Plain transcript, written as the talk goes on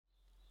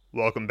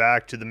Welcome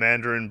back to the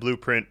Mandarin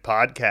Blueprint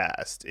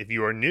Podcast. If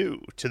you are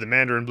new to the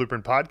Mandarin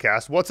Blueprint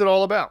Podcast, what's it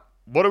all about?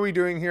 What are we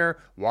doing here?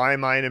 Why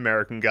am I an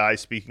American guy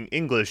speaking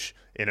English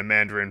in a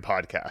Mandarin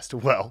podcast?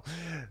 Well,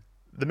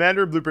 the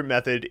Mandarin Blueprint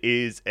method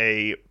is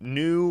a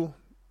new,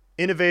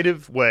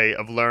 innovative way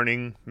of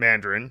learning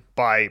Mandarin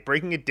by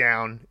breaking it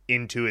down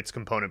into its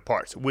component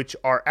parts, which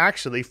are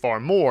actually far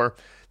more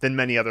than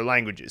many other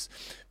languages.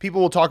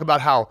 People will talk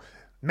about how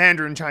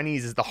Mandarin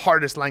Chinese is the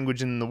hardest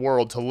language in the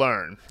world to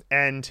learn,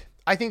 and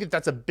I think that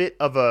that's a bit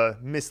of a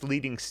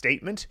misleading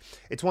statement.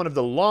 It's one of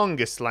the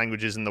longest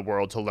languages in the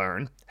world to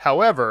learn.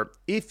 However,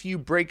 if you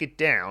break it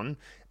down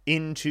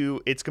into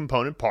its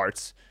component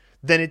parts,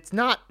 then it's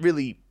not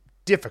really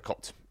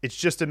difficult. It's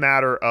just a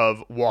matter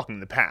of walking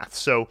the path.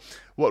 So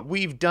what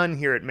we've done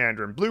here at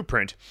Mandarin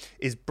Blueprint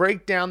is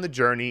break down the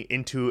journey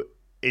into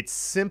its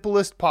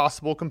simplest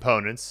possible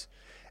components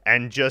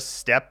and just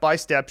step by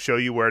step show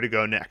you where to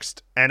go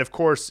next. And of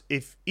course,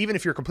 even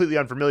if you're completely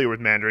unfamiliar with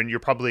Mandarin, you're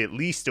probably at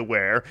least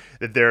aware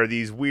that there are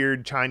these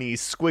weird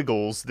Chinese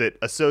squiggles that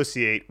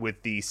associate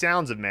with the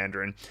sounds of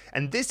Mandarin.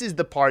 And this is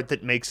the part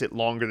that makes it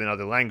longer than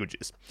other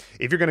languages.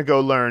 If you're going to go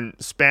learn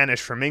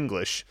Spanish from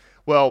English,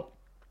 well,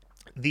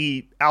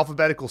 the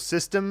alphabetical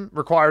system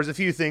requires a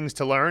few things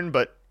to learn,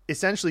 but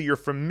essentially you're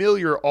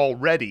familiar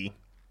already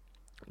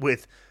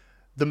with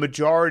the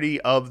majority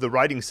of the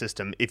writing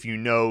system if you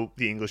know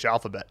the English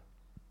alphabet.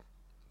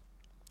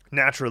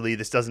 Naturally,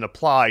 this doesn't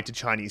apply to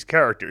Chinese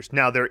characters.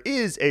 Now, there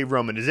is a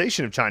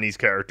romanization of Chinese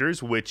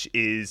characters, which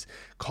is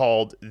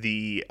called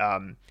the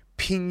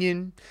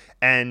pinyin,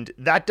 and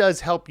that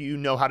does help you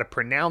know how to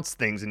pronounce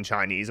things in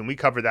Chinese, and we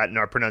cover that in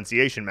our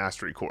pronunciation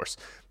mastery course.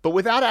 But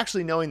without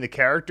actually knowing the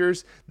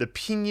characters, the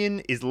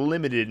pinyin is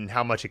limited in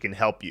how much it can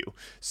help you.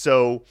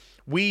 So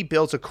we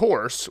built a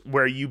course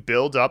where you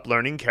build up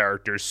learning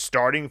characters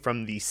starting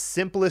from the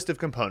simplest of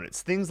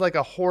components, things like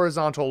a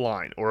horizontal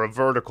line or a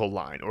vertical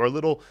line or a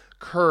little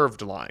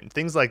curved line,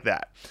 things like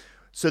that,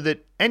 so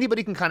that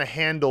anybody can kind of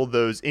handle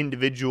those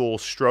individual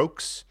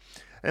strokes,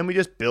 and we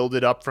just build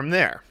it up from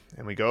there.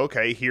 And we go,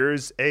 okay,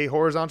 here's a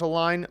horizontal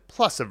line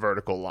plus a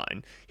vertical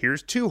line.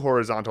 Here's two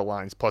horizontal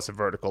lines plus a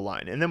vertical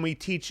line. And then we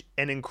teach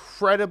an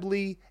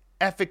incredibly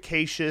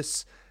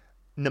efficacious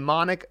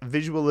mnemonic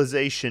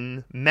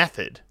visualization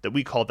method that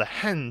we call the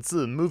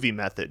Hanzi movie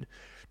method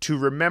to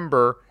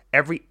remember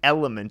every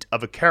element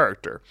of a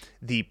character.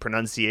 The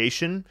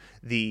pronunciation,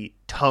 the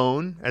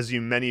tone, as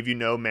many of you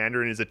know,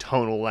 Mandarin is a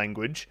tonal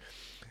language.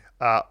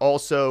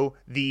 Also,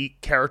 the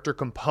character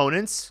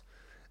components,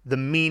 the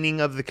meaning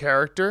of the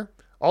character.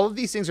 All of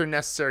these things are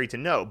necessary to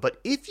know, but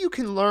if you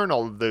can learn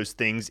all of those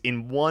things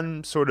in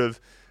one sort of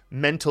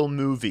mental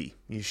movie,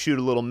 you shoot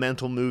a little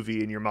mental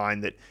movie in your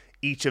mind that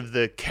each of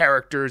the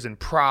characters and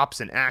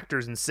props and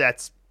actors and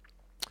sets,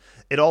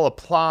 it all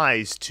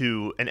applies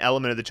to an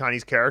element of the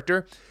Chinese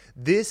character,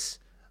 this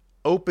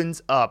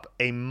opens up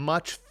a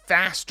much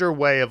faster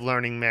way of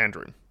learning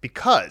Mandarin.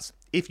 Because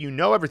if you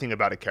know everything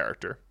about a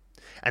character,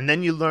 and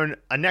then you learn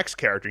a next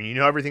character and you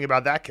know everything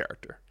about that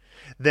character,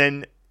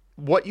 then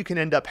what you can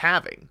end up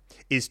having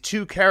is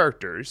two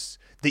characters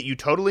that you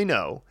totally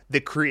know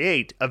that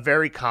create a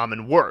very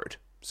common word.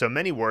 So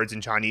many words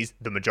in Chinese,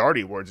 the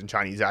majority of words in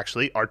Chinese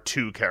actually, are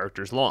two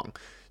characters long.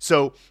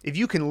 So if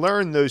you can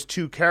learn those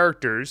two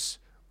characters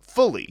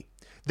fully,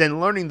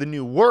 then learning the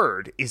new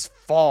word is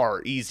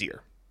far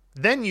easier.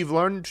 Then you've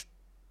learned,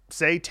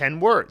 say, 10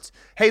 words.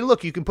 Hey,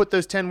 look, you can put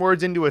those 10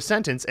 words into a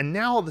sentence, and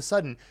now all of a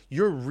sudden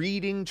you're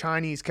reading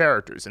Chinese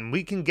characters, and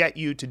we can get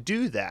you to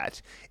do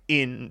that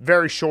in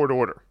very short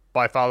order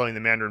by following the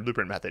Mandarin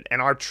Blueprint method.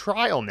 And our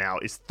trial now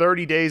is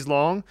 30 days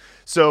long,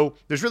 so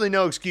there's really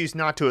no excuse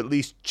not to at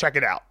least check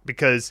it out,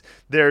 because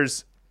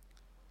there's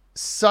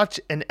such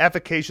an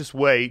efficacious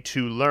way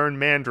to learn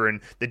Mandarin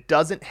that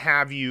doesn't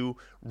have you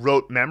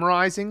rote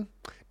memorizing,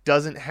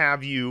 doesn't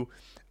have you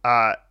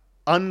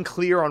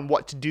unclear on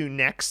what to do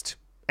next,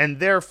 and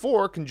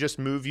therefore can just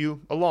move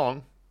you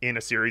along in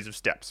a series of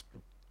steps.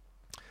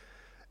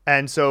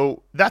 And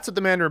so that's what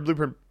the Mandarin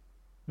Blueprint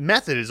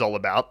method is all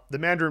about. The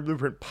Mandarin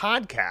Blueprint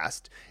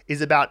podcast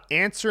is about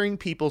answering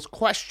people's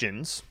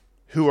questions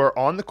who are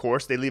on the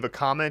course. They leave a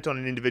comment on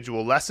an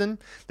individual lesson.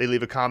 They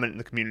leave a comment in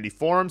the community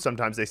forum.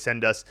 Sometimes they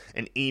send us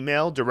an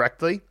email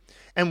directly.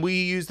 And we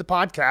use the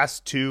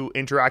podcast to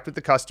interact with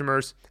the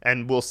customers.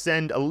 And we'll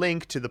send a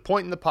link to the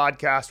point in the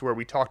podcast where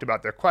we talked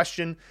about their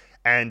question.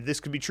 And this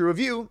could be true of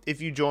you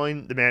if you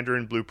join the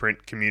Mandarin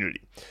Blueprint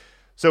community.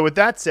 So with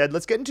that said,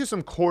 let's get into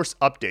some course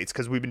updates,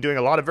 because we've been doing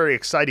a lot of very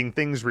exciting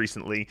things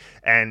recently,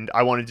 and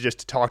I wanted to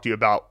talk to you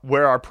about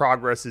where our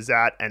progress is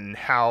at and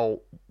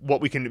what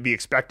we can be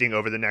expecting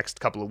over the next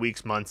couple of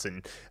weeks, months,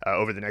 and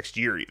over the next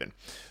year even.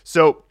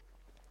 So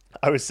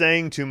I was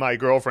saying to my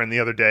girlfriend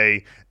the other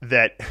day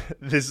that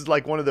this is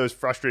like one of those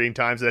frustrating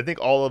times that I think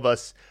all of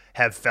us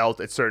have felt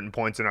at certain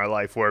points in our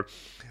life, where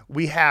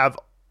we have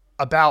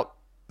about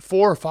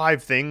 4 or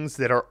 5 things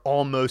that are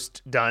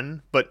almost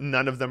done, but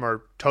none of them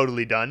are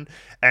totally done.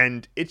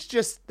 And it's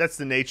just, that's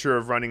the nature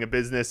of running a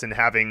business and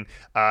having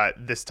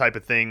this type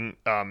of thing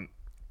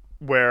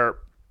where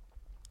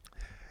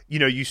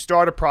you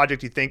start a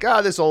project, you think,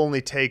 this will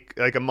only take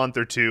like a month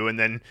or two, and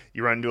then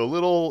you run into a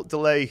little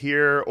delay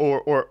here,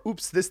 or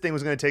oops, this thing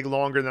was going to take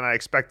longer than I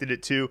expected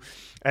it to.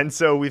 And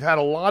so we've had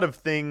a lot of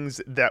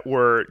things that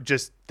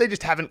they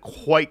just haven't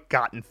quite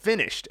gotten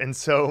finished. And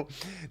so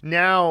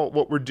now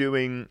what we're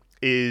doing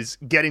is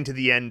getting to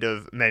the end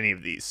of many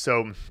of these.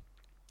 So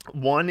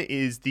one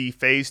is the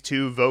phase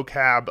 2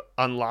 vocab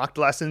unlocked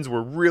lessons.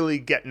 We're really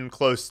getting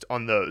close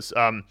on those.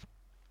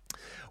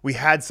 We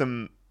had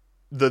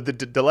the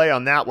delay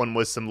on that one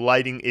was some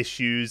lighting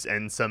issues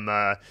and some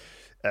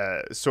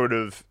sort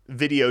of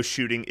video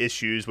shooting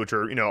issues, which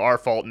are, our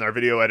fault, and our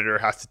video editor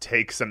has to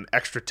take some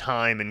extra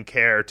time and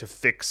care to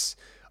fix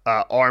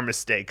our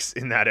mistakes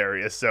in that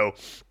area. So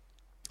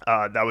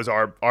that was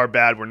our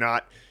bad. We're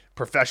not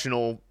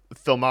professional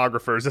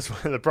filmographers. That's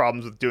one of the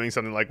problems with doing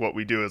something like what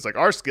we do, is like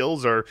our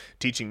skills are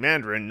teaching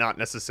Mandarin, not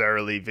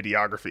necessarily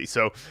videography.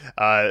 So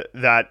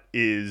that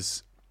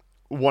is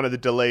one of the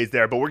delays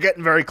there, but we're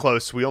getting very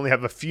close. We only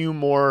have a few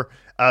more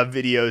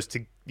videos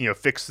to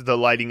fix the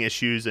lighting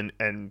issues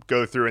and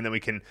go through, and then we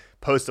can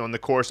post on the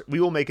course. We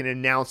will make an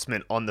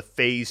announcement on the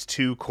phase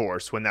 2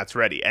 course when that's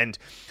ready. And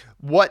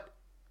what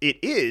it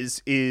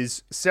is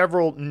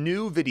several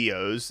new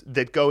videos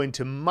that go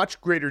into much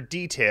greater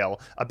detail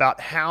about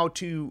how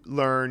to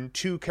learn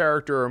 2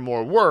 character or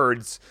more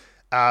words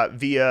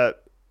via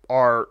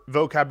our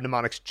vocab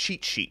mnemonics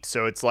cheat sheet.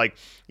 So it's like,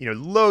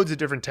 loads of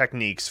different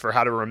techniques for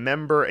how to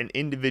remember an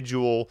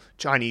individual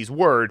Chinese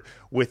word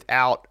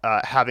without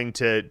having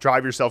to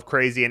drive yourself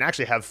crazy, and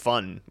actually have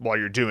fun while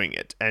you're doing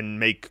it, and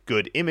make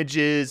good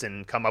images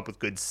and come up with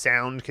good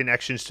sound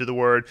connections to the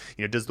word.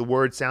 Does the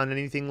word sound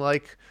anything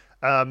like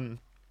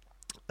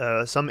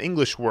some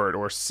English word,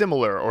 or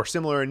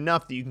similar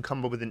enough that you can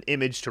come up with an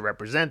image to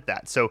represent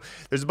that? So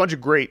there's a bunch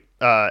of great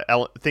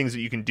things that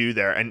you can do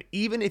there. And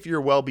even if you're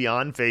well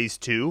beyond phase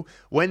 2,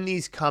 when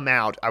these come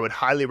out, I would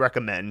highly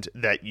recommend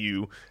that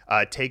you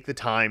take the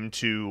time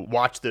to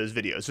watch those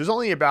videos. There's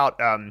only about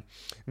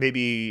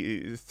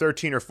maybe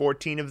 13 or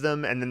 14 of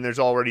them, and then there's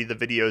already the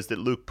videos that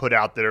Luke put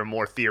out that are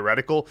more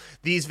theoretical.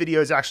 These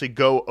videos actually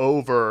go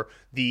over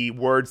the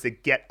words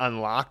that get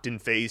unlocked in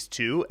phase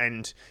 2,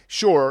 and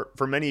sure,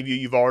 for many of you,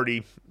 you've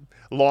already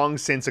long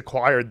since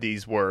acquired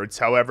these words.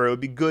 However, it would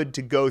be good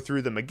to go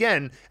through them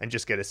again and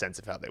just get a sense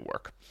of how they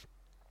work.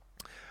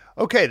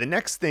 Okay, the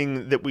next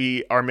thing that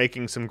we are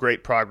making some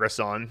great progress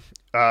on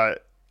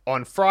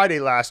Friday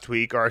last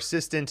week, our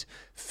assistant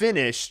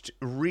finished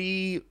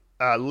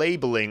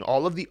labeling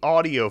all of the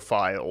audio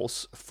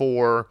files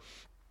for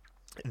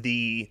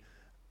the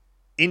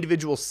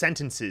individual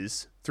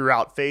sentences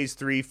throughout phase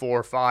 3,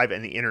 4, 5,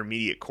 and the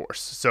intermediate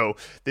course. So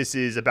this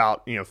is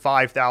about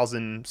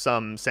 5,000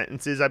 some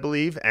sentences, I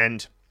believe,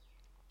 and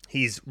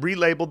he's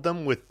relabeled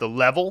them with the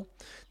level,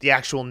 the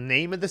actual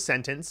name of the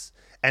sentence,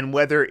 and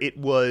whether it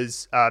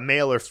was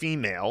male or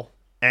female.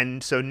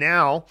 And so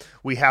now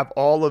we have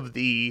all of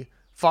the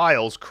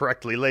files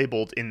correctly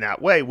labeled in that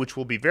way, which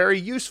will be very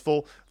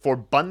useful for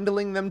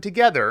bundling them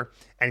together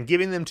and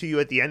giving them to you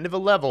at the end of a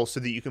level so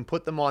that you can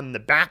put them on the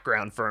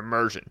background for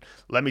immersion.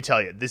 Let me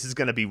tell you, this is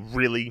going to be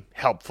really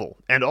helpful.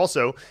 And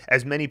also,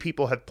 as many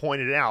people have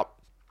pointed out,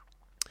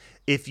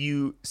 if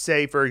you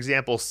say, for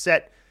example,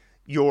 set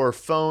your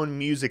phone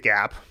music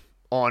app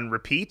on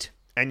repeat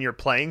and you're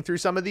playing through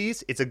some of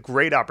these, it's a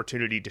great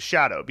opportunity to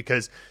shadow,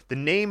 because the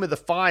name of the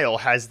file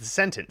has the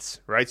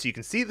sentence, right? So you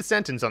can see the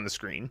sentence on the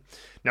screen.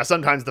 Now,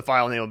 sometimes the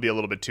file name will be a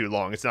little bit too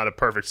long. It's not a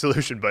perfect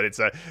solution, but if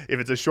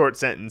it's a short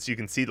sentence, you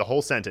can see the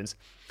whole sentence.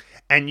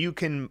 And you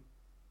can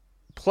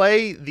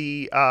play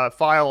the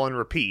file on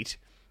repeat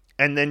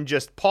and then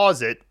just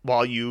pause it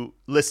while you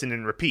listen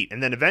and repeat.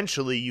 And then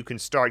eventually you can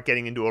start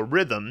getting into a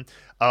rhythm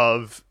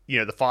of,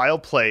 the file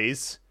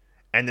plays,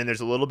 and then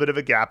there's a little bit of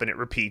a gap and it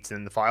repeats,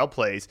 and the file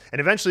plays. And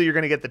eventually you're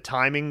going to get the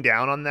timing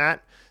down on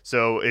that.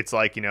 So it's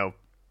like,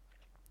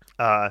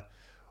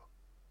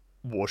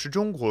 我是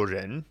中国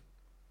人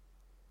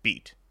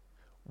beat.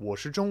 我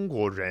是中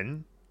国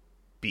人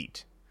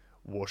beat.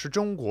 我是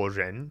中国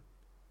人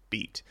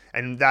beat.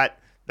 And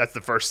that's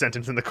the first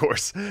sentence in the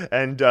course.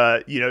 And,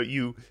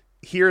 you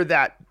hear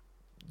that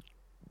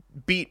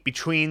beat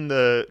between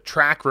the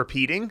track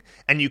repeating,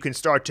 and you can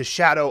start to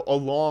shadow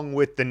along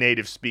with the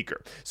native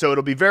speaker. So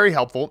it'll be very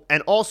helpful.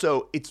 And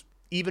also, it's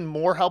even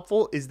more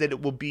helpful is that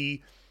it will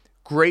be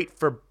great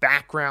for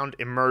background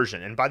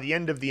immersion. And by the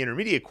end of the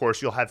intermediate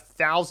course, you'll have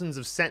thousands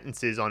of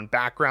sentences on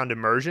background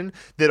immersion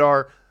that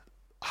are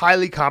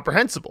highly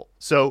comprehensible.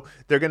 So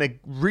they're going to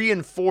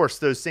reinforce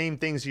those same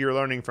things you're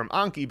learning from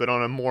Anki, but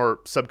on a more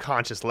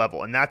subconscious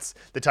level. And that's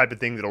the type of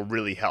thing that'll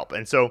really help.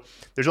 And so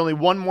there's only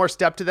one more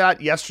step to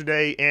that.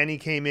 Yesterday, Annie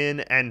came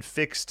in and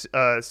fixed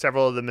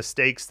several of the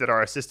mistakes that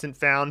our assistant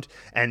found.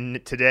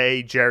 And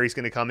today, Jerry's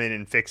going to come in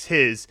and fix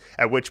his,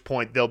 at which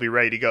point they'll be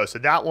ready to go. So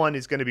that one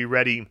is going to be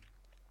ready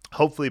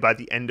hopefully by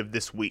the end of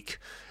this week.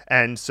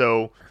 And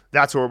so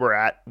that's where we're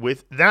at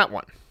with that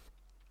one.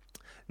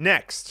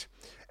 Next,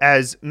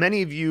 as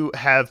many of you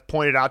have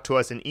pointed out to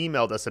us and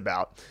emailed us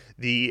about,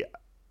 the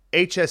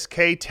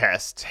HSK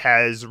test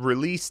has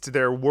released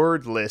their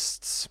word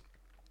lists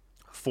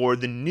for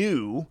the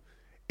new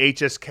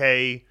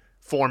HSK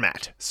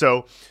format.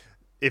 So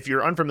if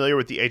you're unfamiliar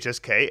with the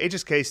HSK,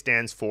 HSK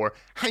stands for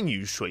汉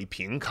语水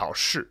平考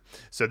试.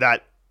 So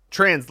that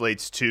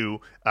translates to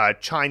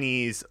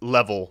Chinese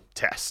level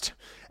test.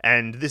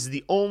 And this is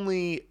the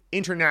only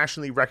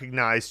internationally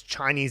recognized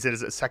Chinese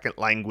as a second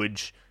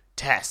language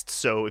test.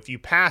 So if you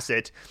pass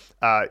it,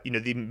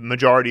 the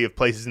majority of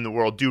places in the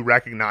world do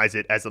recognize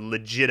it as a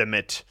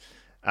legitimate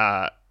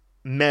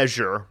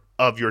measure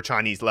of your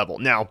Chinese level.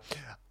 Now,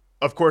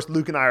 of course,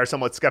 Luke and I are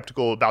somewhat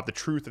skeptical about the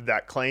truth of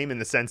that claim in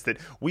the sense that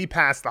we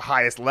passed the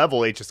highest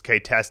level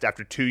HSK test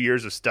after 2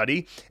 years of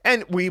study,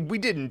 and we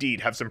did indeed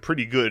have some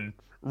pretty good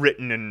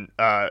written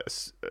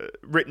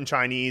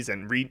Chinese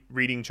and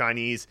reading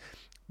Chinese.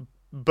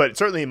 But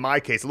certainly in my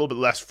case, a little bit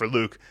less for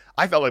Luke.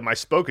 I felt like my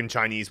spoken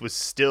Chinese was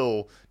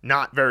still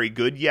not very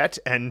good yet,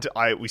 and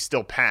we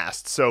still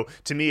passed. So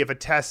to me, if a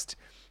test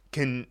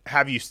can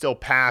have you still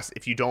pass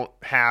if you don't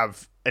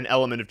have an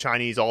element of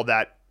Chinese all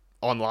that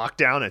on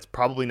lockdown, it's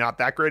probably not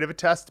that great of a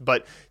test.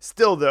 But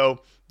still,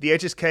 though, the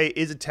HSK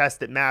is a test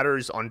that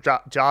matters on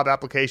job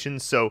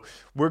applications. So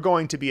we're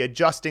going to be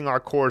adjusting our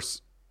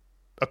course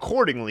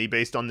accordingly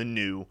based on the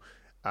new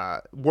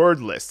word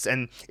lists.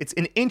 And it's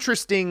an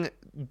interesting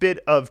bit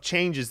of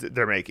changes that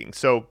they're making.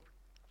 So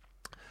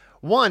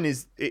one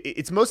is,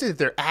 it's mostly that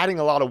they're adding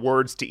a lot of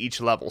words to each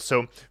level.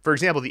 So, for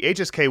example, the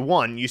HSK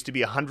 1 used to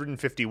be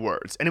 150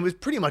 words, and it was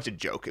pretty much a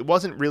joke. It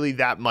wasn't really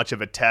that much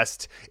of a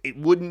test. It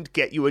wouldn't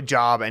get you a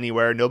job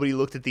anywhere. Nobody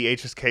looked at the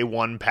HSK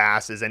 1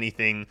 pass as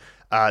anything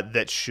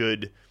that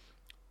should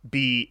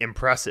be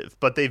impressive.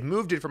 But they've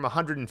moved it from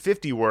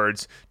 150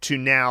 words to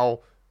now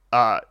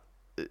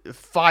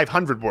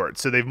 500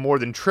 words. So they've more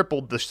than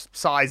tripled the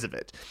size of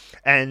it.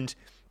 And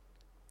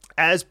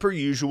as per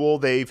usual,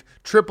 they've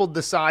tripled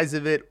the size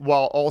of it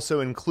while also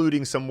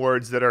including some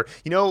words that are,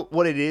 you know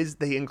what it is?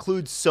 They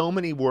include so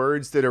many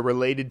words that are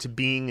related to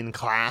being in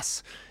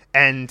class.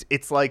 And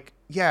it's like,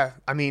 yeah,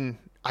 I mean,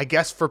 I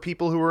guess for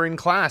people who are in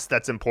class,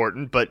 that's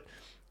important. But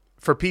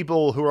for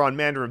people who are on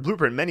Mandarin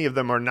Blueprint, many of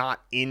them are not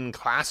in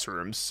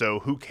classrooms, so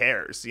who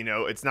cares? You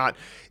know, it's not,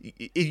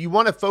 if you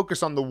want to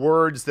focus on the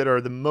words that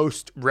are the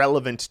most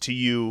relevant to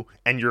you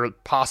and your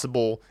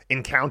possible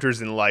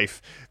encounters in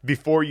life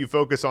before you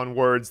focus on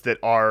words that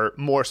are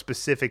more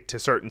specific to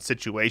certain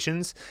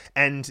situations.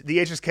 And the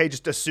HSK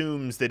just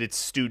assumes that it's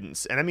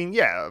students. And I mean,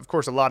 yeah, of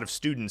course, a lot of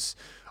students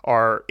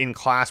are in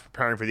class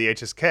preparing for the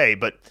HSK,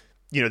 but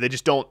they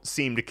just don't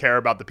seem to care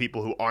about the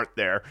people who aren't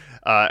there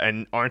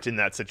and aren't in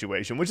that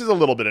situation, which is a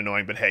little bit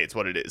annoying, but hey, it's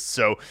what it is.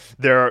 So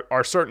there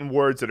are certain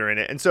words that are in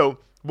it. And so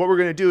what we're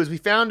going to do is we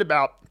found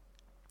about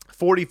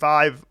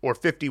 45 or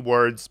 50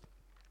 words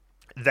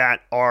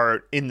that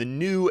are in the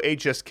new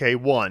HSK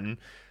 1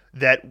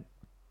 that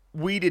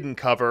we didn't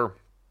cover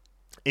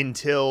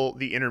until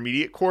the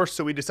intermediate course.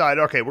 So we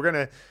decided, okay, we're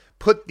going to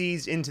put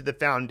these into the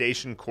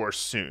foundation course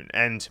soon.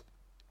 And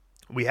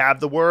we have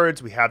the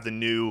words, we have the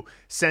new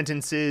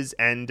sentences,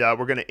 and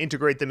we're going to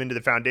integrate them into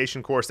the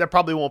foundation course. That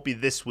probably won't be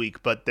this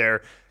week, but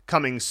they're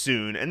coming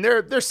soon. And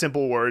they're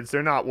simple words.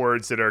 They're not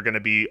words that are going to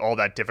be all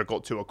that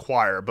difficult to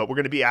acquire, but we're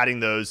going to be adding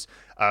those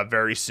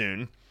very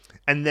soon.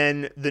 And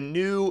then the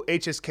new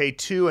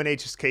HSK2 and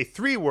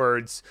HSK3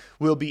 words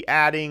we'll be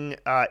adding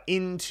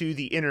into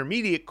the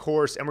intermediate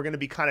course, and we're going to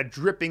be kind of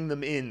dripping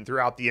them in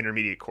throughout the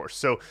intermediate course.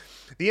 So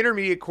the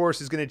intermediate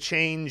course is going to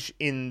change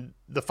in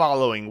the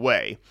following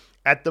way.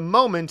 At the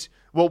moment,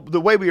 well,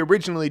 the way we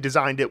originally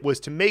designed it was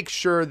to make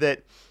sure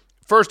that,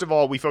 first of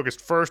all, we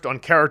focused first on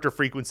character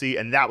frequency,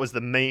 and that was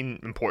the main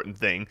important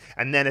thing.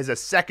 And then as a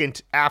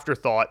second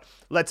afterthought,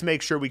 let's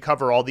make sure we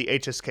cover all the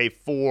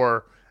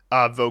HSK4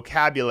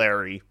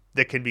 vocabulary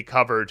that can be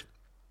covered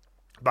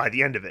by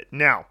the end of it.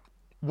 Now,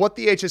 what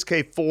the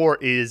HSK4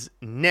 is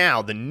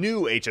now, the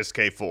new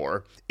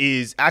HSK4,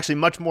 is actually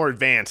much more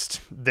advanced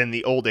than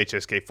the old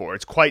HSK4.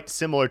 It's quite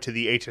similar to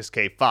the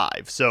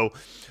HSK5. So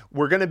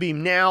we're going to be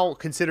now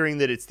considering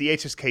that it's the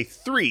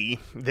HSK3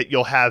 that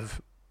you'll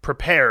have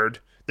prepared,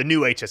 the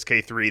new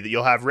HSK3 that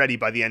you'll have ready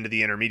by the end of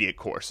the intermediate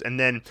course. And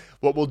then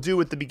what we'll do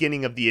at the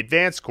beginning of the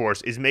advanced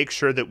course is make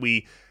sure that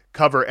we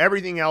cover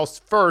everything else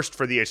first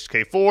for the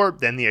HSK4,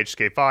 then the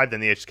HSK5,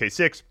 then the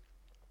HSK6.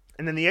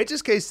 And then the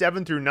HSK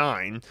 7 through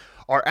 9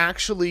 are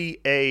actually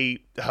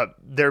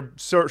they're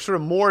sort of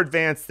more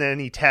advanced than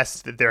any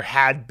tests that there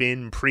had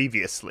been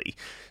previously.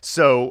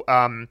 So,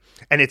 and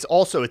it's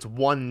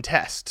one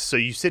test. So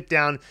you sit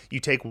down, you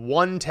take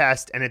one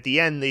test, and at the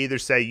end, they either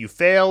say you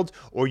failed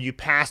or you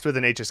passed with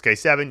an HSK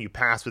 7, you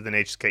passed with an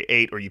HSK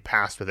 8, or you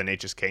passed with an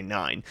HSK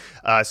 9.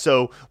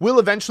 So we'll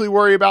eventually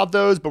worry about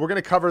those, but we're going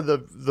to cover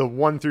the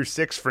 1 through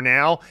 6 for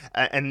now,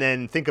 and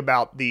then think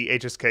about the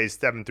HSK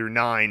 7 through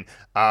 9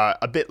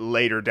 a bit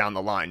later down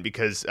the line,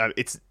 because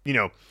it's,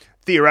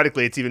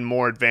 theoretically, it's even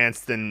more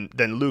advanced than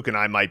Luke and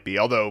I might be,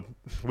 although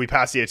we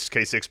passed the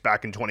HSK 6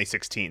 back in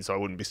 2016, so I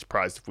wouldn't be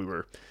surprised if we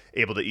were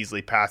able to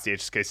easily pass the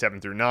HSK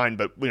 7 through 9,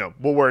 but we'll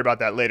worry about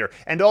that later.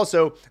 And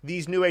also,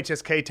 these new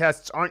HSK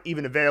tests aren't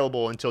even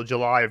available until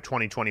July of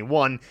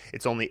 2021.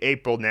 It's only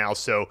April now,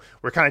 so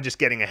we're kind of just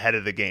getting ahead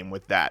of the game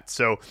with that.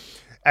 So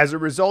As a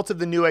result of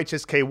the new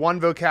HSK1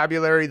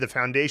 vocabulary, the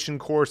foundation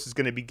course is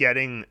going to be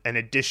getting an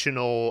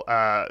additional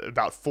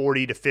about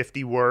 40 to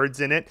 50 words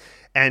in it.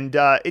 And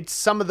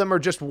some of them are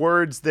just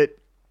words that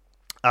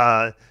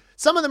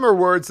some of them are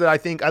words that I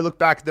think I look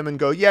back at them and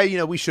go,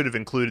 yeah, we should have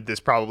included this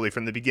probably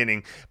from the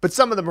beginning. But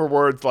some of them are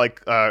words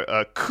like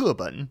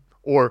kuban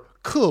or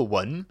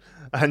kuwan.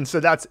 And so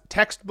that's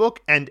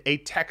textbook and a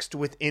text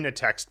within a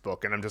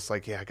textbook. And I'm just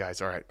like, yeah, guys,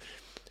 all right.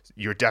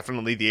 You're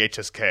definitely the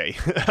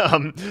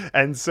HSK.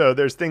 And so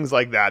there's things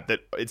like that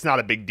it's not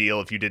a big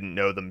deal if you didn't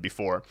know them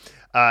before.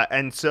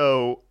 And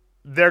so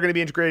they're going to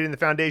be integrated in the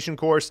foundation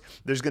course.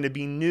 There's going to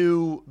be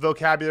new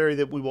vocabulary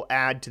that we will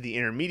add to the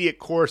intermediate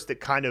course that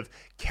kind of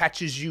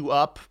catches you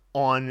up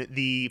on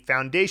the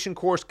foundation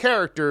course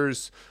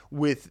characters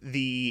with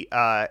the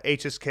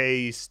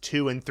HSKs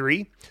 2 and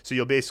 3. So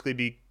you'll basically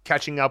be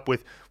catching up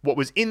with what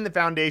was in the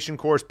foundation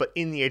course, but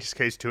in the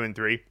HSKs 2 and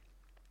 3.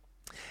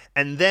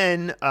 And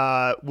then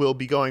we'll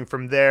be going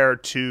from there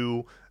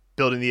to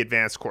building the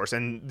advanced course.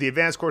 And the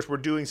advanced course, we're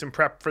doing some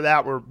prep for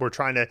that. We're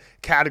trying to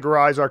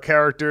categorize our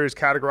characters,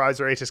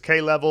 categorize our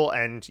HSK level,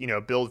 and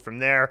build from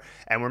there.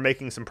 And we're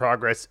making some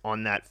progress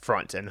on that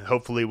front. And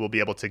hopefully we'll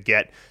be able to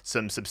get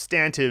some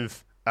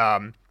substantive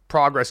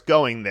progress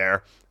going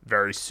there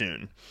very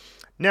soon.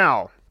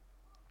 Now,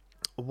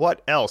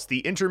 what else? The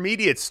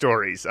intermediate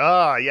stories.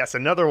 Yes,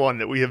 another one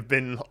that we have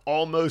been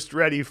almost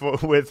ready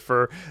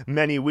for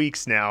many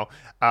weeks now.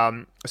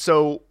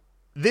 So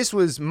this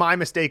was my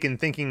mistake in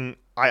thinking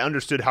I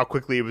understood how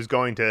quickly it was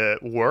going to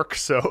work.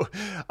 So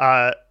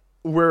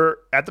we're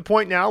at the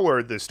point now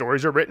where the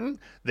stories are written.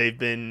 They've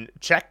been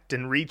checked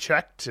and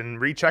rechecked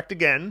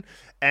again,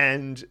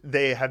 and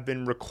they have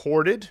been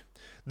recorded.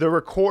 The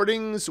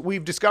recordings,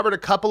 we've discovered a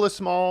couple of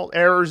small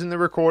errors in the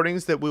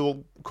recordings that we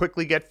will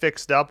quickly get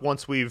fixed up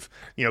once we've,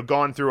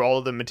 gone through all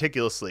of them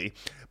meticulously.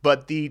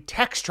 But the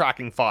text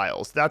tracking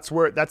files, that's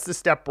the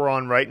step we're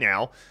on right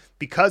now.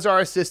 Because our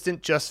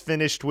assistant just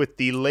finished with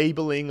the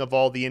labeling of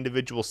all the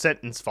individual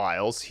sentence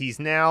files, he's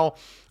now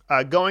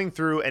going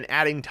through and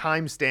adding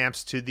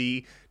timestamps to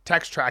the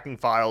text tracking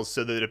files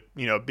so that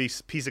a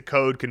piece of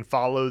code can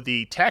follow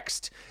the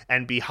text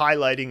and be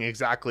highlighting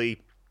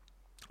exactly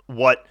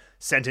what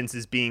sentence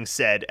is being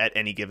said at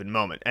any given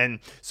moment. And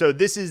so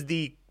this is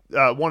the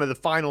one of the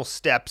final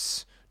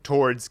steps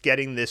towards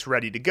getting this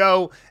ready to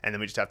go, and then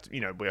we just have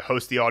to we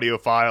host the audio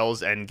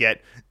files and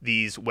get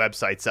these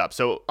websites up.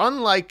 So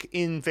unlike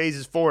in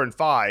phases 4 and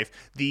 5,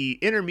 the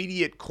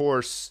intermediate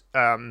course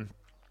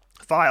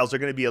files are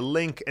going to be a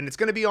link, and it's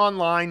going to be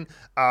online,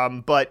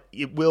 but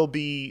it will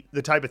be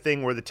the type of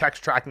thing where the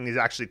text tracking is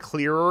actually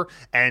clearer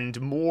and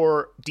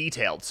more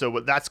detailed. So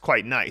that's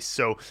quite nice.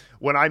 So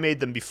when I made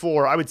them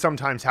before, I would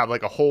sometimes have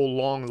like a whole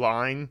long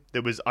line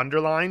that was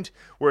underlined,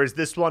 whereas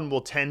this one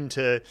will tend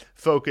to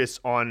focus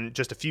on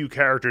just a few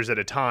characters at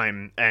a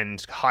time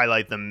and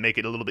highlight them, make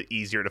it a little bit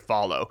easier to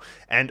follow.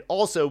 And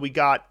also we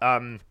got,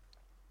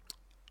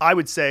 I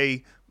would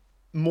say,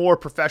 more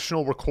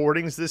professional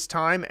recordings this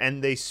time,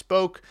 and they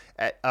spoke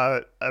at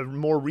a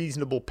more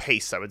reasonable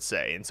pace, I would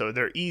say. And so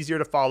they're easier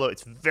to follow.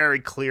 It's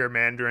very clear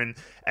Mandarin.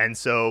 And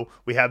so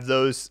we have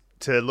those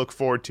to look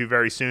forward to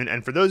very soon.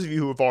 And for those of you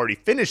who have already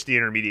finished the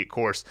intermediate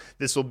course,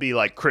 this will be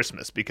like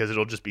Christmas, because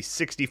it'll just be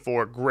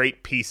 64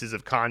 great pieces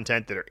of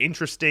content that are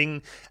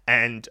interesting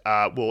and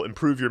will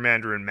improve your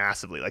Mandarin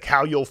massively. Like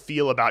how you'll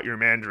feel about your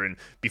Mandarin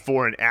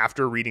before and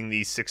after reading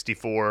these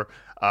 64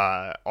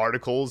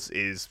 articles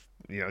is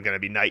going to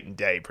be night and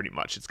day pretty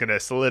much. It's going to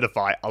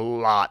solidify a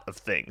lot of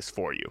things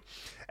for you.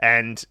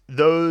 And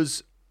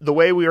the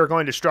way we are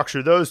going to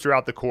structure those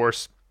throughout the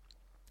course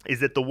is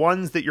that the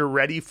ones that you're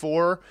ready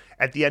for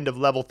at the end of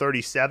level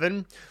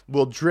 37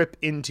 will drip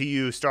into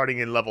you starting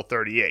in level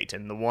 38.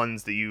 And the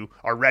ones that you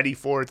are ready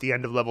for at the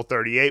end of level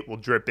 38 will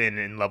drip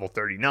in level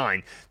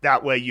 39.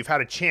 That way you've had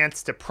a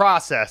chance to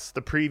process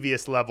the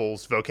previous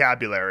level's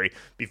vocabulary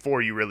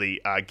before you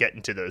really get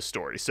into those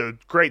stories. So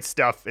great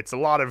stuff. It's a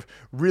lot of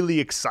really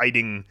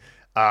exciting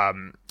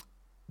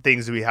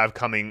things we have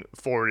coming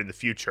forward in the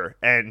future.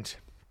 And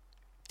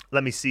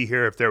let me see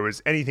here if there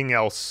was anything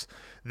else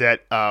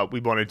that we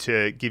wanted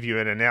to give you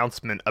an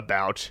announcement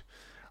about.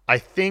 I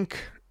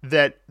think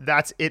that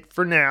that's it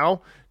for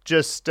now.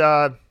 Just,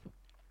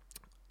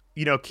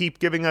 keep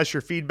giving us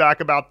your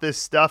feedback about this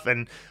stuff,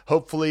 and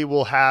hopefully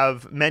we'll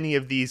have many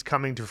of these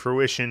coming to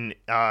fruition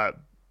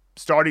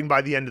starting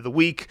by the end of the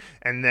week,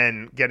 and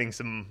then getting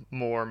some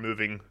more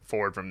moving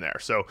forward from there.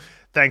 So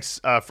thanks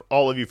for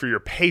all of you for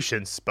your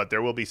patience, but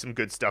there will be some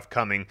good stuff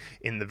coming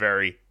in the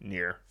very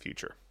near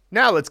future.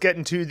 Now let's get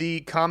into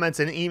the comments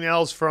and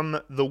emails from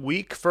the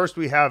week. First,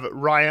 we have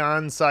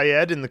Ryan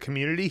Syed in the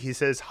community. He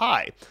says,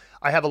 "Hi,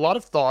 I have a lot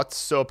of thoughts,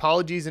 so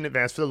apologies in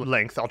advance for the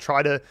length. I'll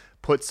try to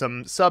put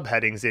some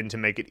subheadings in to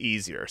make it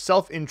easier.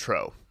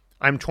 Self-intro.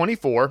 I'm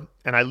 24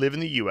 and I live in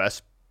the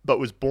US, but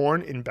was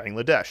born in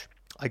Bangladesh.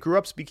 I grew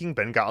up speaking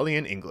Bengali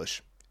and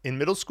English. In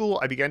middle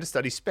school, I began to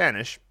study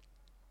Spanish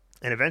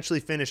and eventually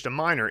finished a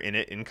minor in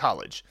it in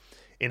college.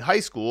 In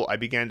high school, I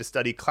began to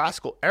study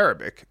classical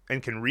Arabic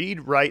and can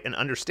read, write, and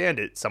understand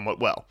it somewhat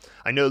well.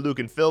 I know Luke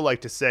and Phil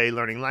like to say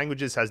learning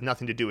languages has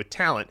nothing to do with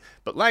talent,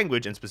 but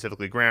language, and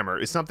specifically grammar,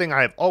 is something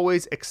I have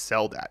always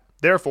excelled at.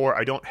 Therefore,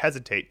 I don't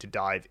hesitate to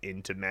dive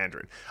into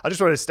Mandarin. I just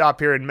want to stop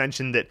here and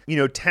mention that,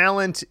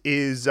 talent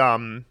is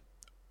a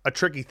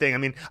tricky thing. I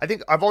mean, I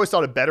think I've always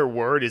thought a better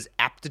word is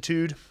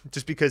aptitude,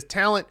 just because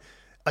talent,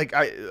 like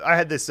I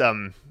had this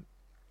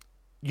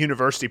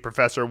university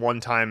professor one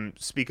time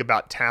speak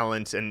about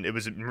talent, and it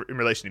was in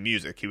relation to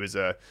music. He was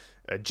a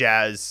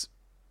jazz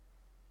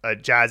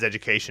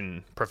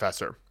education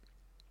professor.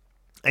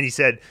 And he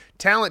said,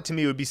 talent to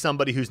me would be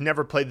somebody who's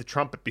never played the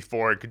trumpet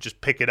before and could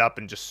just pick it up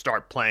and just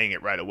start playing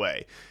it right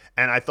away.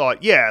 And I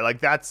thought, yeah, like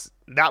that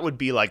would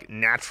be like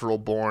natural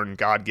born,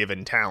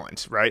 God-given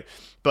talent, right?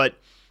 But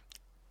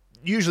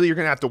usually you're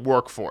going to have to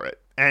work for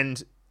it.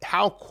 And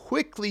how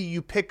quickly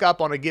you pick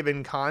up on a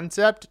given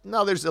concept,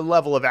 no, there's a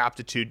level of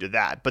aptitude to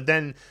that. But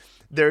then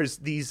there's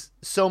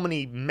so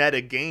many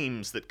meta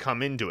games that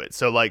come into it.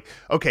 So like,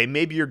 okay,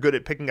 maybe you're good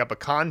at picking up a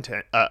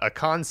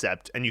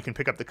concept, and you can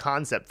pick up the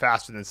concept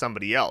faster than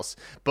somebody else,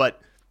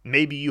 but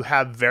maybe you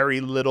have very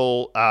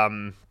little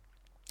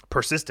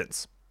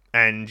persistence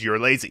and you're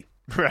lazy,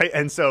 right?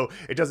 And so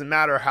it doesn't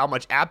matter how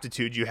much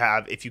aptitude you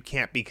have if you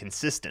can't be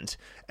consistent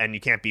and you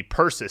can't be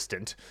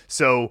persistent.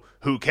 So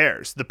who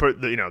cares?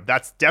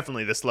 That's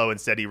definitely the slow and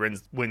steady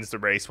wins the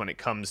race when it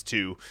comes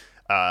to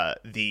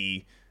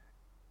the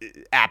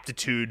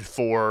aptitude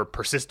for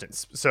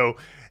persistence. So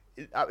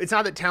it's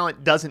not that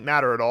talent doesn't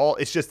matter at all.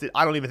 It's just that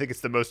I don't even think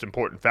it's the most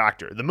important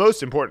factor. The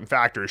most important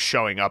factor is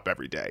showing up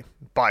every day,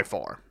 by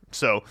far.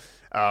 So,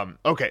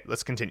 okay,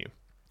 let's continue.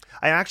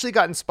 I actually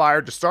got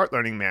inspired to start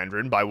learning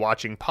Mandarin by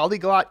watching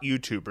polyglot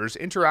YouTubers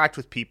interact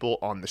with people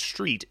on the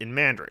street in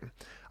Mandarin.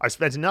 I've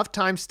spent enough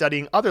time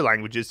studying other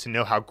languages to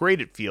know how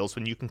great it feels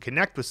when you can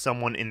connect with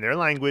someone in their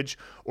language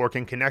or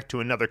can connect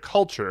to another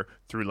culture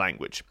through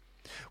language.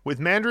 With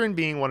Mandarin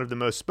being one of the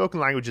most spoken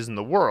languages in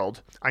the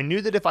world, I knew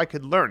that if I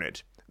could learn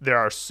it, there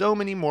are so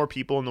many more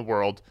people in the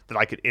world that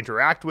I could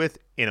interact with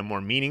in a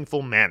more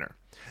meaningful manner.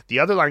 The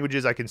other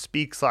languages I can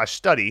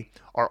speak/study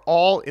are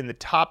all in the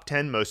top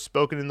 10 most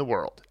spoken in the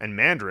world, and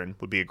Mandarin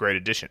would be a great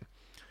addition.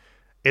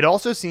 It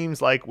also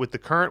seems like with the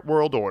current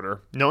world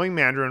order, knowing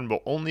Mandarin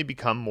will only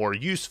become more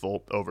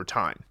useful over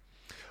time.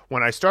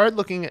 When I started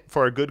looking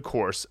for a good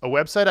course, a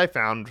website I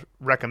found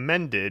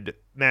recommended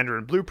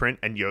Mandarin Blueprint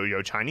and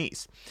Yo-Yo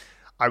Chinese.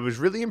 I was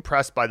really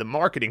impressed by the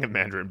marketing of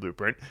Mandarin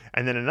Blueprint,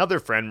 and then another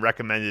friend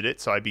recommended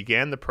it, so I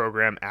began the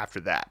program after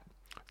that.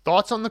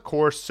 Thoughts on the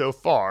course so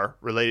far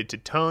related to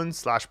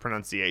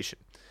tone/pronunciation.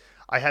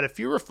 I had a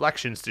few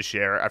reflections to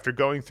share after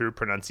going through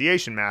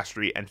pronunciation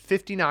mastery and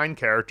 59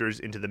 characters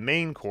into the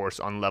main course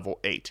on level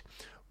 8.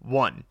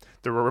 1.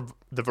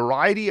 The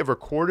variety of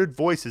recorded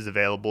voices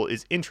available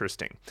is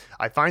interesting.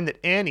 I find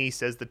that Annie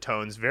says the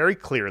tones very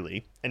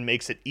clearly and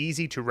makes it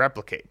easy to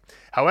replicate.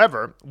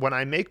 However, when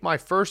I make my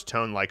first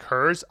tone like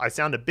hers, I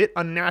sound a bit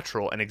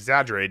unnatural and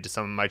exaggerated to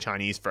some of my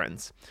Chinese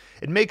friends.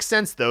 It makes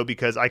sense though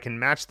because I can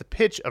match the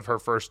pitch of her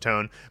first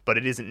tone, but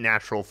it isn't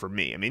natural for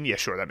me. I mean, yeah,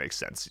 sure, that makes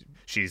sense.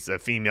 She's a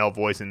female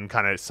voice and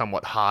kind of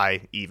somewhat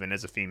high even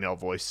as a female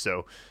voice,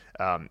 so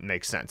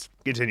makes sense.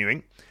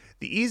 Continuing.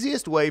 The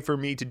easiest way for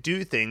me to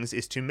do things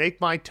is to make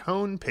my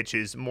tone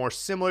pitches more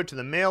similar to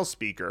the male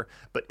speaker,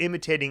 but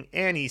imitating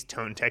Annie's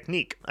tone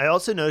technique. I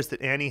also noticed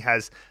that Annie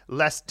has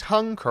less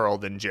tongue curl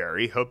than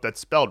Jerry, hope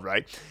that's spelled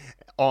right,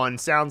 on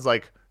sounds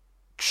like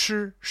ch,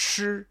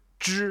 sh,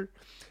 j,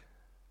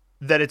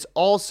 that it's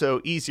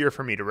also easier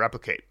for me to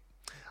replicate.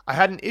 I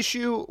had an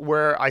issue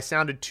where I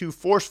sounded too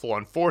forceful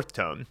on fourth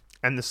tone,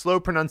 and the slow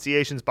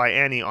pronunciations by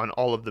Annie on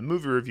all of the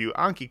movie review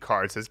Anki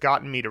cards has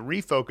gotten me to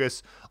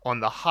refocus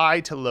on the high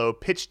to low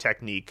pitch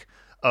technique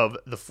of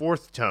the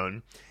fourth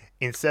tone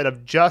instead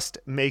of just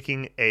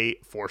making a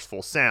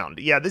forceful sound.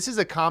 Yeah, this is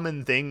a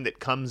common thing that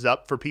comes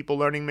up for people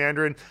learning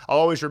Mandarin. I'll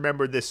always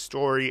remember this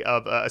story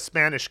of a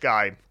Spanish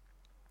guy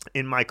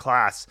in my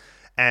class,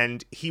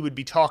 and he would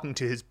be talking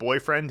to his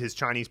boyfriend, his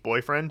Chinese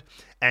boyfriend,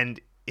 and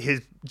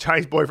his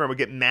Chinese boyfriend would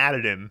get mad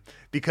at him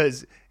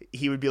because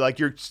he would be like,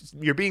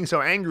 you're being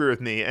so angry with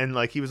me. And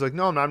like, he was like,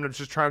 no, I'm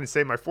just trying to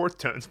say my fourth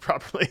tones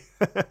properly,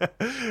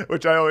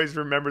 which I always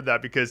remembered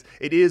that because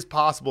it is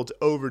possible to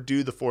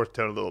overdo the fourth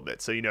tone a little bit.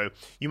 So,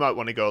 you might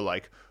want to go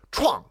like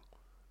chuang,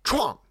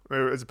 chuang,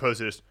 as opposed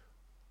to just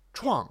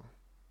chuang,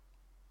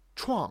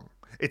 chuang.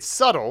 It's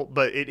subtle,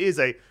 but it is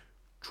a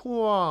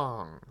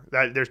chuang.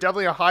 There's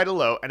definitely a high to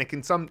low, and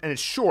and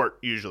it's short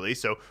usually.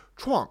 So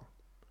chuang,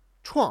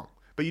 chuang.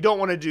 But you don't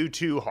want to do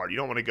too hard. You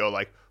don't want to go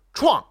like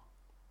chuang.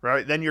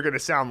 Right? Then you're going to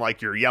sound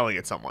like you're yelling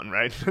at someone,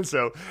 right?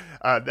 So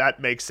that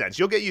makes sense.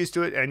 You'll get used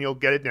to it and you'll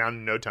get it down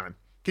in no time.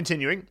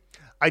 Continuing,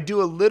 I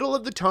do a little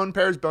of the tone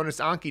pairs bonus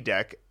Anki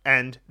deck,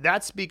 and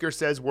that speaker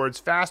says words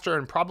faster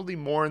and probably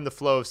more in the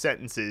flow of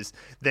sentences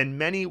than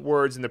many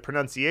words in the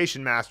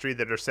pronunciation mastery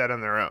that are said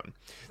on their own.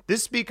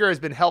 This speaker has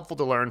been helpful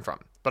to learn from,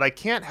 but I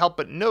can't help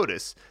but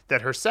notice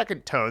that her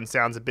second tone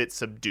sounds a bit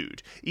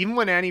subdued. Even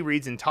when Annie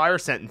reads entire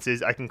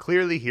sentences, I can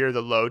clearly hear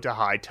the low to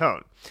high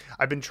tone.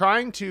 I've been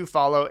trying to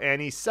follow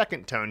Annie's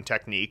second tone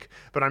technique,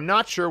 but I'm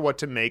not sure what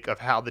to make of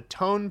how the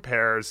tone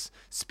pairs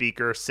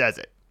speaker says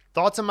it.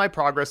 Thoughts on my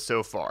progress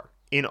so far?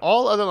 In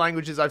all other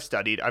languages I've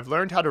studied, I've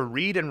learned how to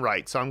read and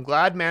write, so I'm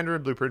glad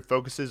Mandarin Blueprint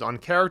focuses on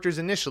characters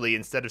initially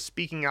instead of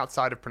speaking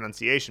outside of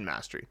pronunciation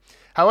mastery.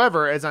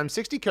 However, as I'm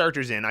 60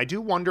 characters in, I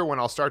do wonder when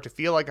I'll start to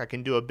feel like I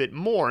can do a bit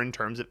more in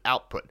terms of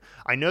output.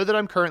 I know that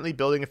I'm currently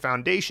building a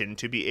foundation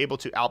to be able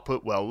to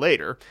output well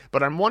later,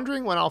 but I'm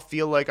wondering when I'll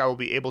feel like I will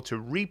be able to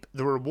reap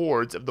the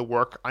rewards of the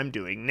work I'm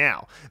doing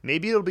now.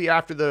 Maybe it'll be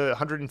after the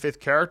 105th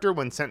character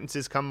when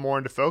sentences come more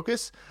into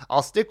focus.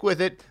 I'll stick with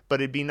it,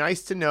 but it'd be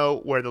nice to know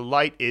where the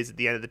light is at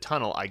the end of the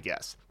tunnel, I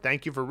guess.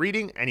 Thank you for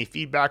reading. Any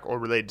feedback or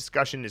related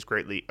discussion is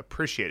greatly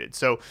appreciated.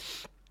 So,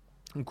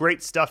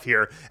 great stuff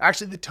here.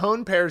 Actually, the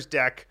tone pairs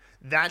deck,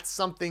 that's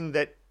something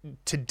that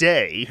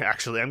today,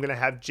 actually, I'm going to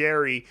have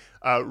Jerry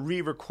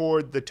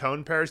re-record the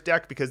tone pairs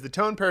deck, because the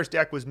tone pairs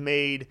deck was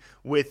made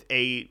with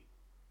a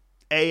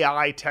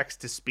AI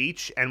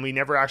text-to-speech, and we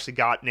never actually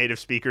got native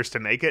speakers to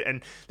make it.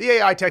 And the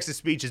AI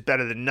text-to-speech is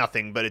better than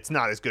nothing, but it's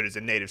not as good as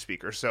a native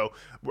speaker. So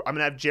I'm going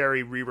to have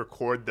Jerry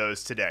re-record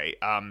those today.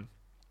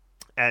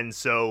 And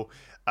so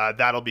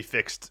that'll be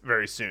fixed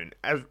very soon.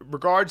 As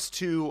regards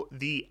to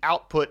the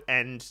output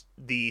and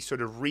the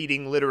sort of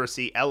reading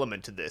literacy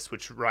element to this,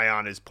 which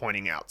Ryan is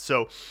pointing out.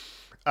 So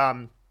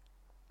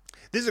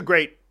this is a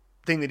great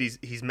thing that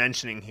he's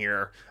mentioning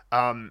here.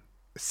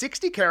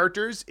 60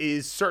 characters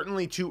is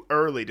certainly too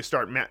early to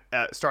start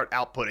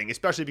outputting,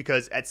 especially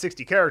because at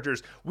 60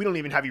 characters, we don't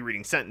even have you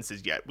reading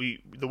sentences yet.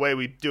 The way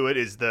we do it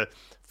is the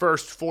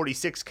first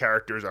 46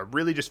 characters are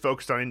really just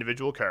focused on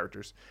individual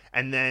characters.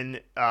 And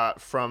then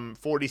from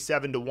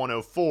 47 to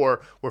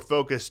 104, we're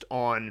focused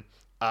on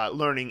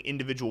learning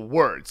individual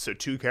words, so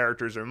 2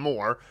 characters or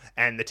more,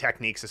 and the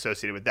techniques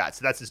associated with that.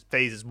 So that's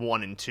phases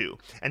 1 and 2.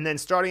 And then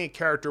starting at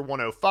character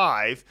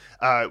 105,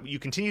 you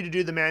continue to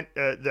do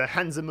the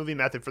Hansa movie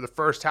method for the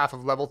first half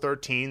of level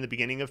 13, the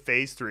beginning of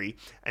phase 3,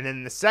 and then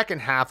in the second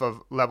half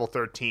of level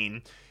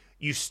 13,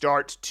 you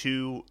start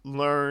to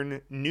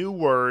learn new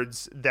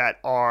words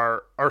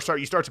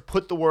you start to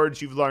put the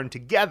words you've learned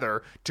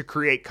together to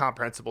create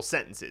comprehensible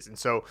sentences. And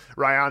so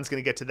Ryan's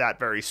going to get to that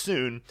very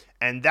soon,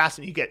 and that's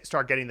when you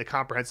start getting the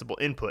comprehensible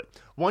input.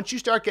 Once you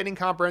start getting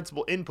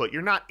comprehensible input,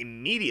 you're not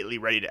immediately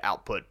ready to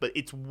output, but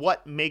it's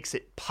what makes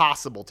it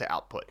possible to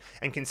output.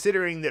 And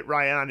considering that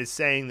Ryan is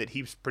saying that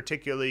he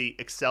particularly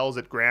excels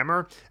at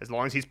grammar, as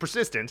long as he's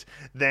persistent,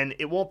 then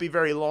it won't be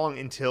very long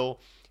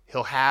until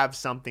he'll have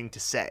something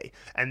to say.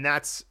 And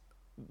that's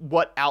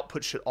what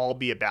output should all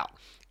be about.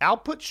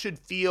 Output should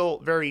feel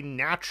very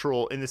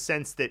natural in the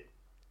sense that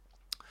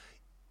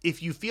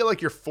if you feel like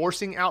you're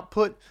forcing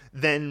output,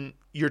 then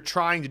you're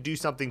trying to do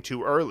something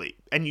too early,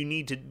 and you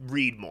need to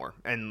read more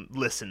and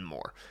listen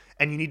more.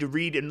 And you need to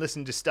read and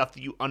listen to stuff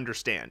that you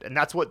understand. And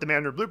that's what the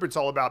Mandarin Blueprint's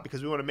all about,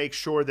 because we want to make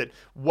sure that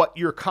what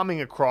you're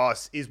coming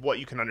across is what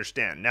you can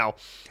understand. Now,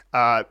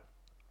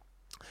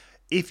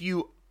 if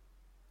you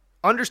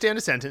understand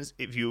a sentence,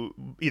 if you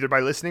either by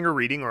listening or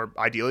reading, or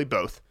ideally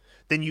both,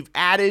 then you've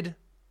added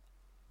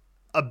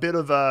a bit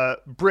of a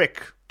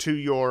brick to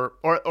your,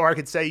 or I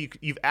could say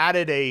you've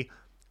added a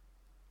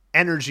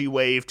energy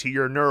wave to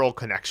your neural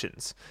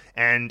connections.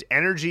 And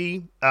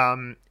energy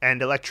and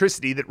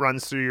electricity that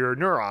runs through your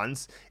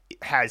neurons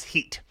has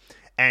heat,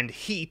 and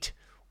heat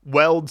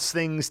welds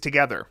things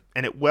together,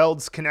 and it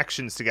welds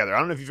connections together. I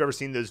don't know if you've ever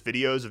seen those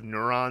videos of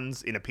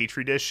neurons in a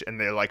petri dish and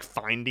they're like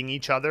finding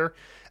each other.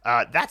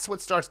 That's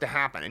what starts to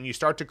happen, and you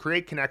start to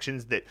create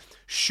connections that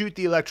shoot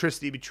the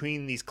electricity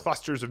between these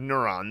clusters of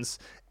neurons,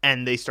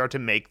 and they start to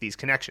make these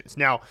connections.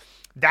 Now,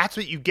 that's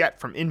what you get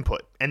from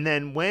input. And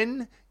then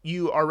when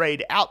you are ready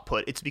to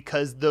output, it's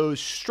because those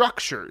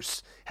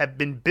structures have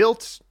been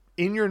built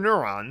in your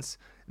neurons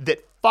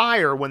that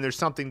fire when there's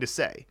something to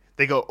say.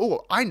 They go,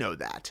 oh, I know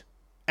that.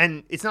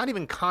 And it's not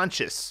even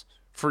conscious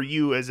for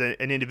you as an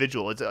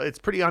individual. It's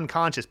pretty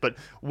unconscious. But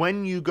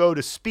when you go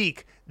to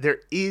speak, there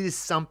is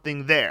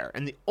something there.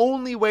 And the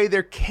only way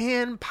there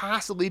can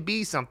possibly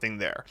be something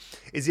there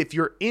is if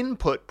your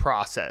input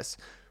process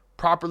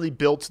properly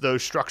built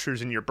those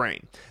structures in your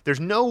brain. There's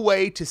no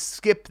way to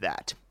skip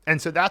that.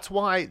 And so that's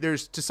why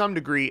there's, to some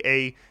degree,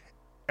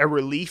 a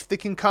relief that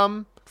can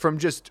come from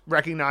just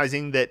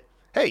recognizing that,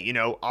 hey,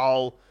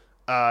 I'll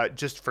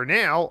just for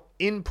now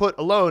input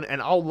alone,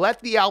 and I'll let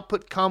the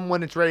output come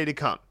when it's ready to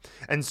come.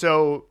 And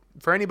so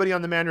for anybody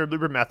on the Mandarin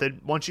Blueprint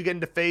method, once you get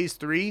into phase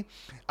 3,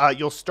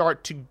 you'll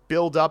start to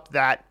build up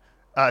that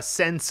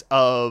sense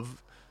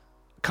of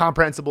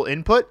comprehensible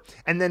input.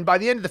 And then by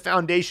the end of the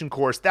foundation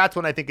course, that's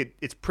when I think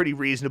it's pretty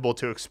reasonable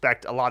to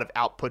expect a lot of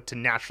output to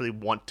naturally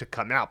want to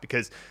come out,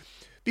 because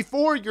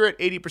before you're at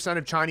 80%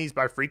 of Chinese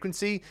by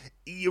frequency,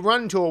 you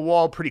run into a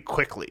wall pretty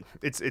quickly.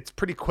 It's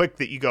pretty quick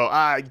that you go,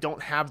 I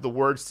don't have the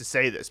words to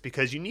say this,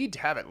 because you need to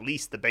have at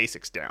least the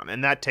basics down.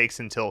 And that takes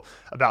until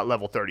about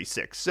level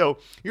 36. So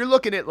you're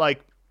looking at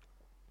like,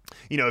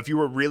 if you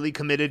were really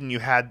committed and you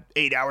had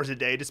 8 hours a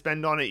day to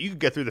spend on it, you could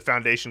get through the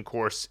foundation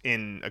course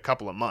in a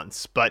couple of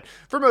months. But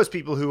for most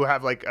people who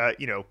have like,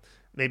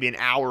 maybe an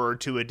hour or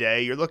two a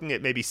day, you're looking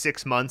at maybe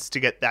 6 months to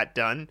get that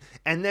done.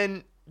 And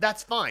then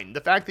that's fine.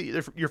 The fact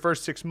that your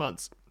first 6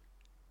 months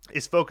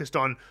is focused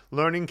on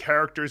learning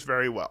characters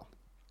very well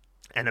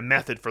and a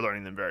method for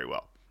learning them very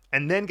well,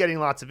 and then getting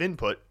lots of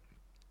input,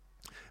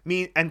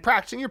 and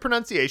practicing your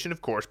pronunciation,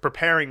 of course,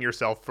 preparing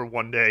yourself for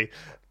one day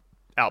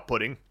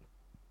outputting.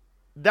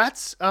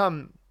 That's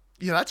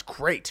that's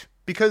great,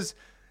 because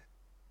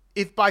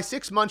if by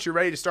 6 months you're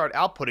ready to start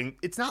outputting,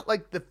 it's not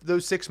like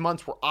those 6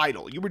 months were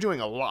idle. You were doing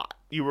a lot.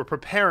 You were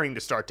preparing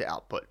to start to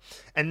output.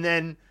 And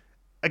then,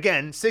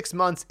 again, 6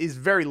 months is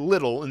very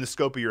little in the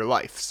scope of your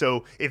life.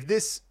 So if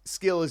this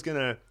skill is going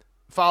to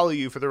follow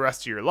you for the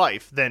rest of your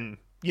life, then,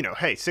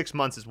 hey, 6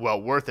 months is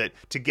well worth it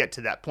to get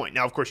to that point.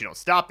 Now, of course, you don't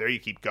stop there. You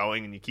keep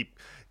going and you keep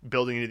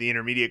building into the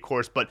intermediate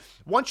course. But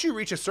once you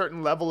reach a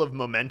certain level of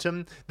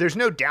momentum, there's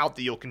no doubt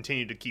that you'll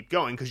continue to keep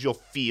going, because you'll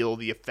feel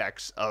the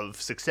effects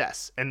of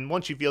success. And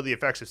once you feel the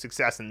effects of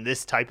success in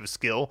this type of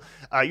skill,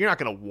 you're not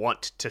going to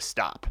want to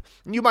stop.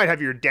 You might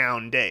have your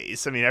down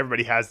days. I mean,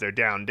 everybody has their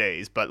down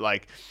days, but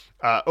like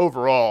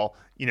overall,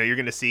 you're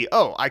going to see,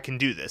 oh, I can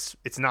do this.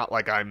 It's not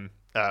like I'm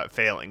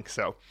failing.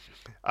 So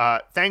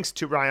thanks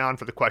to Ryan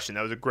for the question.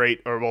 That was a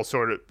great,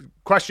 sort of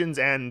questions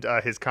and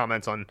his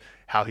comments on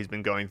how he's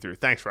been going through.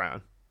 Thanks,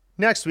 Ryan.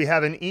 Next, we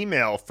have an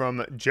email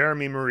from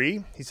Jeremy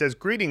Marie. He says,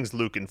 "Greetings,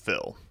 Luke and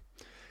Phil.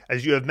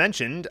 As you have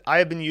mentioned, I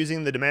have been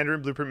using the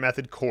Mandarin Blueprint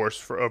Method course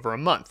for over a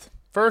month.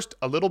 First,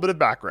 a little bit of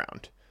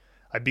background.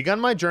 I began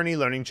my journey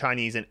learning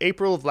Chinese in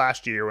April of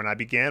last year when I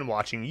began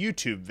watching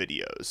YouTube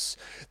videos.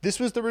 This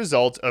was the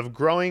result of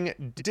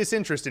growing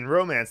disinterest in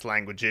Romance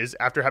languages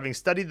after having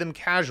studied them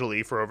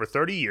casually for over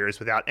 30 years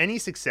without any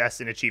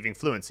success in achieving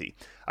fluency.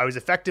 I was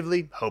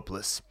effectively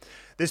hopeless.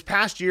 This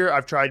past year,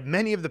 I've tried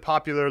many of the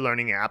popular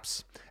learning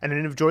apps and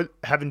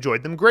have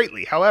enjoyed them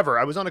greatly. However,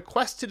 I was on a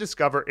quest to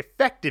discover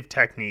effective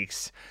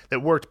techniques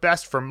that worked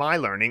best for my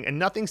learning, and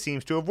nothing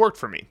seems to have worked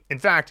for me. In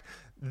fact,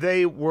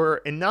 they were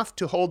enough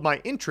to hold my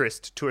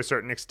interest to a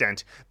certain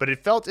extent, but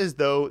it felt as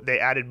though they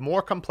added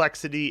more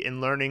complexity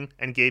in learning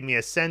and gave me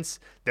a sense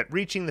that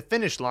reaching the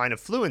finish line of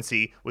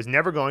fluency was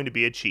never going to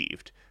be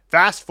achieved.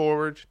 Fast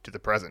forward to the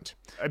present.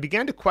 I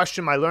began to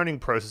question my learning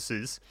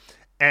processes,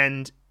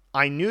 and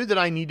I knew that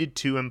I needed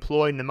to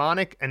employ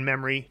mnemonic and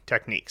memory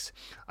techniques.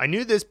 I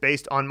knew this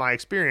based on my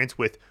experience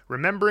with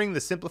Remembering the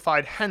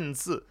Simplified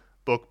Hanzi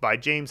book by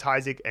James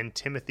Heisig and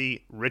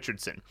Timothy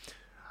Richardson.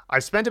 I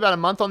spent about a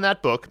month on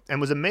that book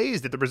and was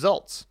amazed at the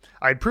results.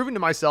 I had proven to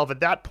myself at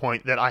that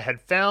point that I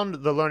had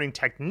found the learning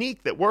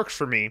technique that works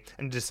for me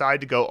and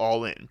decided to go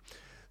all in.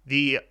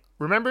 The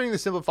Remembering the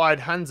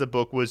Simplified Hanzi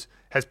book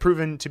has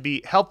proven to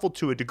be helpful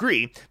to a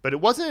degree, but it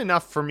wasn't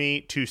enough for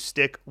me to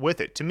stick with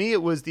it. To me,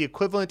 it was the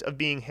equivalent of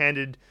being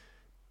handed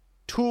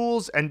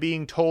tools and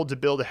being told to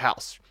build a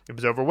house. It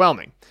was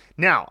overwhelming.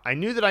 Now, I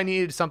knew that I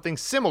needed something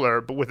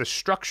similar, but with a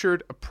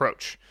structured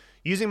approach.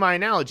 Using my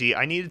analogy,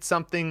 I needed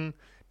something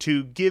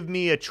to give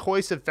me a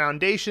choice of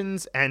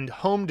foundations and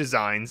home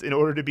designs in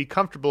order to be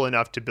comfortable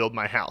enough to build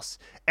my house.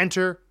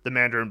 Enter the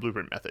Mandarin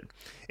Blueprint Method.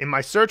 In my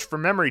search for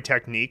memory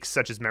techniques,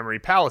 such as memory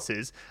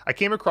palaces, I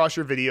came across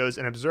your videos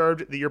and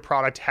observed that your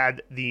product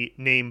had the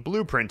name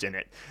Blueprint in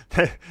it.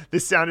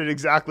 This sounded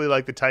exactly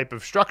like the type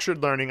of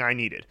structured learning I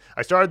needed.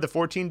 I started the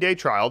 14-day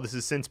trial. This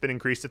has since been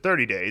increased to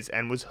 30 days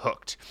and was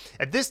hooked.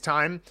 At this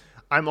time,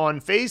 I'm on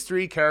phase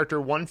 3, character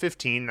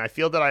 115, and I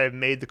feel that I have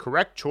made the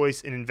correct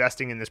choice in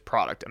investing in this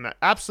product. I'm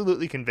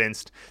absolutely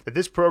convinced that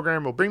this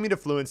program will bring me to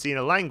fluency in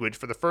a language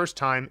for the first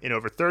time in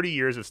over 30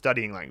 years of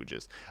studying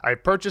languages. I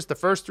have purchased the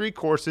first 3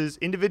 courses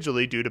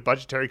individually due to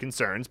budgetary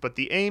concerns, but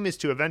the aim is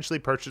to eventually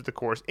purchase the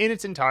course in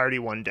its entirety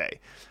one day.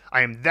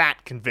 I am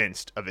that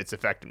convinced of its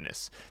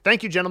effectiveness.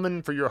 Thank you,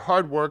 gentlemen, for your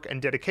hard work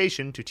and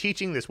dedication to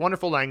teaching this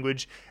wonderful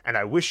language, and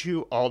I wish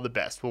you all the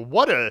best. Well,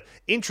 what a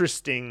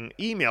interesting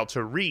email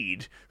to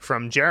read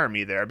from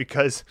Jeremy there,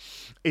 because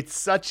it's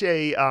such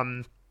a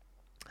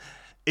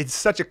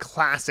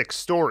classic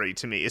story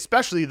to me,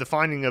 especially the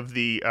finding of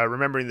the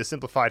Remembering the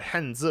Simplified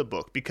Hanzi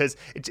book, because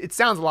it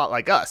sounds a lot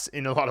like us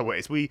in a lot of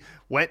ways. We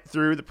went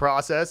through the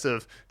process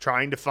of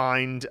trying to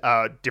find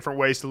different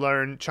ways to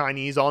learn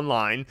Chinese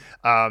online.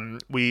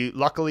 We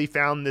luckily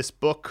found this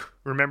book,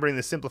 Remembering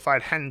the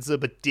Simplified Hanzi,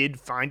 but did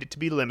find it to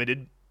be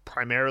limited,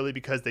 primarily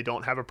because they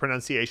don't have a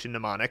pronunciation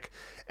mnemonic.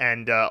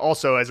 And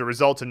also, as a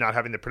result of not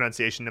having the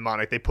pronunciation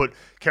mnemonic, they put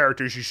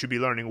characters you should be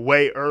learning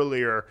way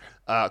earlier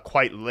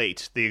quite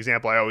late. The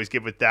example I always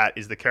give with that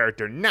is the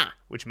character na,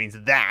 which means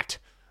that.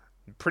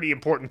 Pretty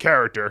important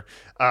character,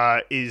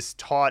 is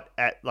taught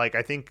at,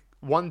 I think,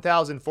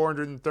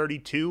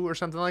 1,432 or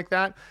something like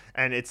that.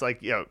 And it's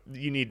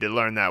you need to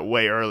learn that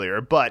way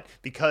earlier. But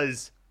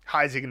because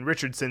Heisig and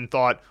Richardson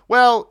thought,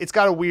 well, it's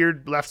got a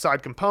weird left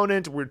side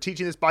component. We're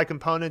teaching this by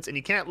components, and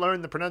you can't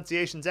learn the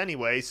pronunciations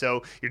anyway,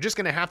 so you're just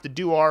going to have to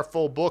do our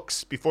full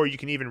books before you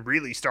can even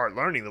really start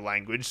learning the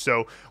language.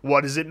 So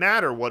what does it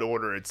matter what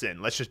order it's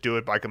in? Let's just do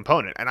it by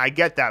component. And I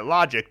get that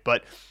logic,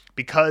 but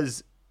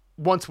because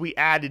once we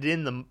added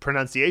in the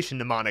pronunciation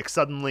mnemonic,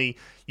 suddenly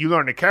you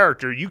learn a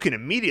character, you can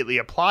immediately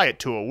apply it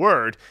to a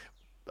word,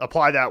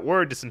 apply that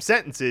word to some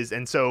sentences,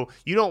 and so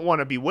you don't want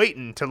to be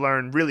waiting to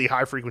learn really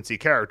high frequency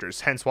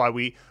characters, hence why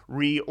we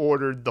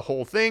reordered the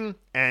whole thing.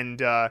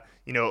 And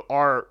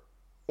our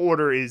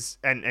order is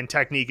and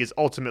technique is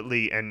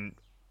ultimately a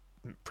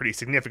pretty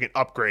significant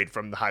upgrade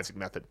from the Heisig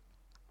method.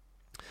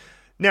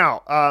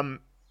 Now,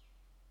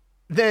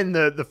 then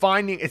the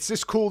finding, it's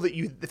just cool that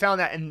you found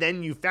that and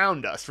then you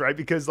found us, right?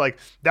 Because like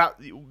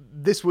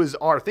this was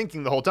our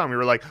thinking the whole time. We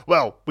were like,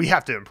 well, we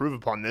have to improve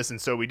upon this, and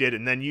so we did.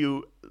 And then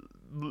you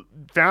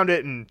found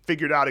it and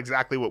figured out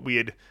exactly what we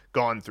had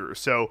gone through.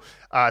 So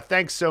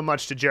thanks so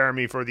much to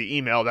Jeremy for the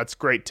email. That's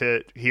great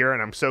to hear,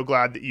 and I'm so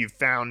glad that you've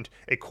found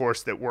a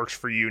course that works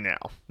for you now.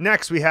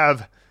 Next, we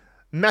have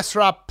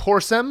Mesrap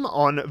Porsem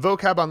on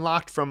Vocab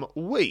Unlocked from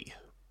Wei,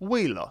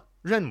 Weile,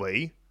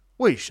 Renwei,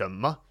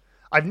 Weishemme.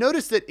 I've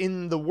noticed that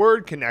in the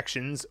word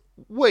connections,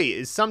 Wei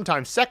is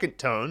sometimes second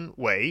tone,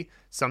 Wei,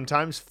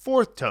 sometimes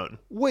fourth tone,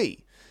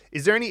 Wei.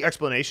 Is there any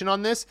explanation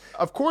on this?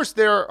 Of course,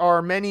 there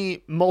are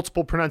many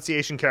multiple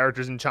pronunciation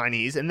characters in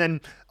Chinese, and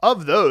then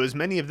of those,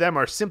 many of them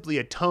are simply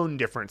a tone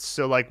difference.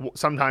 So like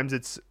sometimes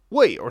it's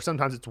Wei or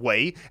sometimes it's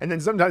Wei, and then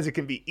sometimes it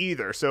can be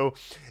either. So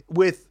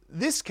with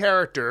this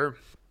character,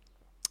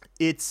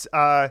 it's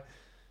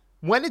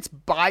when it's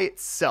by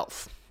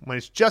itself, when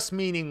it's just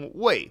meaning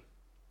Wei,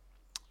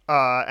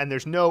 and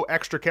there's no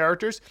extra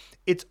characters,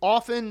 it's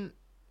often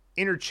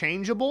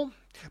interchangeable,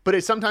 but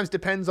it sometimes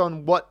depends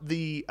on what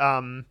the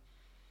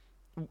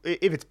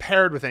if it's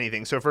paired with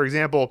anything. So for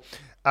example,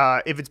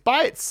 if it's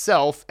by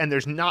itself and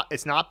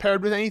it's not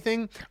paired with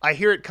anything, I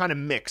hear it kind of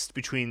mixed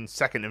between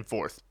second and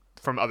fourth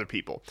from other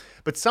people.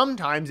 But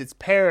sometimes it's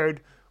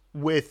paired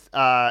with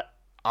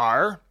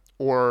R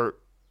or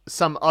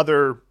some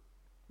other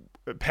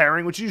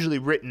pairing, which is usually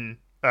written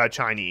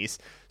Chinese.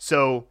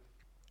 So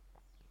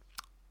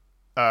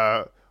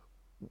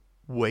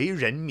为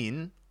人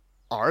民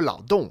而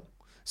劳动.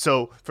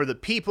 So for the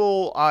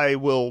people, I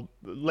will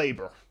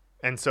labor.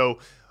 And so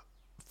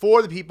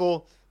for the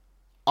people,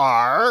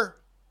 而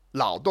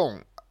劳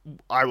动,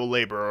 I will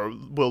labor or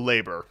will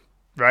labor,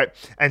 right?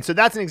 And so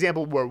that's an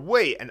example where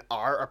wei and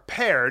are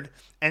paired,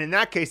 and in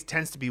that case, it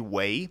tends to be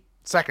wei,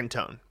 second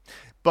tone.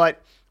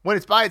 But when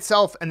it's by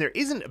itself and there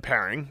isn't a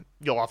pairing,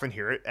 you'll often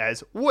hear it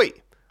as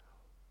wei,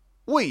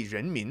 为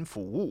人民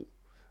服务.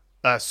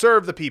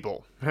 Serve the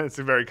people. That's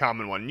a very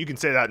common one. You can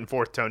say that in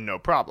fourth tone, no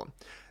problem.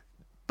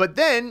 But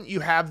then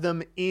you have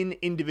them in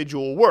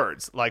individual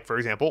words, like, for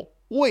example,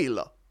 为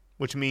了,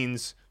 which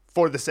means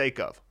for the sake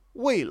of.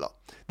 为了.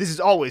 This is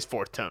always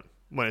fourth tone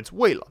when it's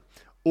为了.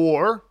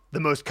 Or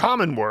the most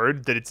common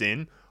word that it's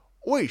in,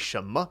 为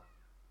什么,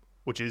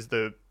 which is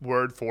the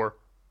word for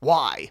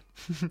why.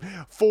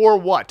 For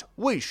what?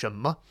 为什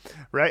么?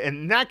 Right? And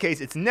in that case,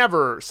 it's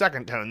never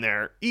second tone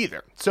there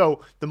either.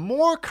 So the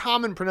more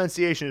common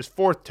pronunciation is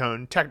fourth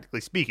tone, technically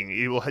speaking.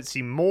 You will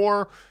see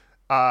more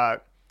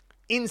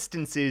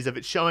instances of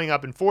it showing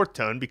up in fourth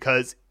tone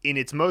because in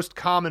its most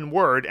common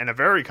word, and a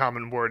very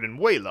common word in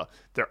为了,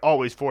 they're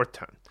always fourth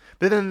tone.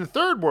 But then the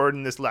third word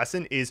in this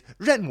lesson is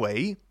认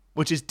为,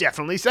 which is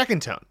definitely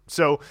second tone.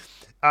 So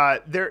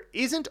there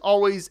isn't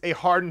always a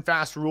hard and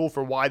fast rule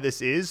for why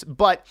this is,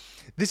 but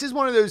this is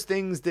one of those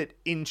things that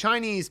in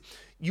Chinese,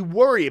 you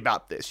worry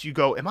about this. You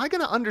go, am I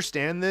going to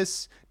understand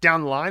this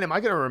down the line? Am I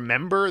going to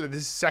remember that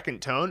this is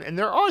second tone? And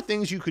there are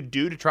things you could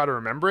do to try to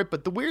remember it,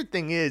 but the weird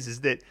thing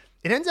is that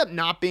it ends up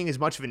not being as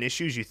much of an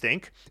issue as you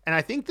think. And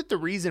I think that the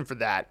reason for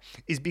that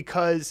is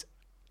because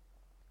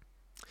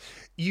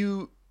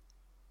you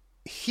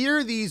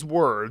hear these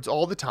words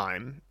all the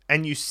time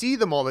and you see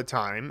them all the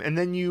time, and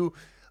then you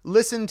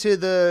listen to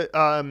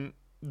the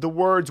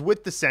words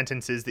with the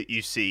sentences that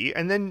you see,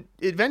 and then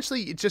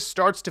eventually it just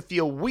starts to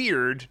feel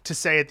weird to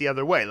say it the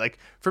other way. Like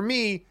for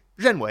me,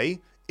 认为,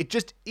 it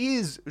just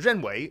is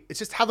认为. It's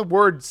just how the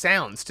word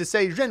sounds. To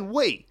say 认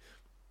为,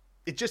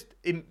 it just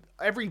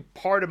every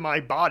part of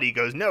my body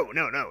goes, no,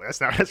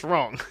 that's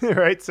wrong,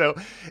 right? So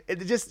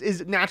it just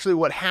is naturally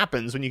what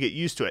happens when you get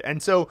used to it.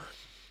 And so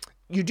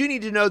you do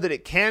need to know that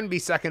it can be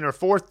second or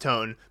fourth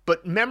tone,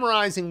 but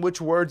memorizing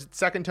which words it's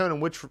second tone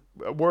and which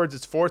words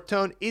it's fourth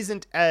tone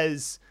isn't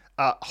as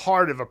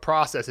hard of a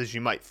process as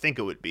you might think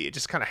it would be. It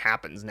just kind of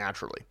happens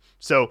naturally.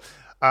 So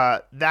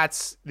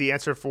that's the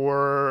answer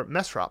for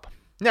Mesrap.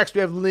 Next,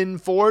 we have Lynn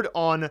Ford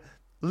on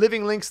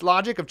Living Links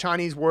Logic of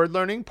Chinese Word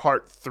Learning,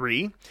 Part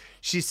 3.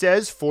 She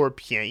says, for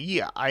便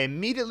宜, I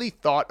immediately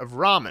thought of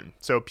ramen.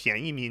 So 便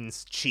宜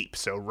means cheap.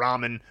 So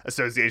ramen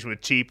association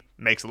with cheap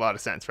makes a lot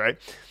of sense, right?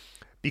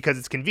 Because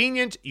it's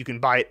convenient, you can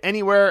buy it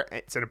anywhere,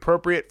 it's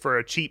appropriate for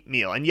a cheap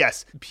meal. And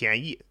yes, 便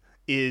宜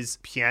is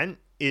便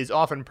is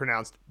often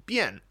pronounced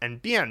bien,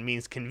 and bien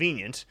means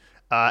convenient.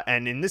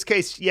 And in this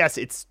case, yes,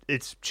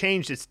 it's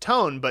changed its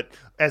tone, but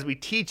as we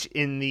teach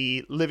in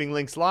the Living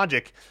Links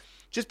logic,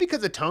 just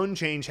because a tone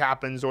change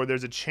happens or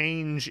there's a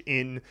change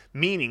in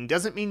meaning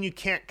doesn't mean you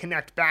can't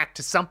connect back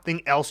to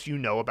something else you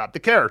know about the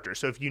character.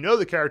 So if you know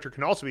the character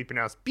can also be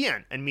pronounced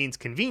bien and means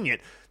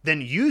convenient, then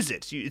use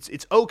it.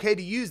 It's okay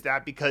to use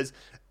that because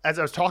as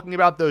I was talking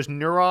about those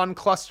neuron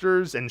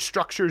clusters and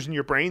structures in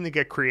your brain that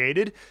get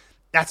created,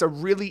 that's a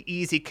really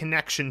easy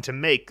connection to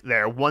make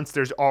there once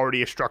there's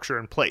already a structure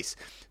in place.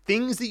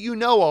 Things that you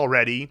know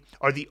already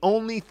are the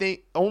only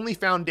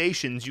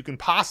foundations you can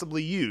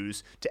possibly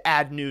use to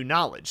add new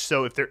knowledge.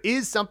 So if there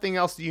is something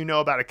else that you know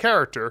about a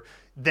character,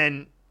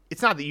 then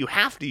it's not that you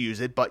have to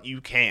use it, but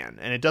you can.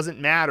 And it doesn't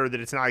matter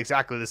that it's not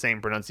exactly the same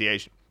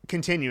pronunciation.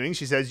 Continuing,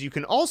 she says, you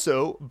can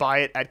also buy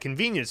it at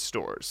convenience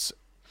stores.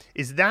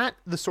 Is that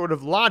the sort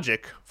of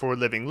logic for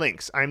Living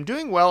Links? I'm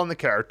doing well in the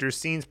characters,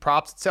 scenes,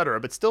 props,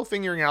 etc., but still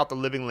figuring out the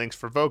Living Links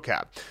for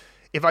vocab.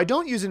 If I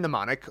don't use a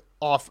mnemonic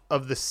off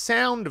of the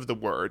sound of the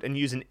word and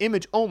use an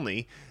image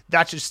only,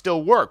 that should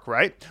still work,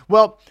 right?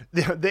 Well,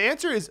 the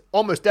answer is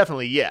almost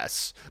definitely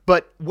yes,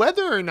 but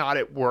whether or not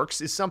it works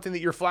is something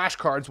that your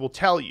flashcards will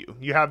tell you.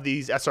 You have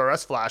these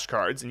SRS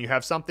flashcards, and you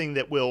have something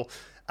that will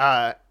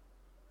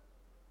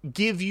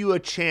give you a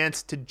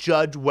chance to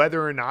judge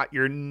whether or not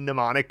your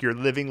mnemonic, your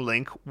living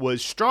link,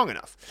 was strong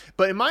enough.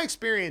 But in my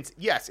experience,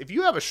 yes, if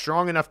you have a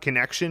strong enough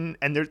connection,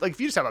 and there's like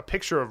if you just have a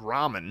picture of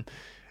ramen,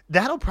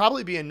 that'll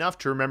probably be enough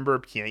to remember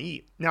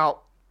pianyi.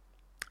 Now,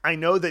 I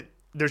know that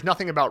there's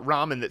nothing about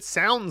ramen that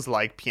sounds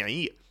like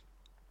pianyi.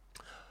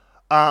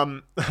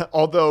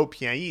 Although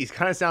pianyi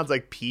kind of sounds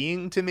like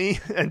peeing to me.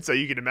 And so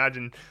you can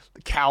imagine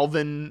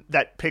Calvin,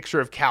 that picture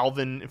of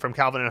Calvin from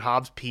Calvin and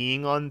Hobbes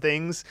peeing on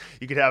things.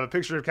 You could have a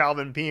picture of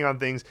Calvin peeing on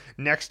things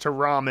next to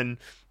ramen.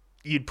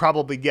 You'd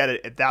probably get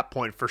it at that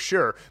point for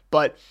sure.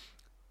 But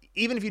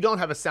even if you don't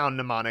have a sound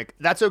mnemonic,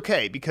 that's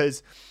okay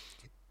because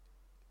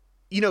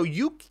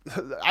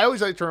I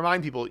always like to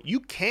remind people, you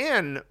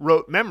can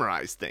rote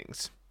memorize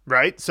things,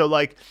 right? So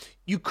like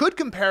you could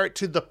compare it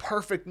to the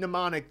perfect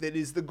mnemonic that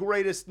is the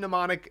greatest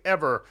mnemonic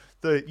ever,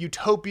 the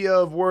utopia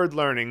of word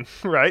learning,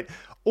 right?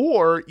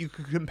 Or you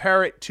could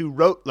compare it to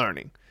rote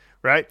learning,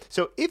 right?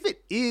 So if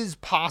it is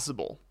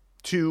possible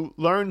to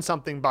learn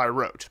something by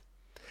rote,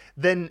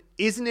 then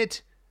isn't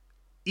it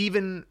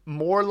even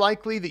more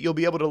likely that you'll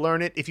be able to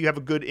learn it if you have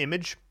a good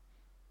image?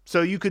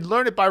 So you could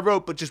learn it by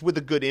rote, but just with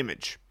a good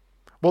image.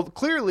 Well,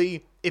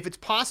 clearly, if it's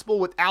possible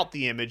without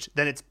the image,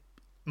 then it's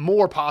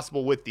more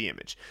possible with the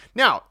image.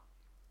 Now,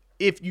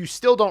 if you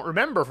still don't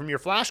remember from your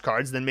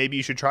flashcards, then maybe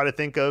you should try to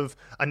think of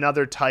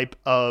another type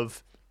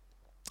of,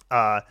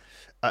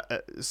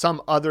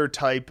 some other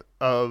type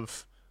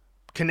of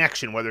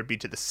connection, whether it be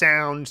to the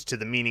sound, to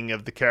the meaning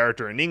of the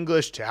character in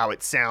English, to how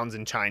it sounds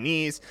in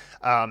Chinese.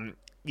 And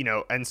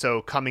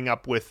so coming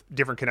up with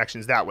different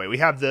connections that way. We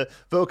have the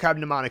vocab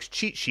mnemonics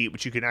cheat sheet,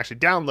 which you can actually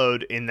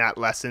download in that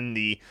lesson,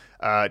 the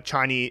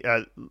Chinese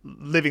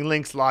Living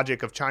Links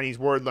logic of Chinese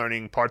word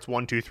learning, parts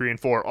 1, 2, 3, and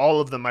 4.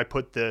 All of them I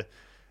put the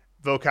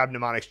vocab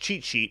mnemonics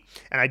cheat sheet,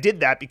 and I did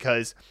that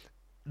because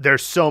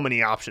there's so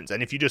many options.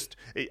 And if you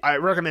I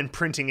recommend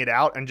printing it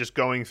out and just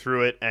going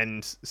through it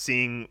and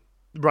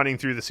running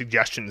through the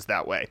suggestions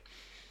that way.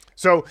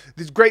 So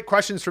these great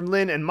questions from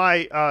Lynn, and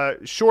my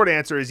short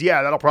answer is,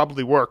 yeah, that'll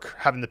probably work,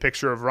 having the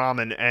picture of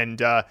ramen,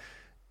 and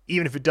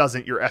even if it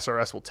doesn't, your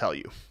SRS will tell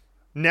you.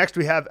 Next,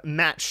 we have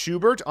Matt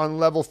Schubert on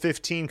level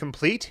 15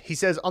 complete. He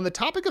says, on the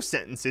topic of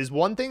sentences,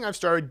 one thing I've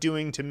started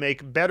doing to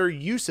make better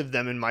use of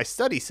them in my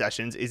study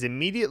sessions is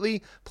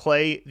immediately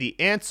play the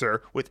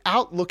answer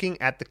without looking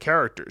at the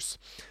characters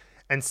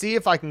and see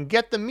if I can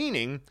get the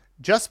meaning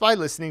just by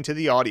listening to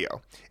the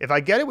audio. If I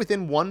get it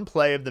within one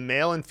play of the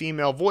male and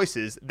female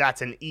voices,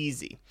 that's an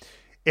easy.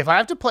 If I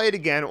have to play it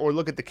again or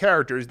look at the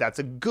characters, that's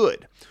a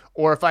good.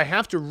 Or if I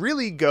have to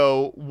really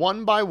go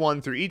one by one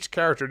through each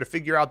character to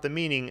figure out the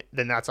meaning,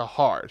 then that's a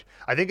hard.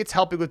 I think it's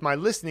helping with my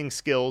listening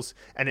skills,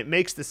 and it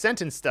makes the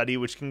sentence study,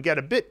 which can get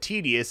a bit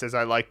tedious as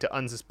I like to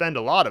unsuspend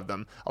a lot of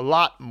them, a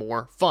lot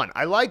more fun.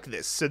 I like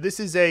this. So this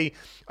is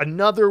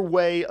another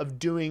way of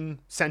doing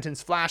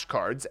sentence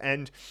flashcards,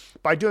 and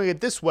by doing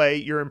it this way,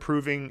 you're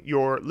improving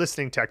your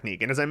listening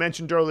technique. And as I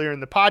mentioned earlier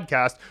in the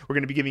podcast, we're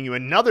going to be giving you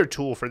another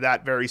tool for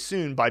that very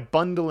soon by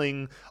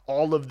bundling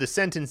all of the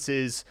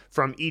sentences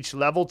from each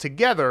level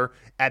together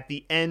at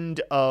the end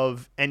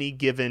of any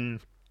given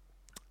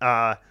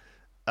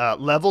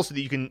level so that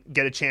you can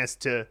get a chance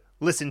to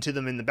listen to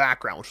them in the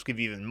background, which will give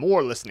you even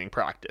more listening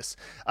practice.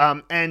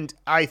 And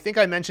I think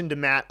I mentioned to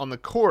Matt on the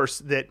course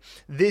that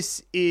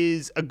this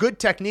is a good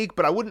technique,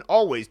 but I wouldn't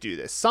always do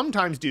this.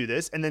 Sometimes do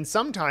this, and then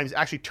sometimes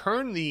actually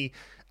turn the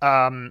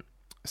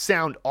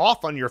sound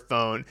off on your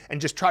phone and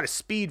just try to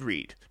speed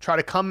read. Try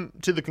to come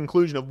to the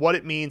conclusion of what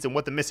it means and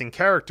what the missing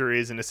character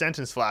is in a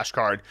sentence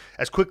flashcard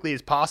as quickly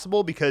as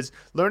possible, because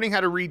learning how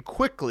to read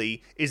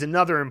quickly is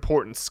another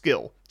important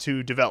skill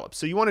to develop.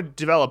 So you want to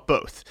develop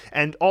both.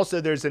 And also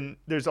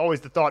there's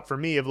always the thought for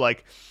me of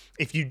like,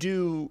 if you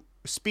do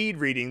speed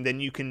reading, then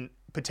you can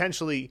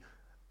potentially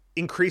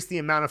increase the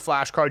amount of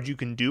flashcards you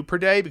can do per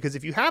day, because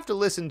if you have to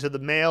listen to the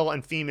male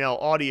and female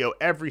audio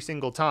every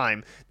single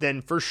time,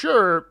 then for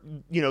sure,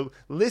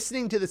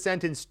 listening to the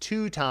sentence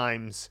 2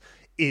 times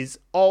is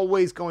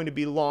always going to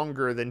be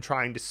longer than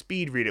trying to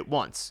speed read it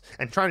once.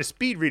 And trying to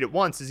speed read it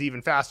once is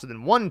even faster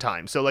than 1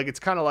 time. So like, it's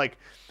kind of like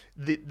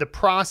the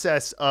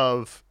process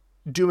of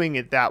doing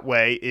it that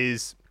way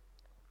is,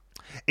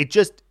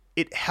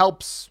 it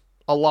helps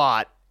a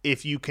lot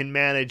if you can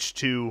manage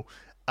to,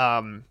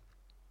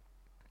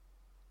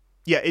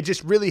 it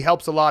just really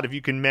helps a lot if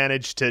you can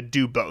manage to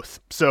do both.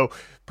 So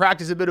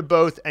practice a bit of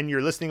both, and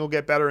your listening will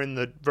get better in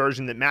the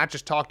version that Matt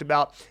just talked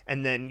about,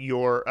 and then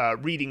your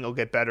reading will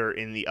get better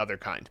in the other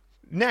kind.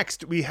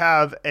 Next, we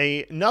have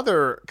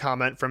another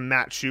comment from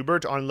Matt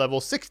Schubert on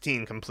level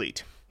 16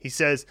 complete. He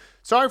says,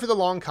 "Sorry for the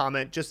long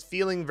comment, just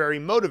feeling very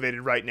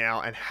motivated right now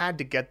and had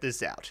to get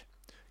this out.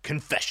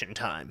 Confession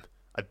time.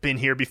 I've been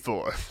here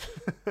before.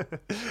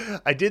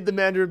 I did the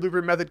Mandarin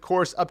Blueprint Method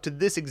course up to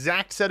this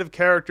exact set of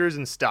characters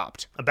and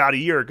stopped about a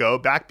year ago,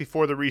 back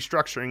before the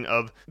restructuring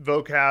of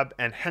vocab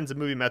and Henza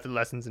movie method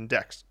lessons and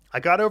decks.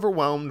 I got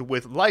overwhelmed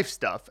with life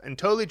stuff and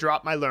totally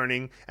dropped my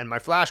learning and my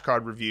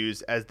flashcard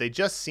reviews as they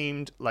just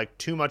seemed like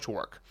too much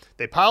work.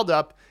 They piled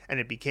up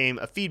and it became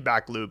a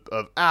feedback loop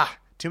of,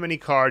 too many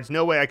cards,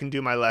 no way I can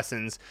do my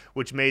lessons,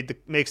 which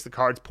makes the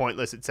cards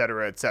pointless,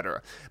 etc.,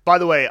 etc." By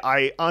the way,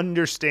 I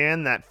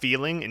understand that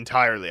feeling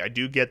entirely. I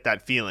do get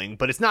that feeling,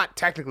 but it's not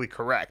technically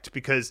correct,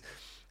 because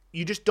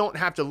you just don't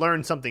have to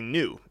learn something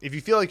new. If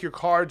you feel like your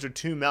cards are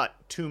too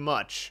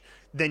much,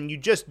 then you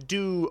just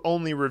do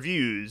only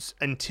reviews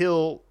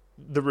until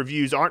the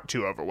reviews aren't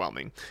too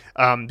overwhelming,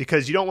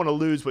 because you don't want to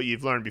lose what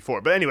you've learned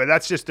before. But anyway,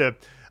 that's just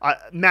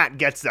Matt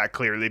gets that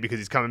clearly, because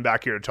he's coming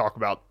back here to talk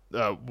about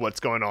what's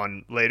going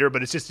on later.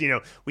 But it's just,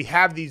 we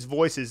have these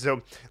voices.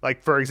 So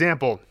like, for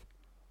example,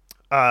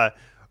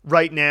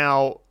 right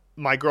now,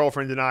 my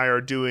girlfriend and I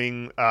are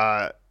doing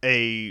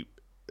a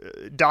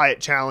diet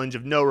challenge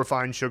of no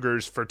refined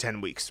sugars for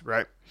 10 weeks.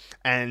 Right.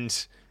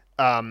 And,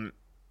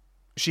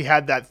 she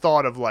had that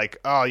thought of like,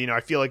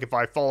 I feel like if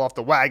I fall off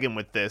the wagon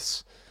with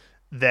this,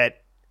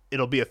 that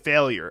it'll be a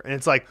failure. And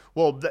it's like,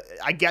 well,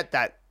 I get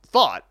that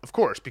thought, of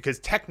course, because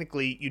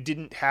technically you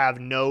didn't have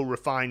no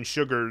refined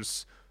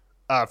sugars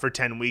for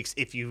 10 weeks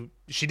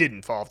she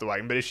didn't fall off the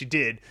wagon. But if she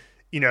did,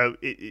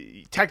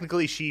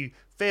 technically she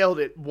failed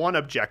at one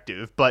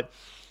objective, but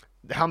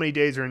how many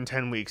days are in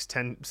 10 weeks?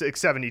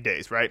 70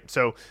 days, right?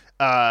 So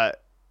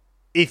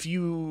if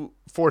you,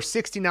 for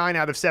 69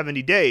 out of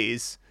 70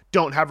 days,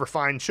 don't have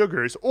refined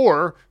sugars,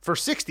 or for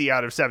 60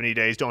 out of 70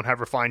 days don't have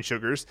refined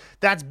sugars,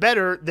 that's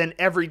better than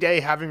every day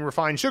having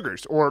refined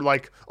sugars, or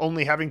like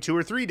only having 2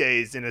 or 3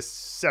 days in a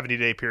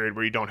 70-day period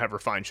where you don't have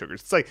refined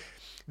sugars. It's like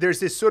there's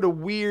this sort of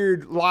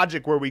weird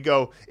logic where we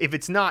go, if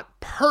it's not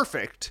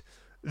perfect,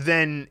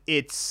 then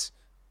it's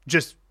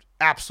just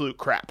absolute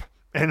crap.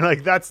 And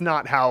like, that's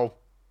not how,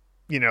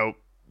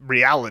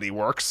 reality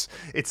works.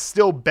 It's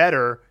still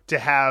better to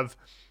have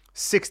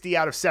 60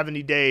 out of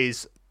 70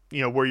 days,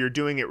 where you're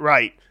doing it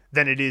right,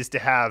 than it is to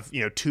have,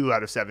 2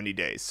 out of 70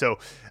 days. So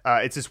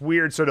it's this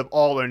weird sort of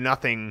all or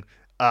nothing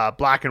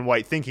black and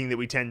white thinking that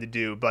we tend to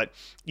do, but,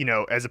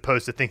 as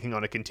opposed to thinking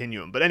on a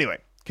continuum. But anyway,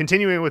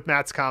 continuing with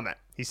Matt's comment,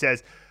 he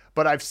says,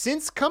 "But I've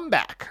since come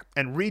back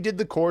and redid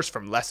the course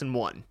from lesson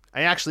 1.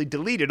 I actually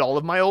deleted all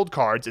of my old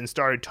cards and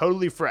started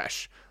totally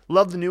fresh.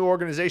 Love the new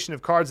organization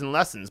of cards and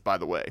lessons, by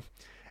the way.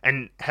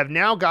 And have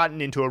now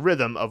gotten into a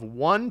rhythm of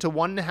 1 to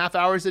 1.5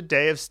 hours a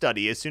day of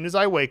study as soon as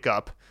I wake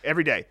up,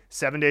 every day,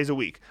 7 days a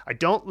week. I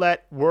don't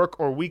let work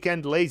or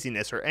weekend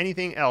laziness or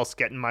anything else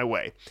get in my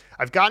way.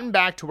 I've gotten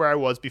back to where I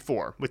was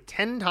before, with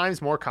 10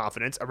 times more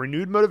confidence, a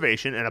renewed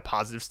motivation, and a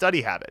positive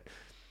study habit.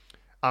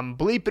 I'm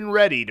bleeping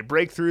ready to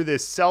break through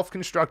this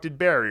self-constructed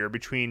barrier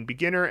between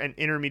beginner and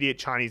intermediate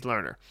Chinese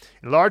learner,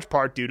 in large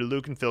part due to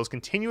Luke and Phil's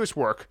continuous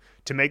work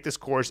to make this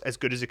course as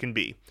good as it can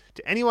be.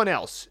 To anyone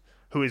else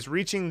who is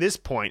reaching this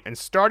point and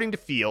starting to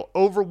feel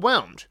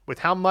overwhelmed with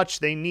how much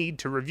they need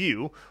to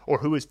review, or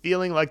who is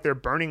feeling like they're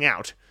burning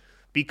out,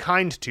 be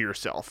kind to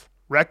yourself.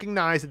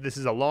 Recognize that this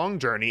is a long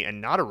journey and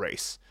not a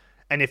race.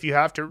 And if you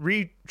have to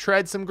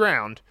retread some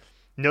ground,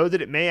 know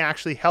that it may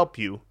actually help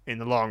you in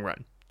the long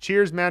run.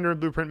 Cheers, Mandarin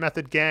Blueprint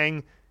Method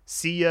gang.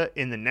 See ya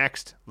in the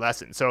next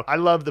lesson." So I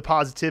love the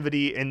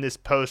positivity in this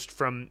post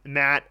from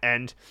Matt,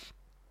 and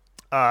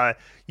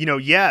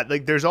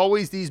like there's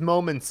always these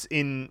moments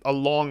in a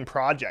long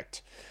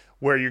project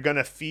where you're going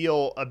to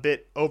feel a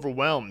bit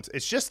overwhelmed.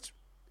 It's just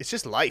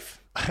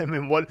life. I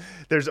mean,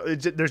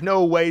 there's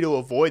no way to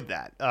avoid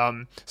that.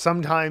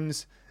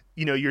 Sometimes,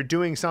 you're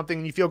doing something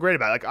and you feel great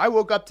about it. Like I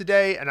woke up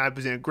today and I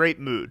was in a great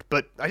mood,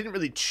 but I didn't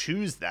really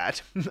choose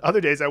that.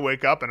 Other days I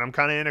wake up and I'm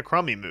kind of in a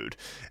crummy mood,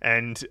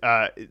 and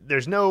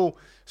there's no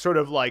sort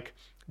of like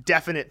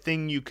definite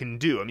thing you can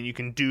do. I mean, you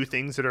can do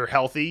things that are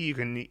healthy. You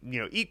can,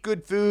 eat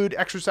good food,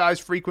 exercise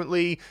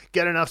frequently,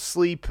 get enough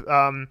sleep,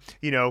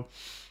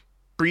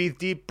 breathe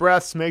deep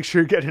breaths, make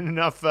sure you're getting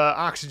enough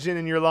oxygen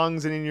in your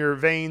lungs and in your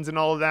veins and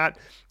all of that,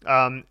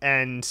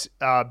 and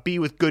be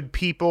with good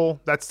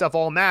people. That stuff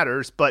all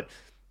matters, but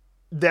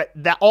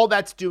that all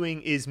that's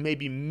doing is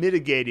maybe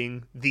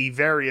mitigating the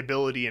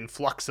variability and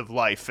flux of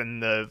life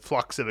and the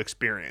flux of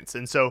experience.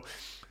 And so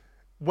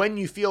when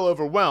you feel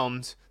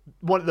overwhelmed,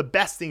 one of the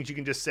best things you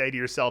can just say to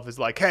yourself is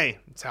like, hey,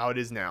 it's how it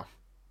is now,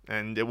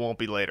 and it won't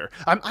be later.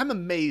 I'm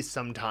amazed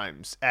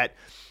sometimes at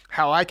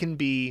how I can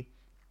be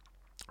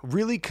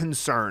really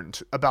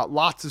concerned about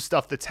lots of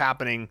stuff that's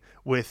happening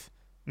with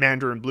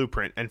Mandarin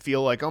Blueprint and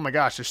feel like, oh my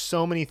gosh, there's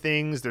so many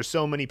things. There's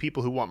so many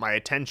people who want my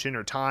attention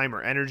or time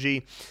or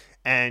energy.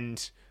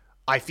 And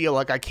I feel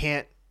like I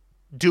can't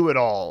do it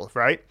all,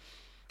 right?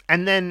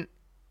 And then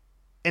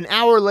an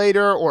hour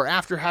later or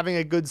after having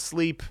a good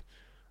sleep,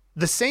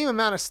 the same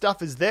amount of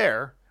stuff is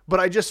there, but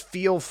I just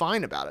feel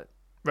fine about it,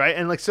 right?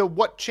 And like, so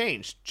what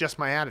changed? Just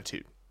my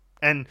attitude.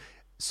 And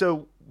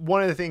so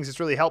one of the things that's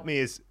really helped me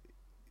is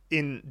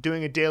in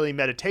doing a daily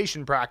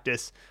meditation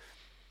practice,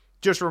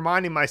 just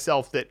reminding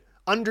myself that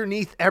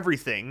underneath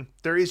everything,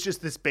 there is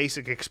just this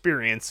basic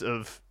experience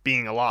of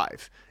being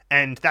alive.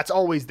 And that's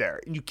always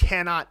there. You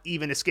cannot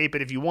even escape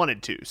it if you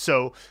wanted to.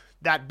 So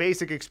that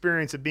basic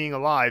experience of being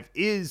alive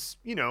is,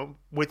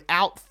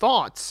 without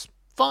thoughts,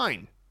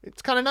 fine.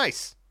 It's kind of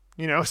nice,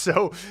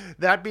 So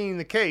that being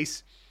the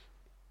case,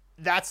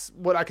 that's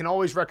what I can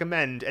always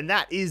recommend. And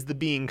that is the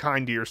being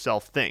kind to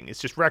yourself thing.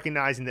 It's just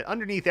recognizing that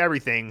underneath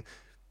everything,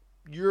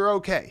 you're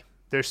okay.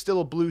 There's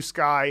still a blue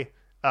sky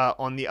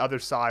on the other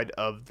side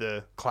of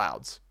the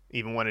clouds,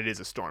 even when it is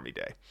a stormy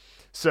day.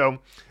 So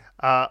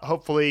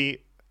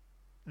hopefully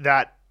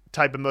that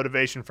type of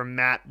motivation from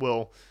Matt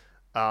will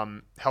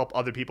help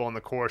other people on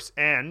the course,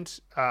 and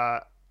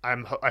I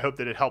hope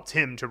that it helped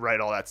him to write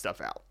all that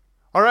stuff out.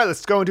 All right,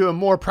 let's go into a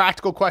more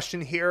practical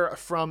question here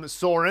from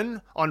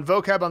Soren on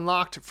Vocab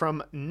Unlocked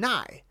from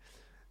Nai.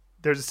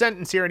 There's a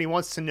sentence here and he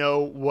wants to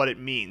know what it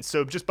means.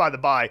 So just by the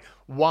by,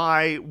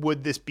 why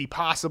would this be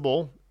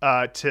possible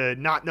to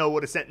not know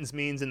what a sentence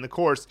means in the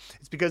course?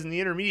 It's because in the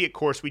intermediate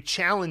course, we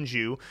challenge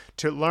you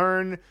to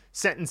learn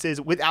sentences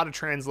without a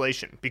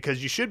translation,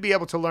 because you should be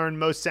able to learn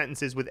most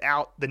sentences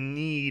without the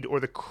need or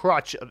the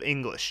crutch of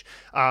English.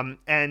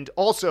 And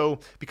also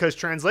because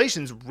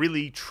translation's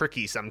really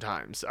tricky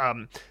sometimes.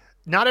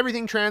 Not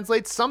everything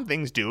translates. Some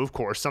things do, of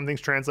course. Some things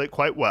translate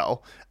quite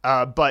well,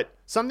 but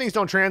some things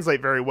don't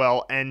translate very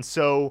well. And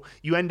so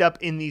you end up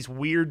in these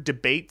weird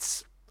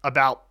debates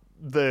about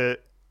the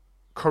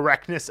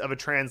correctness of a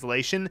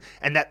translation,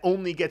 and that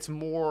only gets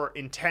more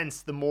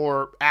intense the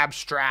more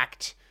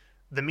abstract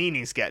the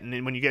meanings get. And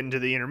then when you get into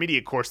the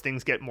intermediate course,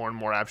 things get more and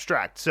more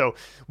abstract. So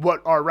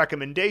what our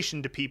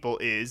recommendation to people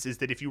is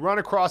that if you run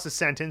across a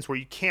sentence where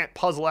you can't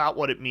puzzle out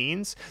what it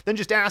means, then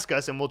just ask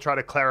us and we'll try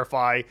to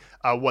clarify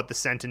what the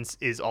sentence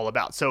is all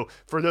about. So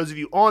for those of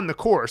you on the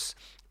course,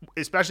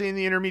 especially in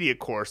the intermediate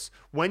course,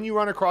 when you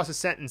run across a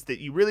sentence that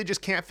you really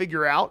just can't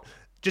figure out,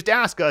 just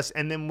ask us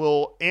and then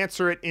we'll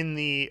answer it in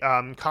the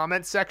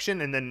comments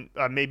section, and then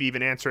maybe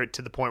even answer it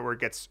to the point where it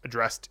gets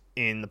addressed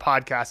in the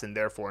podcast and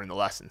therefore in the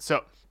lesson.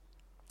 So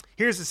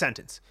here's the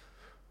sentence.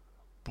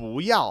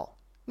 不要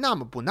那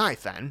么不耐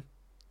烦，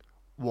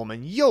我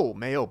们又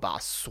没有把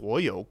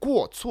所有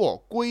过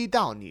错归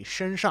到你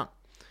身上.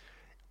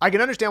 I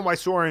can understand why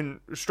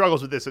Soren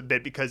struggles with this a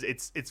bit because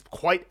it's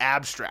quite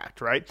abstract,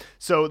 right?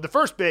 So the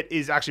first bit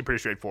is actually pretty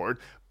straightforward.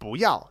 不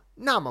要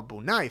那么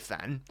不耐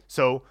烦.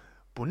 So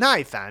不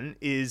耐烦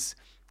is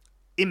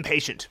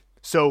impatient.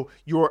 So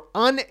you're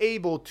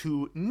unable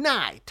to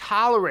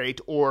tolerate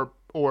or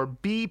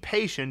be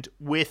patient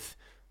with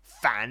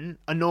fan,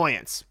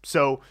 annoyance.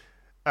 So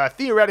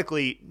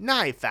theoretically,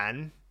 耐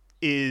烦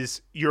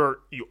is you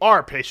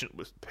are patient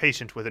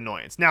with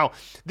annoyance. Now,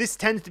 this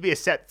tends to be a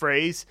set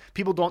phrase.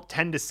 People don't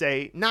tend to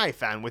say 耐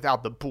烦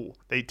without the 不.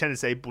 They tend to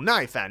say 不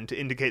耐烦 to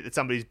indicate that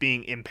somebody's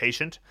being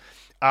impatient.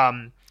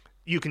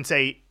 You can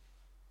say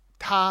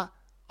他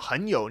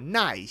很有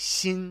耐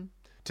心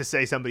to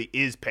say somebody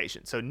is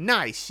patient. So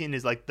耐心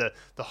is like the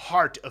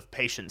heart of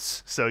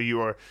patience. So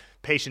you are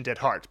patient at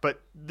heart.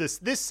 But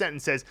this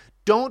sentence says,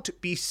 don't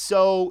be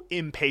so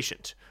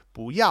impatient.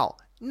 不要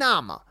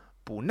那么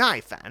不耐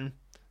烦.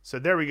 So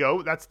there we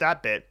go. That's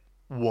that bit.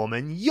 我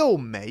们又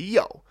没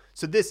有.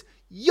 So this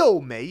又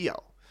没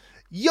有.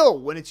 Yo,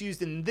 when it's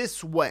used in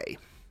this way,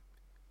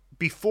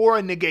 before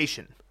a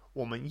negation,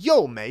 我们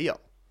又没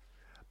有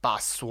把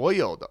所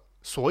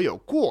有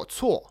过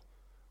错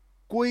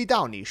归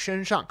到你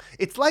身上.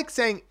 It's like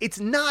saying, it's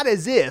not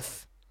as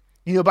if,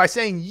 by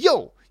saying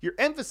yo, you're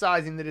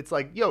emphasizing that it's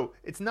like, yo,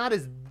 it's not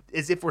as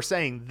if we're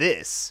saying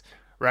this,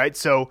 right?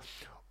 So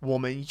我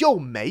们又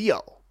没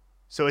有.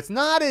 So it's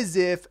not as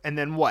if, and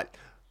then what?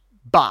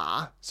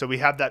 把. So we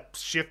have that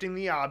shifting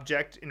the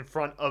object in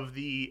front of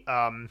the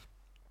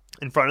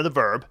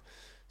verb.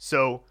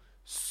 So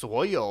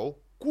所有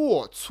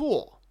过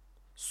错,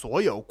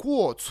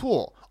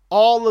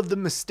 all of the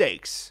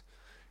mistakes,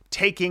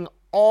 taking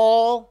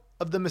all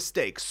of the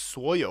mistakes,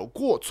 所有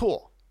过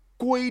错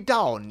归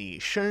到你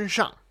身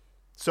上.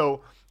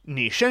 So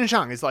你身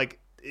上 is like,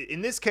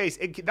 in this case,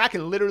 that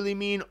can literally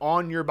mean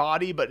on your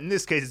body, but in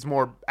this case, it's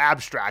more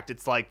abstract.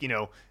 It's like,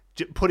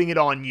 putting it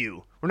on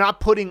you. We're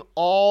not putting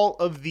all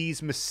of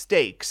these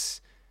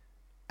mistakes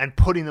and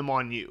putting them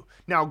on you.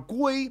 Now,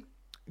 gui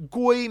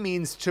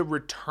means to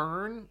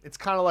return. It's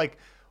kind of like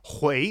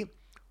回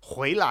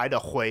来的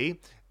回.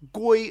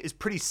 Gui is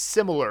pretty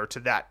similar to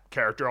that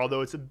character,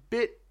 although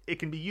it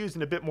can be used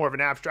in a bit more of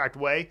an abstract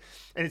way.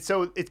 And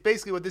so it's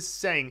basically what this is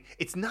saying.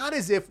 It's not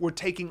as if we're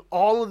taking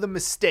all of the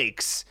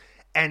mistakes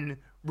and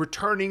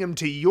returning them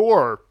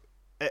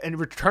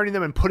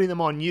and putting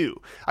them on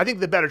you. I think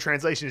the better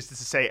translation is to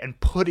say, and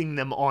putting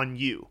them on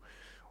you.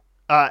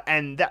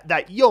 And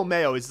that 有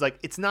没有 is like,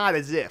 it's not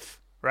as if,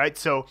 right?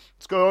 So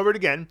let's go over it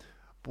again.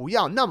 不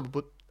要那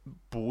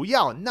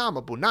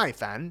么不耐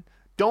烦.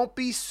 Don't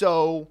be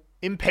so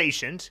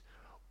impatient.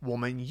 我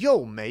们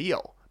又没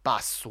有把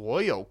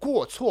所有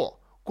过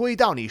错归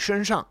到你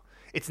身上.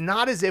 It's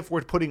not as if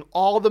we're putting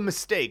all the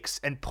mistakes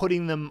and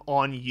putting them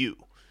on you,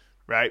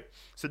 right?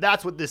 So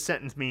that's what this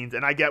sentence means,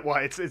 and I get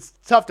why it's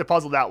tough to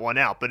puzzle that one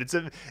out, but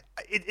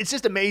it's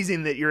just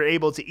amazing that you're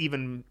able to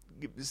even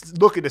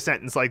look at a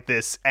sentence like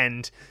this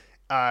and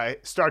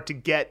start to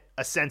get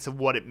a sense of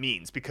what it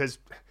means, because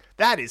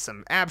that is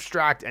some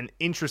abstract and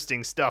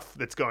interesting stuff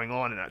that's going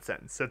on in that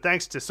sentence. So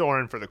thanks to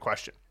Soren for the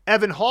question.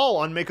 Evan Hall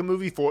on Make a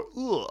Movie for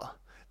Ugh.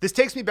 This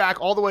takes me back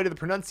all the way to the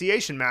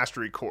pronunciation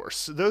mastery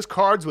course. Those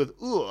cards with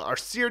ugh are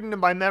seared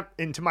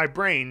into my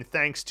brain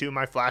thanks to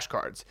my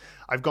flashcards.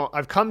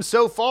 I've come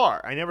so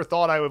far. I never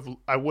thought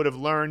I would have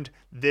learned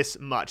this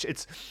much.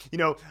 It's,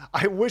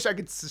 I wish I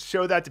could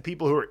show that to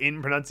people who are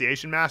in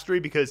pronunciation mastery,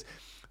 because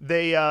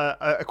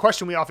a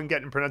question we often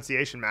get in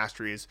pronunciation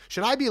mastery is,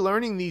 should I be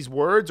learning these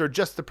words or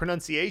just the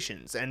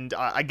pronunciations? And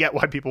I get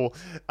why people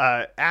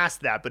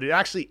ask that, but it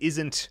actually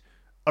isn't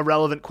a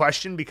relevant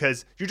question,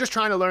 because you're just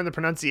trying to learn the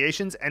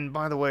pronunciations. And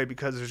by the way,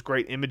 because there's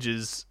great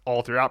images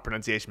all throughout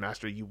pronunciation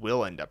mastery, you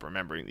will end up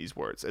remembering these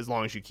words as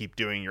long as you keep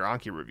doing your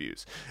Anki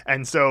reviews.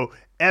 And so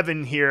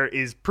Evan here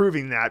is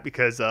proving that,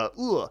 because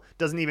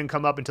doesn't even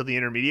come up until the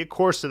intermediate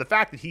course. So the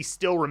fact that he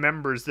still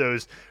remembers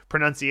those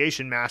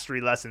pronunciation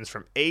mastery lessons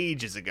from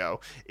ages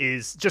ago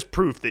is just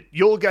proof that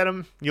you'll get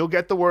them, you'll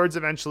get the words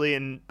eventually,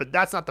 but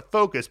that's not the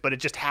focus. But it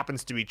just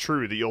happens to be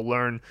true that you'll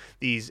learn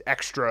these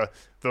extra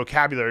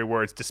vocabulary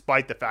words,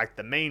 despite the fact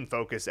the main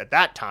focus at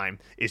that time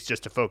is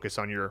just to focus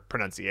on your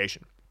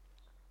pronunciation.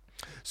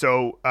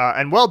 So,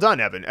 and well done,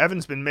 Evan.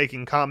 Evan's been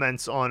making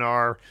comments on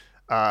our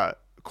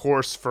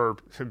course for,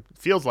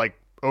 feels like,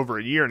 over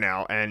a year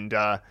now, and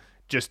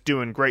just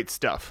doing great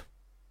stuff.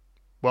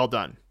 Well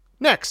done.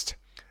 Next,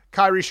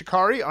 Kairi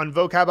Shikari on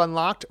Vocab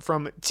Unlocked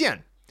from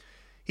Jian.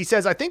 He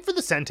says, I think for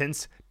the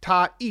sentence,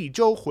 他一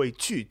周会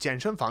去健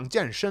身房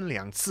健身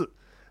2次，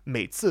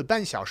每次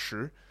半小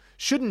时.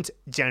 Shouldn't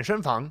健身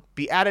房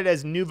be added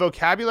as a new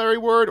vocabulary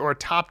word or a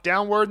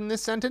top-down word in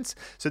this sentence?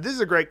 So this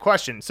is a great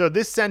question. So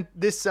this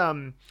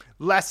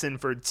lesson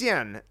for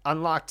健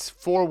unlocked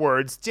 4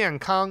 words: 健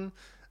康,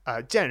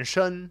 健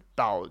身,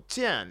 保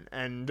健,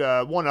 and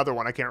one other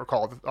one I can't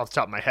recall off the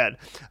top of my head.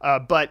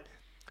 But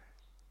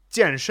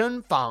健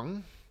身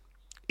房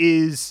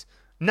is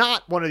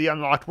not one of the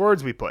unlocked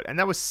words we put, and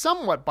that was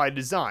somewhat by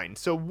design.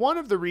 So one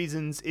of the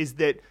reasons is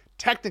that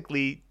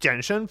technically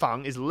健身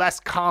房 is less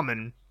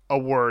common a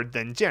word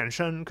than 健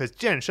身, because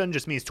健身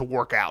just means to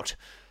work out,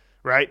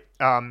 right?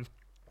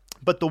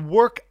 But the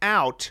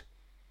workout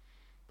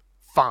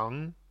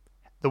房,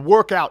 the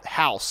workout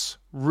house,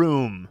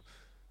 room,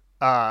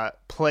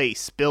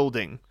 place,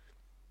 building,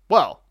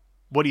 well,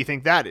 what do you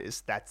think that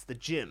is? That's the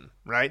gym,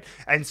 right?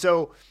 And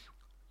so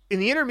in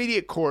the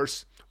intermediate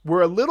course,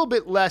 we're a little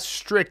bit less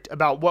strict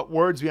about what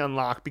words we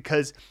unlock,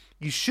 because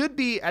you should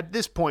be, at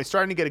this point,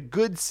 starting to get a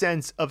good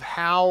sense of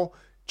how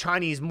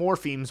Chinese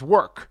morphemes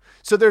work.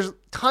 So there's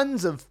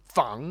tons of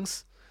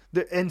fangs,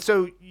 and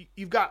so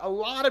you've got a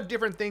lot of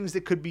different things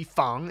that could be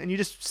fang, and you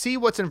just see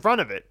what's in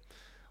front of it,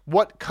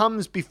 what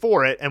comes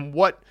before it, and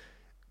what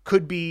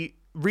could be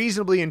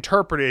reasonably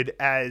interpreted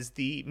as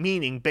the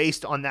meaning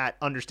based on that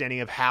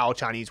understanding of how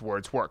Chinese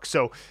words work.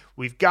 So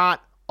we've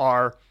got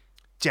our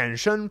健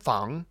身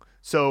房.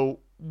 So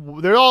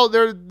they're all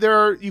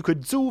there. You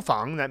could 租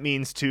房, that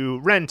means to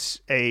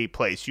rent a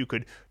place. You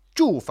could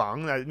住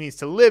房, that means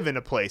to live in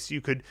a place. You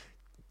could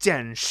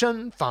健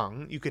身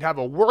房, you could have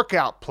a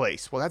workout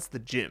place. Well, that's the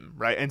gym,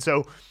 right? And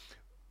so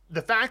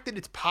the fact that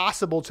it's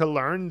possible to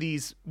learn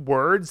these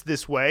words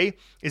this way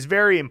is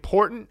very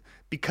important,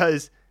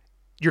 because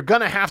you're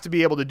going to have to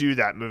be able to do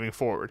that moving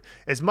forward.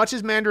 As much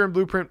as Mandarin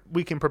Blueprint,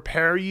 we can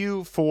prepare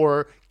you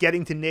for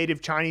getting to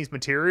native Chinese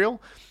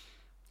material,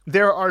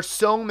 there are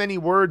so many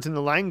words in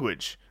the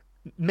language,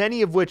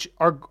 many of which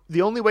are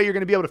the only way you're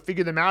going to be able to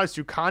figure them out is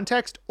through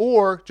context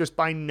or just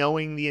by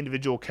knowing the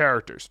individual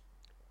characters.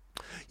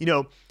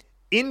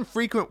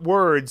 Infrequent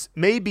words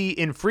may be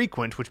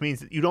infrequent, which means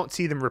that you don't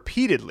see them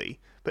repeatedly,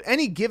 but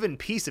any given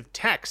piece of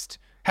text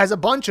has a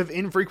bunch of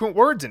infrequent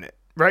words in it,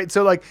 right?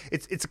 So like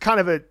it's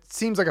kind of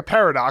seems like a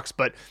paradox,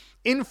 but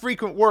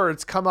infrequent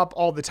words come up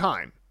all the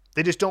time.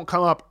 They just don't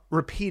come up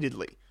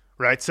repeatedly,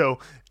 right? So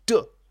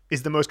的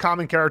is the most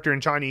common character in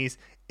Chinese.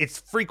 It's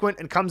frequent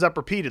and comes up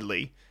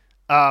repeatedly.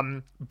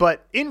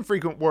 But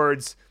infrequent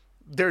words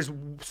there's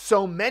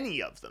so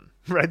many of them,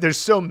 right? There's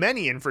so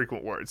many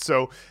infrequent words.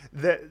 So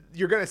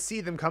you're going to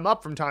see them come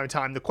up from time to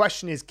time. The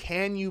question is,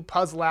 can you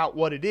puzzle out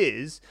what it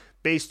is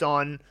based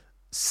on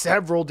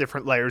several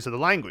different layers of the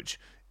language?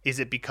 Is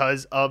it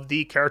because of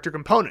the character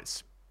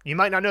components? You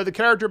might not know the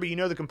character, but you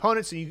know the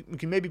components, so you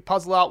can maybe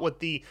puzzle out what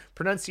the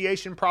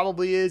pronunciation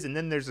probably is, and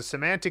then there's a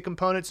semantic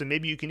component, so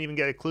maybe you can even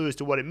get a clue as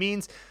to what it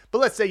means. But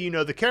let's say you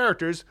know the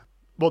characters,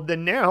 well,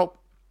 then now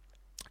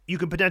you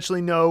can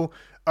potentially know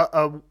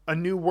a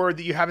new word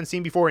that you haven't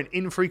seen before, an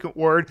infrequent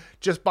word,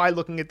 just by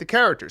looking at the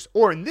characters.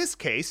 Or in this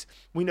case,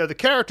 we know the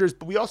characters,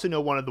 but we also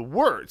know one of the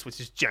words, which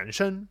is 健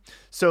身.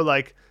 So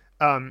like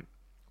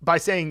by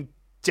saying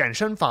健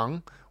身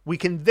房, we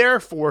can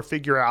therefore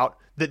figure out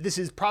that this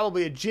is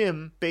probably a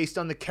gym based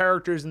on the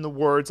characters and the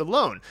words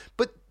alone.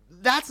 But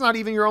that's not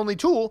even your only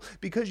tool,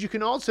 because you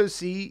can also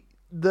see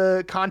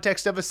the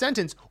context of a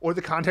sentence, or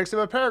the context of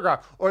a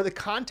paragraph, or the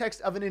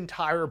context of an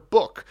entire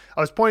book.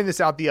 I was pointing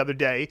this out the other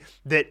day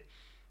that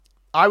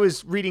I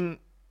was reading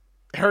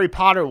Harry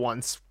Potter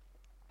once,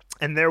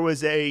 and there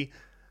was a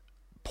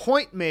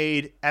point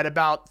made at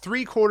about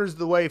 3/4 of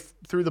the way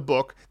through the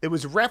book that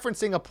was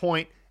referencing a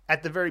point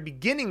at the very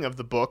beginning of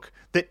the book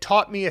that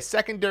taught me a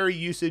secondary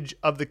usage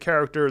of the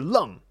character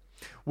lung,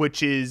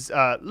 which is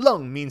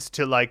lung means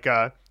to like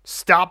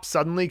stop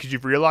suddenly because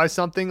you've realized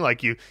something.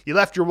 Like you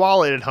left your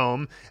wallet at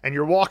home and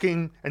you're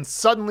walking and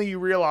suddenly you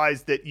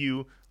realize that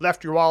you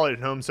left your wallet at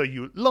home, so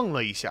you lung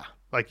了一下,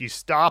 like you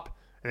stop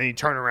and then you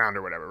turn around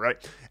or whatever,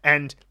 right?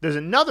 And there's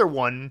another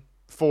one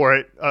for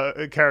it,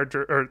 a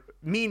character or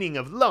meaning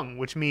of lung,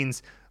 which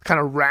means kind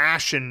of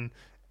rash and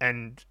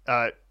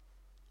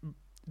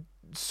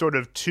sort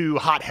of too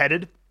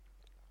hot-headed,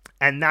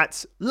 and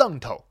that's 愣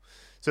头.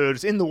 So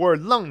it's in the word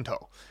愣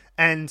头.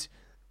 And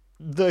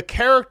the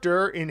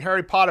character in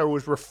Harry Potter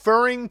was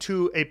referring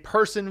to a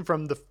person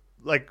from the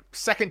like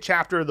second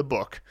chapter of the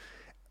book,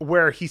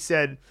 where he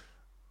said,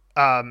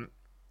 那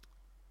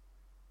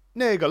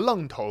个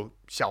愣头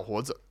小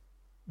伙子,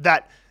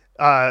 that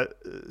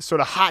sort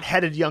of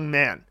hot-headed young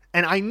man.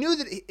 And I knew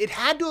that it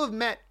had to have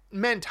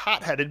meant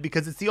hot-headed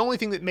because it's the only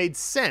thing that made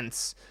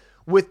sense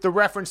with the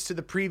reference to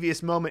the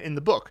previous moment in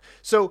the book.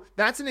 So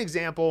that's an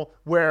example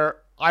where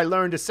I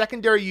learned a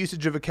secondary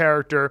usage of a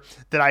character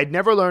that I had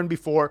never learned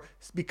before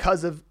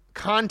because of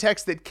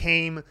context that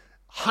came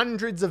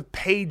hundreds of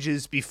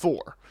pages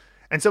before.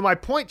 And so my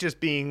point just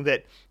being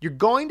that you're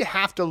going to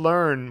have to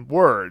learn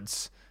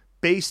words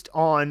based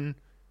on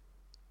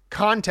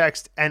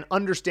context and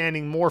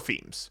understanding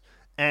morphemes.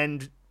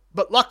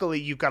 But luckily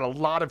you've got a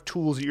lot of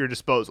tools at your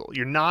disposal.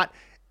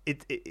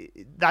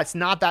 That's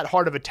not that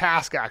hard of a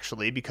task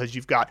actually, because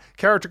you've got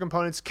character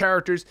components,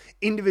 characters,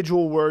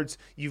 individual words,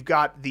 you've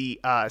got the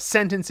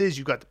sentences,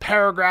 you've got the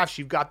paragraphs,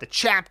 you've got the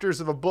chapters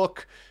of a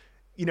book.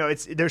 You know,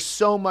 there's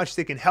so much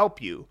that can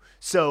help you.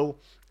 So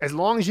as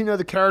long as you know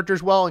the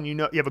characters well and you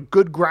have a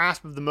good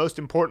grasp of the most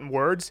important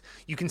words,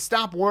 you can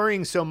stop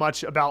worrying so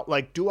much about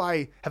like,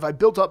 have I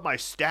built up my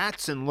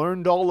stats and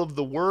learned all of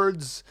the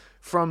words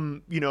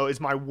from, is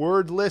my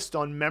word list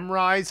on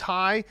Memrise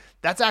high?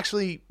 That's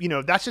actually,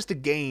 that's just a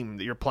game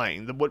that you're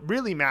playing. What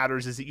really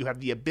matters is that you have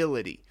the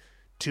ability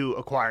to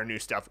acquire new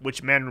stuff,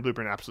 which Mandarin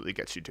Blueprint absolutely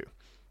gets you to.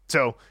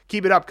 So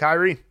keep it up,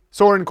 Kyrie.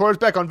 Soren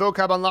Korsbeck on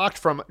Vocab Unlocked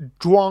from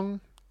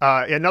Zhuang.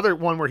 Another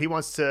one where he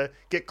wants to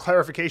get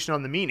clarification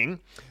on the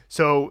meaning.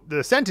 So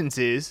the sentence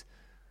is,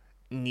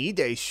 你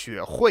得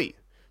学会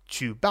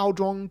去包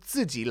装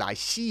自己来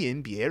吸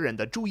引别人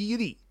的注意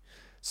力.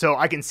 So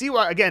I can see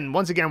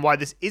once again, why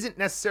this isn't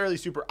necessarily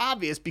super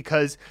obvious,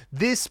 because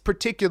this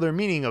particular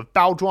meaning of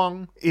包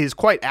装 is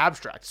quite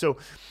abstract. So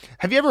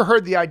have you ever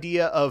heard the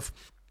idea of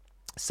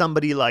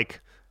somebody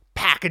like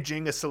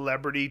packaging a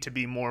celebrity to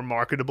be more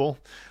marketable?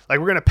 Like,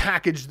 we're going to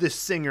package this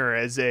singer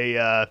as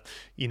a,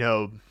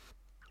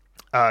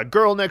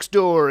 girl next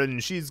door,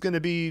 and she's going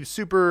to be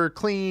super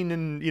clean.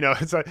 And,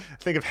 it's like,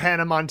 think of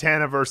Hannah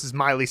Montana versus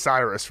Miley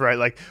Cyrus, right?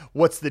 Like,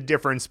 what's the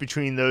difference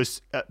between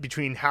those,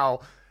 between how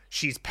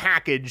she's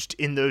packaged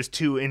in those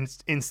two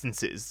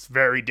instances?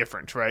 Very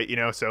different, right?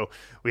 So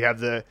we have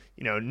the,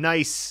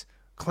 nice,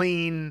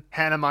 clean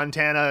Hannah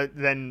Montana,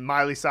 then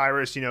Miley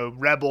Cyrus,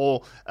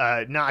 rebel,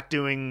 not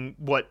doing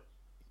what,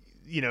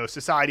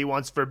 society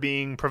wants for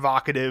being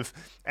provocative,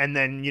 and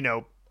then,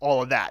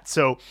 all of that.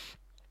 So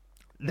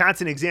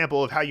that's an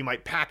example of how you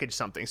might package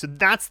something. So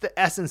that's the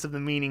essence of the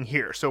meaning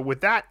here. So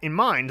with that in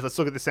mind, let's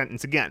look at the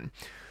sentence again.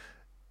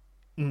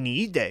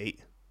 你得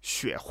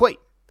学会.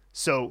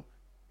 So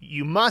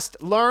you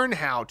must learn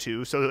how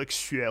to. So like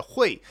学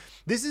会.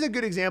 This is a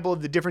good example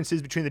of the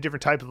differences between the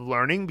different types of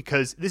learning,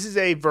 because this is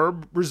a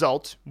verb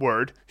result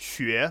word,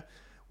 学,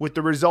 with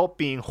the result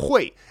being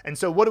会. And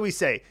so what do we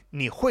say?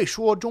 你会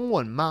说中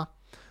文吗?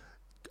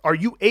 Are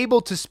you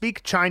able to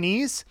speak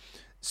Chinese?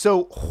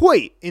 So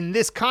会in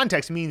this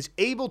context means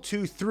able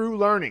to through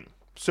learning.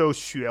 So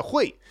学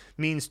会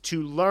means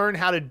to learn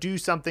how to do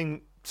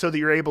something so that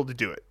you're able to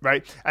do it,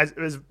 right? As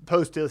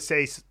opposed to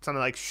say something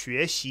like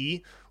学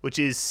习, which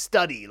is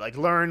study, like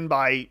learn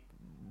by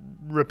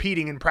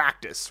repeating in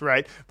practice,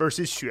 right?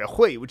 Versus 学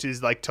会, which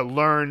is like to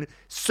learn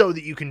so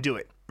that you can do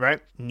it,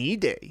 right? 你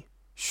得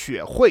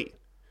学会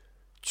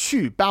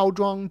去包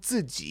装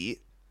自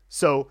己.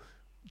 So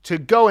to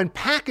go and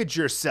package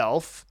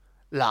yourself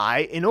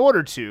来 in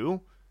order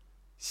to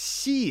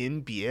吸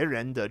引别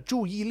人的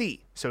注意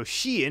力. So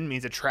吸引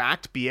means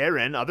attract, 别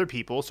人, other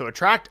people. So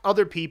attract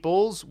other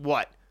people's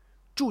what?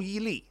 注意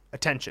力,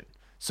 attention.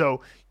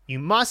 So you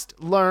must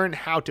learn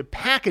how to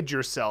package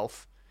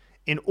yourself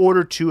in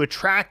order to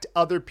attract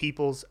other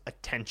people's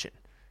attention.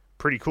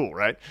 Pretty cool,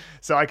 right?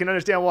 So I can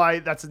understand why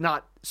that's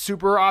not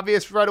super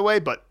obvious right away,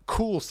 but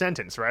cool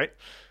sentence, right?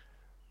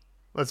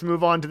 Let's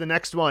move on to the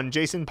next one.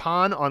 Jason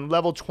Pan on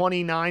level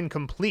 29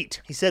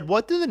 complete. He said,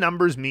 what do the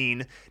numbers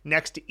mean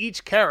next to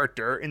each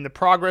character in the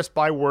progress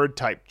by word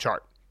type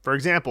chart? For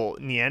example,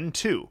 Nian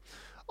 2.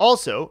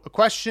 Also, a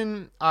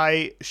question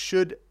I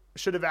should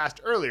have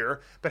asked earlier,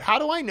 but how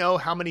do I know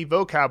how many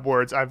vocab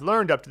words I've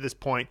learned up to this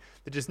point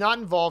that does not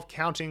involve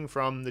counting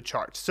from the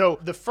chart? So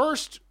the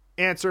first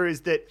answer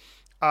is that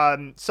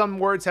some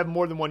words have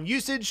more than one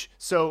usage.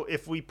 So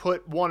if we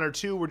put 1 or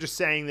 2, we're just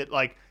saying that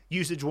like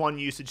usage 1,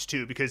 usage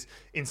 2, because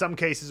in some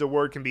cases a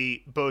word can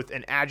be both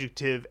an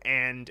adjective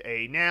and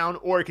a noun,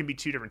 or it can be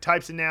two different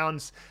types of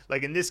nouns.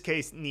 Like in this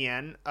case,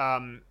 nian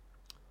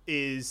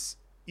is,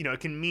 it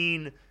can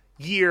mean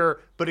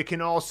year, but it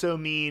can also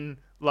mean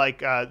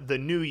like the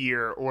New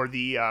Year or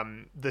the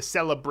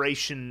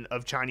celebration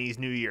of Chinese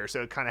New Year.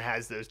 So it kind of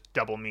has those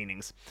double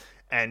meanings.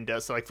 And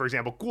so like, for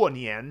example, 过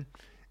年,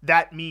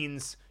 that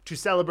means to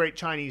celebrate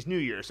Chinese New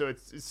Year. So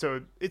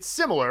it's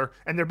similar,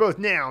 and they're both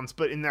nouns,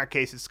 but in that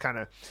case, it's kind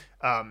of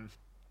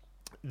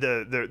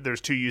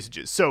there's two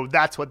usages. So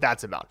that's what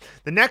that's about.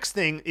 The next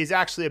thing is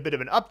actually a bit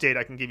of an update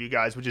I can give you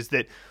guys, which is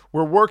that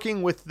we're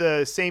working with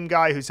the same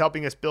guy who's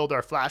helping us build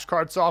our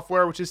flashcard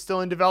software, which is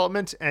still in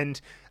development.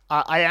 And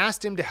I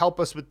asked him to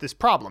help us with this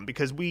problem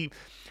because we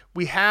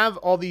have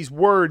all these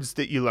words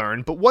that you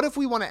learn, but what if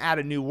we want to add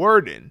a new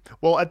word in?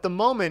 Well, at the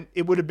moment,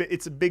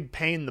 it's a big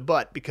pain in the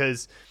butt,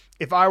 because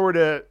if I were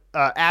to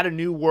add a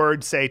new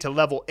word, say, to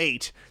level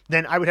 8,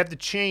 then I would have to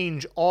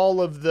change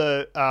all of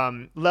the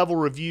level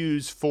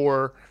reviews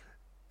for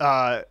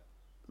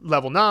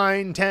level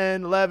 9,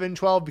 10, 11,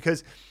 12,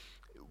 because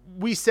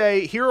we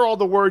say, here are all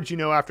the words you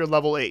know after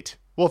level 8.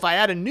 Well, if I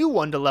add a new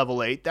one to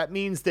level 8, that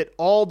means that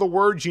all the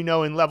words you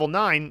know in level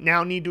 9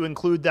 now need to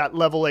include that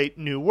level 8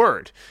 new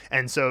word.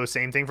 And so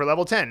same thing for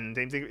level 10.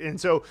 Same thing. And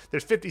so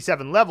there's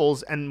 57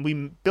 levels, and we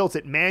built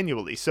it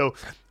manually. So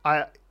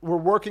we're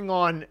working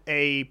on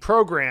a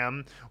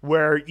program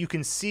where you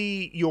can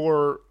see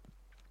your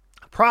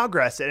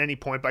progress at any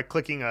point by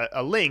clicking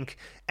a link,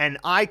 and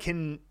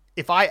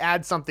if I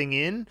add something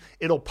in,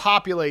 it'll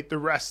populate the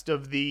rest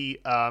of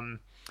the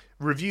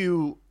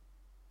review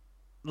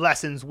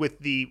lessons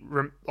with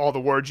all the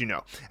words you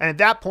know. And at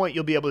that point,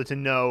 you'll be able to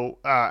know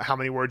how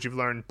many words you've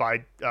learned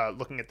by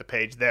looking at the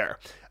page there.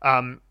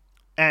 And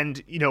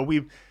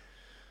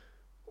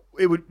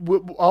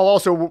I'll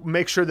also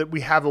make sure that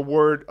we have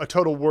a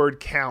total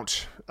word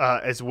count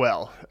as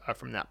well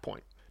from that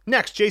point.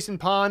 Next, Jason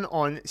Pan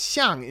on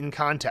像 in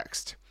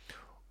context.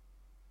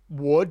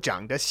 我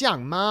长得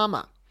像妈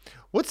妈.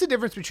 What's the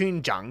difference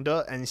between 长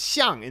得 and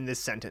像 in this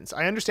sentence?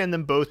 I understand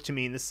them both to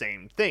mean the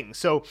same thing.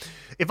 So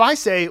if I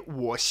say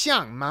我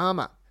像妈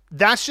妈,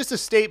 that's just a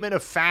statement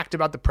of fact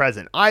about the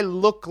present. I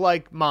look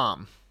like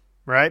mom,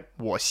 right?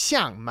 我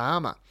像妈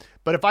妈.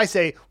 But if I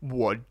say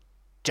我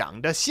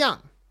长得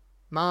像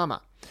妈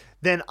妈,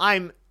 then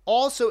I'm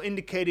also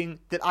indicating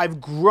that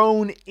I've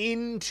grown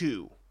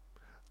into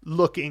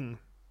looking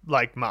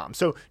like mom.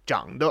 So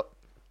长得.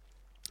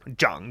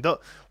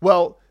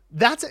 Well,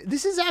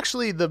 this is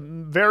actually the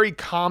very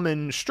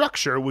common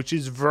structure, which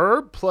is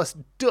verb plus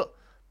de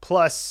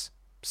plus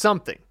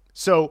something.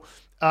 So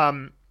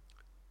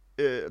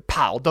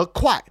跑得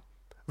快,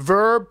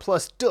 verb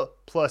plus de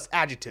plus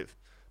adjective.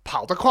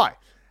 跑得快.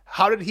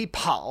 How did he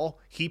跑?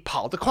 He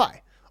跑得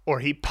快,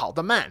 or he 跑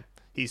得慢.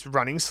 He's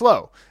running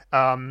slow.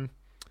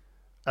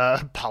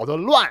 跑得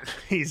乱.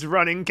 He's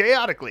running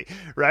chaotically,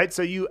 right?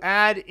 So you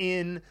add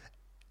in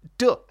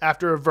de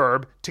after a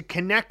verb to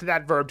connect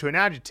that verb to an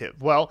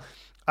adjective. Well,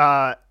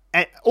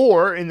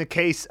 or in the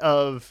case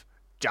of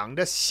长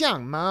得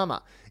像妈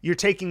妈, you're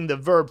taking the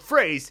verb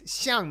phrase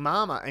像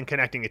妈妈 and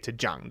connecting it to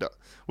长得,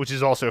 which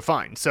is also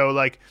fine. So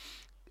like,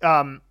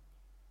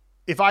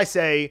 if I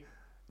say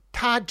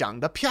她长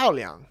得漂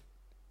亮,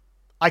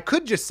 I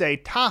could just say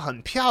她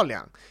很漂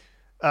亮.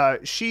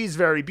 She's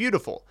very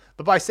beautiful.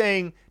 But by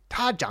saying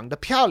她长得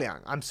漂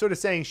亮, I'm sort of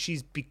saying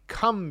she's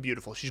become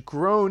beautiful. She's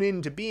grown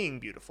into being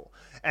beautiful.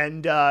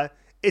 And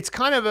it's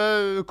kind of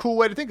a cool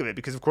way to think of it,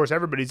 because of course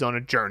everybody's on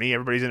a journey,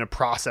 everybody's in a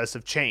process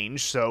of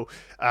change. So,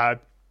 他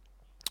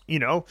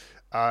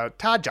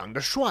长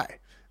得帅.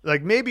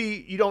 Like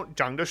maybe you don't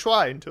长得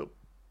帅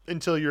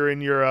until you're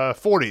in your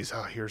 40s.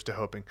 Oh, here's to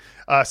hoping.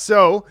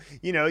 So,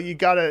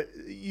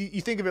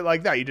 you think of it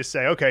like that. You just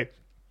say, okay,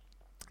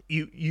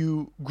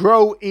 you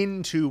grow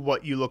into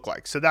what you look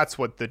like. So that's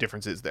what the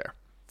difference is there.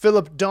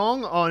 Philip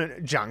Dong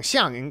on 长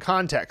相 in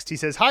context. He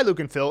says, Hi, Luke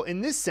and Phil.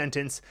 In this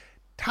sentence,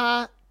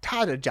 他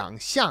的长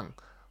相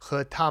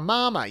和他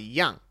妈妈一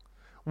样.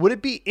 Would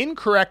it be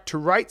incorrect to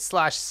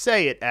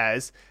write/say it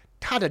as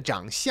他的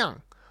长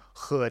相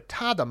和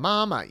他的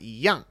妈妈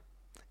一样?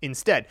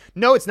 Instead,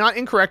 no, it's not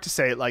incorrect to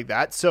say it like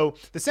that. So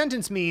the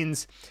sentence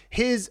means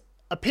his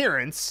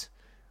appearance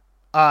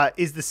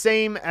is the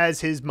same as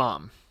his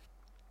mom.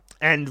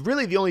 And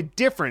really the only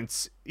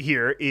difference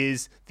here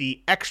is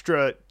the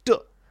extra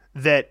的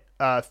that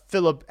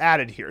Philip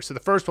added here. So the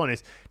first one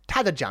is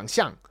他的长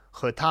相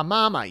和他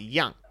妈妈一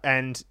样.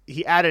 And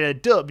he added a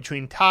的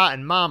between 他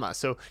and mama.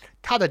 So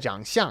他的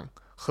长相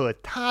和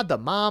他的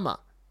妈妈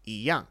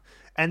一样.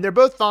 And they're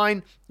both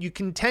fine. You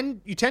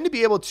tend to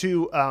be able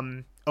to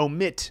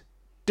omit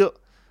的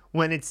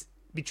when it's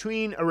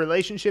between a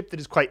relationship that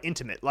is quite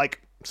intimate,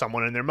 like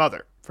someone and their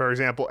mother, for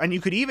example. And you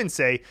could even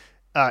say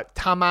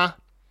他妈.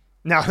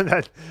 Now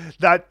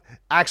that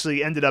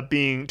actually ended up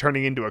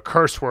turning into a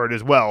curse word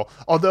as well.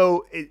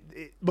 Although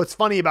what's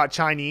funny about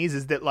Chinese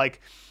is that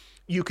like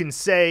you can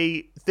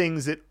say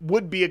things that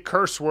would be a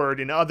curse word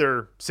in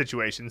other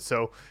situations.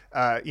 So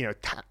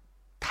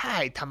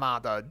太他妈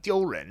的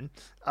丢人.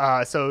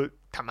 So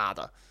他妈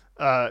的.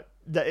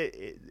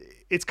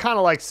 It's kind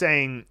of like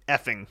saying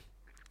effing.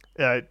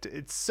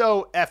 It's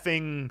so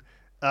effing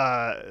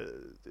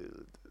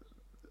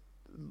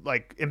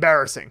like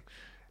embarrassing.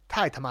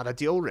 太他妈的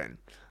丢人.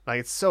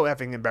 Like, it's so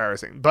effing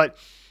embarrassing.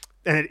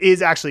 And it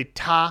is actually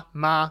ta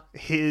ma,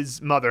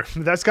 his mother.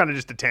 That's kind of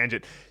just a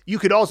tangent. You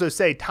could also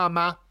say ta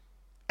ma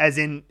as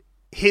in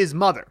his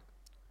mother.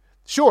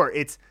 Sure,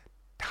 it's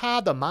ta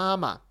da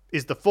mama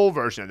is the full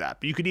version of that.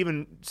 But you could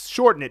even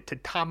shorten it to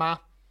ta ma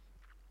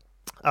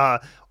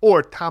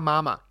or ta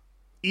mama.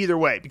 Either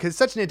way, because it's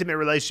such an intimate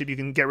relationship, you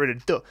can get rid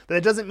of de. But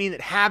that doesn't mean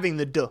that having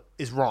the de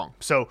is wrong.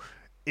 So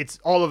it's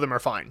all of them are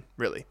fine,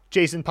 really.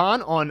 Jason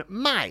Pan on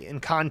卖 in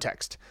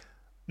context.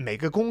 每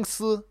个公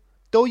司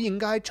都应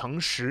该诚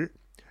实，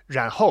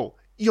然后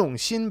用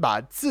心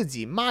把自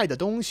己卖的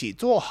东西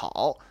做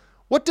好.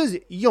 What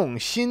does 用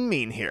心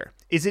mean here?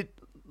 Is it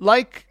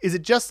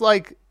just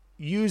like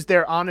use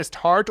their honest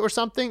heart or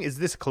something? Is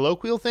this a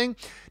colloquial thing?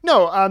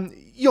 No,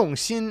 用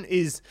心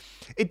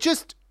it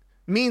just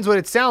means what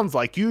it sounds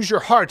like. Use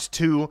your heart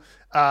to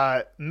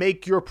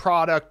make your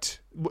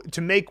product,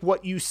 to make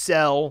what you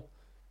sell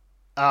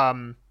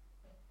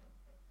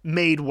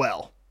made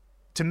well,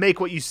 to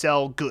make what you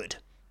sell good.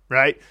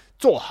 Right?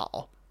 做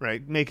好,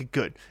 right? Make it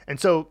good. And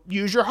so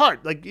use your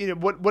heart. Like,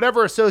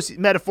 whatever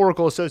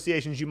metaphorical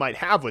associations you might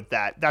have with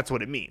that, that's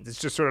what it means. It's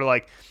just sort of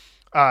like,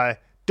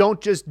 don't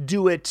just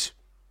do it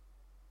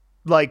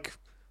like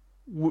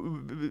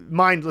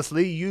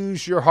mindlessly.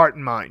 Use your heart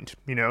and mind,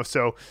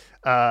 So,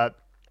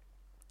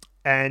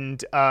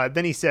 and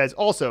then he says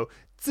also,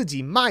 自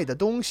己卖的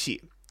东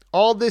西.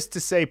 All this to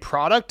say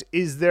product,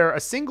 is there a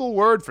single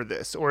word for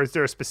this? Or is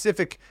there a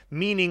specific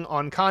meaning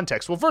on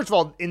context? Well, first of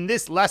all, in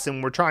this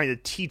lesson, we're trying to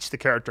teach the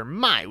character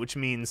卖, which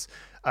means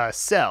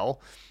sell.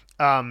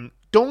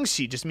 东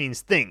西 just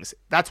means things.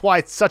 That's why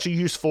it's such a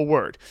useful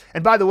word.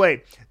 And by the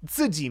way,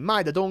 自己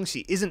卖的东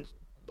西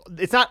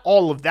it's not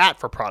all of that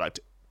for product.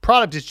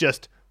 Product is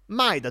just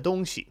卖的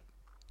东西.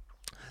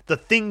 The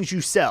things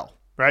you sell,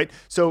 right?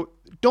 So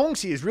东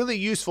西 is really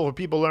useful for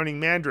people learning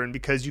Mandarin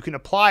because you can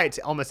apply it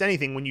to almost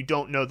anything when you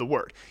don't know the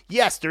word.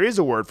 Yes, there is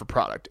a word for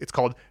product. It's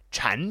called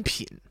产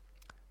品.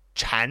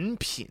 产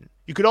品.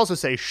 You could also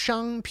say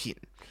商品.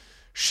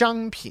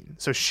 商品.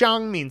 So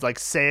商 means like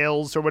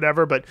sales or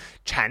whatever, but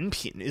产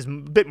品 is a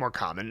bit more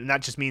common, and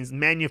that just means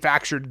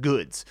manufactured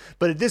goods.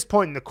 But at this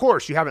point in the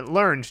course, you haven't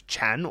learned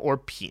产 or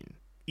品,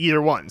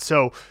 either one.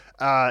 So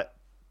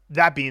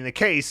that being the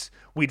case,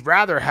 we'd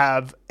rather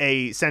have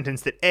a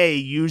sentence that A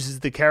uses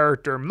the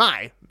character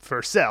卖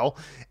for sell,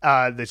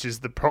 which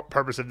is the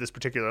purpose of this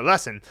particular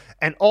lesson,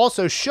 and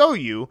also show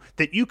you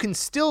that you can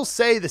still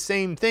say the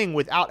same thing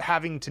without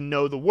having to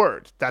know the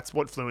word. That's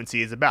what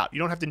fluency is about. You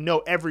don't have to know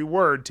every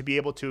word to be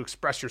able to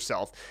express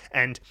yourself.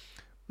 And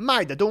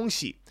卖的东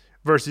西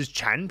versus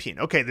产品.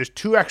 Okay, there's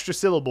two extra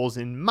syllables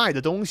in 卖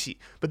的东西,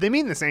 but they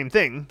mean the same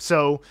thing.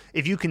 So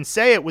if you can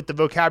say it with the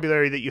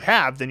vocabulary that you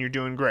have, then you're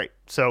doing great.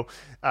 So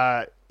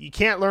you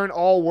can't learn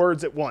all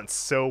words at once.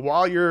 So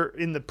while you're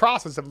in the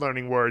process of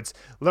learning words,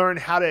 learn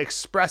how to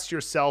express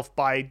yourself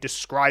by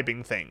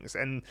describing things.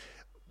 And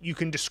you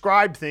can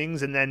describe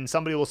things and then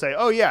somebody will say,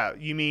 oh yeah,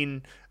 you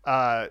mean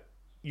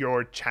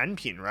your 产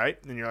品, right?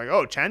 And you're like,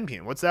 oh, 产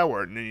品, what's that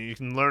word? And then you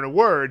can learn a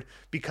word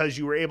because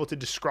you were able to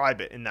describe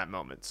it in that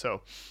moment.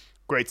 So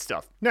great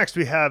stuff. Next,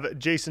 we have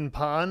Jason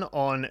Pan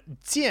on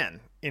件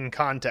in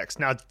context.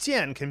 Now,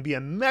 件 can be a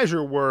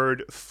measure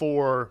word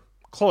for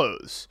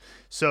clothes.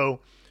 So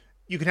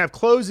you can have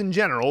clothes in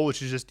general,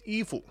 which is just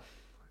衣服.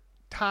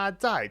 他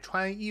在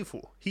穿衣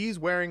服. He's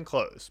wearing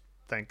clothes.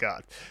 Thank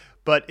God.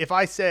 But if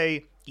I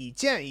say 一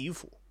件衣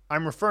服,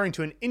 I'm referring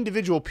to an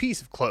individual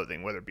piece of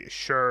clothing, whether it be a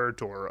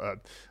shirt or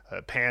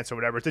pants or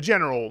whatever. It's a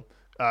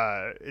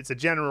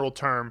general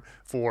term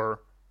for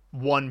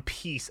one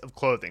piece of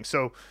clothing.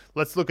 So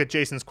let's look at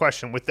Jason's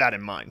question with that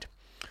in mind.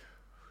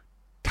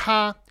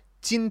 他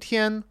今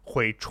天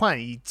会穿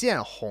一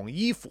件红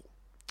衣服.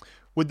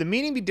 Would the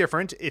meaning be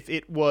different if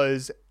it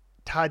was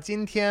他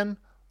今天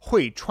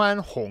会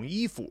穿红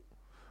衣服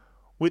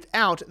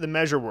without the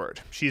measure word?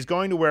 She's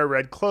going to wear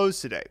red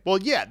clothes today. Well,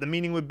 yeah, the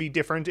meaning would be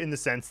different in the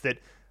sense that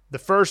the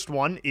first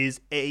one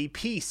is a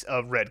piece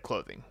of red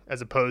clothing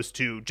as opposed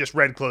to just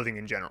red clothing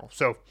in general.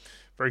 So,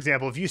 for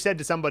example, if you said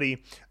to somebody,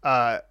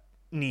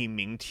 你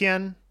明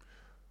天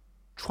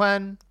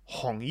穿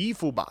红衣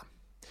服吧?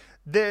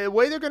 The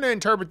way they're going to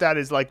interpret that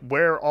is like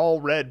wear all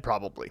red,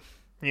 probably.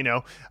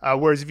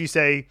 Whereas if you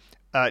say,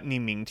 你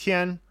明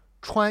天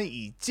穿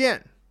一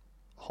件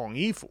红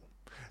衣服,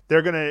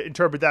 they're going to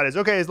interpret that as,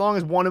 okay, as long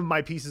as one of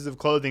my pieces of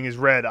clothing is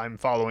red, I'm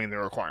following the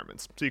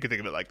requirements. So you can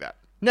think of it like that.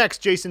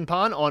 Next, Jason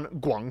Pan on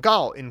广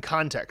告 in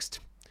context.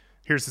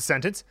 Here's the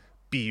sentence.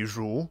 比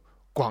如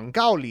广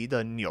告里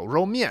的牛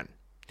肉面，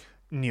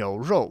牛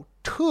肉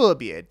特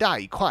别大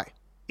一块.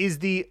 Is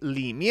the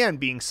里面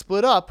being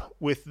split up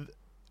with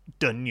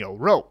的牛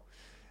肉?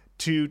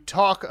 To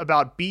talk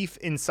about beef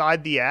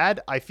inside the ad,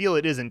 I feel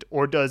it isn't.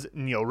 Or does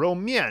牛肉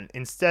面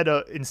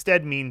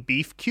instead mean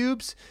beef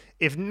cubes?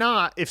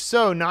 If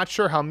so, not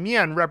sure how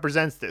面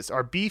represents this.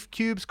 Are beef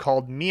cubes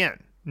called 面?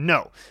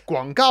 No.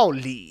 广告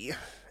里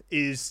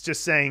is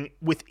just saying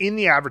within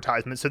the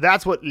advertisement. So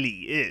that's what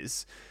里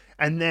is.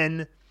 And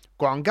then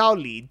广告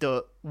里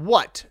的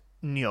what?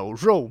 牛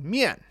肉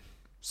面.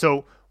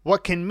 So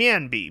what can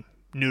面 be?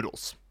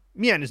 Noodles.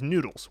 面 is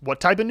noodles. What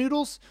type of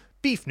noodles?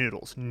 Beef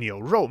noodles. 牛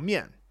肉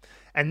面.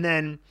 And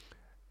then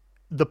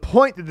the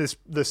point that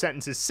the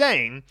sentence is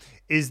saying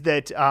is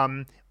that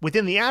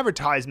within the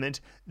advertisement,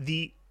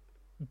 the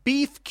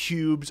beef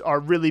cubes are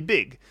really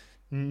big.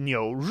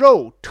 牛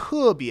肉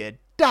特别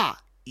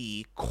大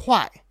一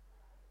块.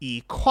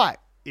 一块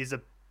is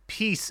a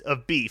piece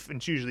of beef,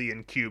 and it's usually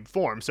in cube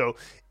form. So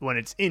when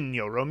it's in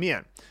牛肉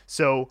面.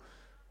 So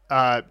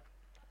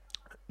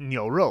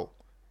牛肉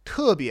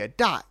特别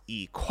大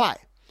一块.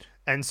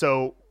 And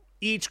so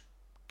each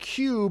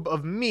cube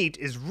of meat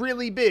is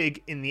really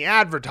big in the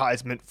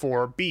advertisement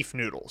for beef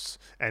noodles,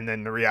 and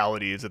then the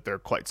reality is that they're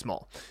quite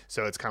small.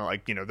 So it's kind of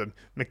like, the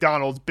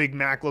McDonald's Big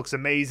Mac looks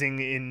amazing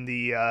in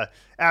the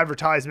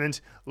advertisement,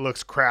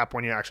 looks crap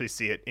when you actually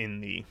see it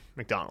in the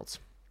McDonald's.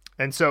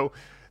 And so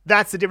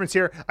that's the difference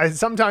here.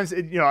 Sometimes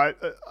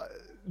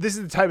this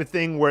is the type of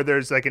thing where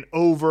there's like an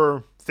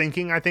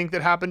overthinking, I think,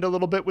 that happened a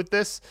little bit with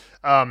this.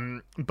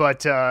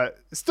 But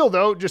still,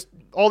 though, just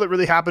all that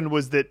really happened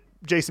was that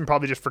Jason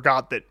probably just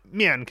forgot that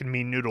面 can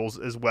mean noodles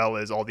as well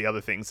as all the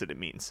other things that it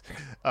means.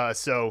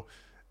 So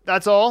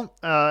that's all.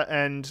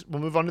 And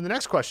we'll move on to the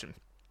next question.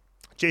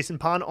 Jason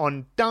Pan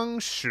on 当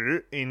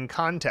时 in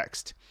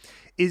context.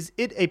 Is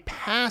it a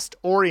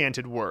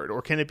past-oriented word,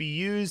 or can it be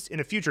used in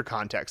a future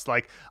context,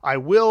 like, I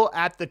will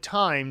at the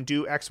time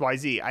do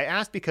XYZ? I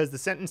ask because the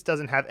sentence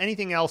doesn't have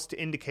anything else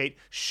to indicate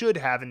should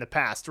have in the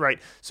past, right?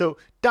 So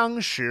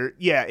当时,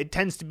 yeah, it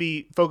tends to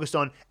be focused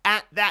on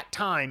at that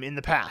time in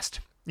the past.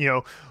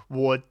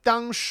 我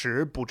当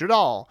时不知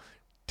道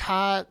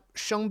他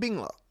生病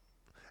了.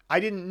 I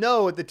didn't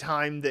know at the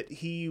time that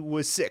he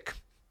was sick,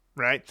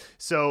 right?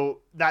 So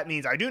that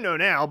means I do know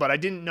now, but I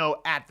didn't know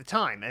at the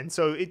time. And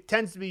so it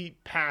tends to be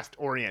past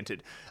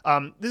oriented.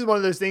 This is one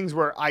of those things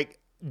where I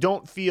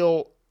don't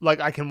feel like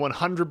I can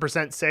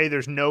 100% say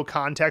there's no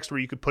context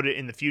where you could put it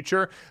in the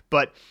future,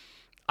 but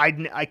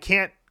I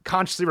can't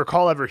consciously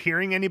recall ever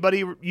hearing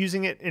anybody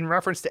using it in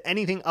reference to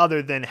anything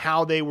other than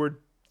how they were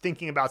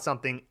thinking about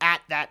something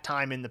at that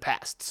time in the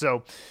past.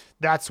 So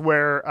that's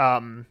where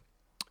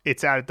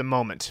it's at the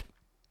moment.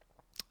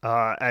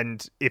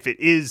 And if it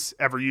is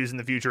ever used in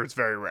the future, it's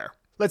very rare.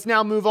 Let's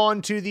now move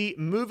on to the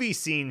movie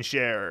scene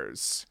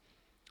shares.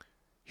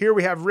 Here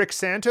we have Rick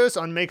Santos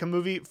on Make a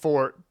Movie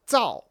for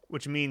造,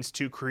 which means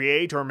to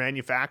create or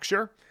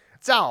manufacture.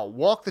 造,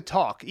 walk the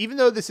talk. Even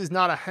though this is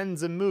not a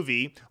Henza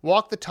movie,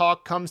 walk the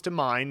talk comes to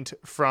mind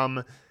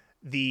from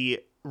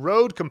the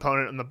road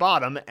component on the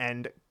bottom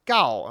and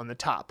告 on the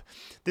top.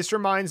 This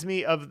reminds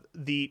me of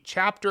the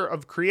chapter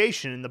of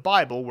creation in the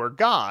Bible where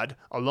God,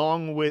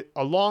 along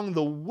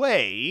the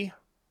way,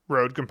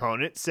 road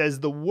component, says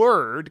the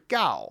word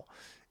告,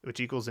 which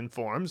equals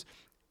informs,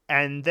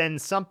 and then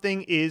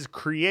something is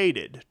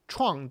created.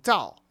 创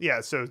造.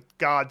 Yeah, so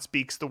God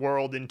speaks the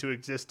world into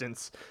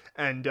existence,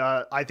 and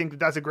I think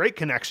that's a great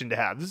connection to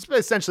have. This is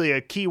essentially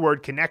a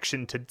keyword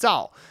connection to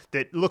造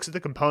that looks at the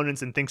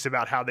components and thinks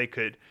about how they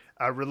could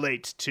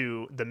relate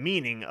to the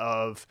meaning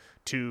of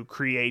to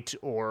create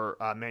or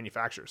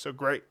manufacture. So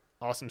great.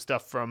 Awesome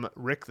stuff from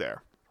Rick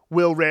there.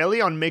 Will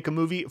Rayleigh on Make a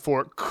Movie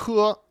for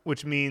科,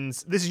 which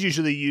means this is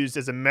usually used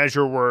as a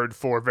measure word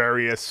for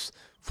various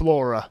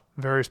flora,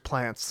 various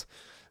plants.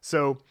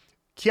 So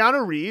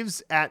Keanu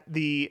Reeves at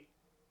the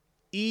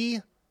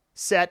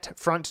E-set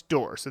front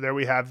door. So there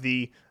we have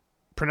the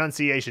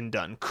pronunciation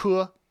done.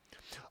 科.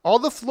 All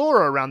the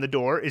flora around the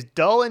door is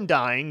dull and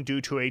dying due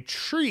to a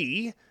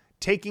tree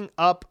taking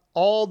up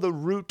all the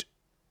root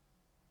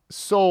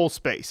soul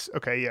space.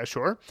 Okay, yeah,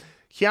 sure.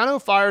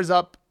 Keanu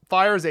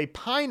fires a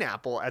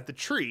pineapple at the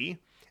tree,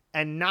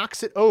 and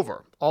knocks it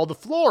over. All the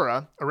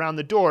flora around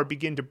the door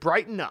begin to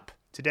brighten up.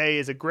 Today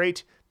is a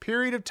great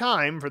period of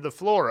time for the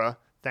flora,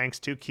 thanks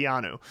to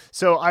Keanu.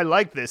 So I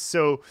like this.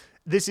 So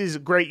this is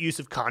great use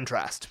of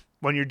contrast.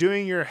 When you're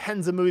doing your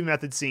Henza movie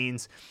method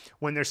scenes,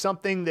 when there's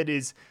something that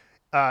is,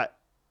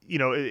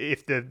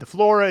 if the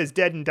flora is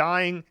dead and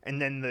dying,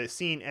 and then the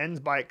scene ends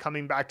by it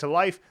coming back to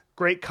life,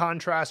 great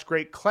contrast,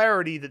 great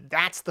clarity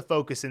that's the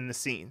focus in the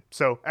scene.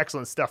 So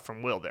excellent stuff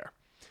from Will there.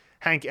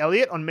 Hank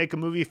Elliott on Make a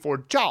Movie for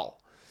Zhao.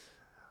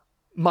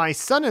 My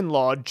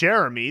son-in-law,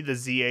 Jeremy, the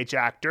ZH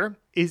actor,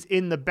 is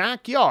in the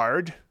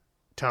backyard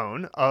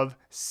tone of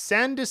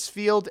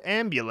Sandusfield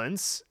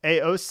Ambulance,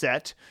 AO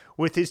set,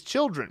 with his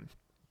children,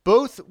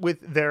 both with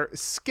their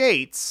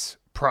skates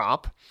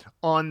prop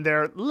on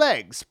their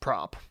legs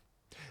prop.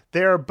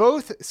 They are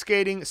both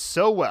skating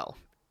so well.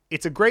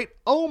 It's a great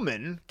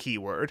omen,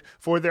 keyword,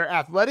 for their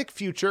athletic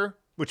future,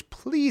 which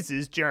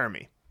pleases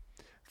Jeremy.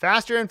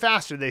 Faster and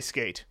faster they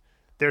skate.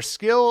 Their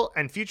skill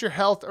and future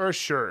health are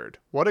assured.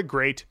 What a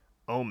great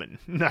omen.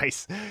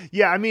 Nice.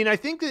 Yeah, I mean, I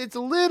think that it's a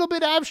little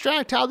bit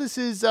abstract how this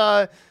is,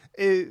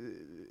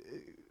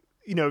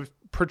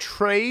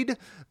 portrayed,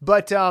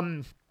 but,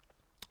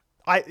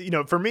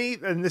 for me,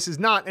 and this is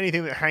not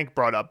anything that Hank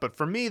brought up, but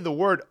for me, the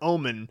word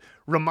omen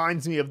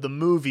reminds me of the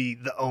movie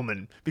The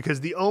Omen, because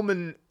the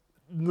Omen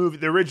movie,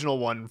 the original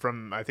one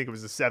from, I think it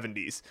was the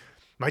 70s,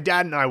 my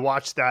dad and I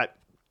watched that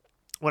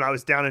when I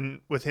was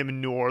down with him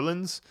in New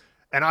Orleans,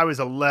 and I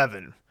was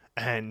 11,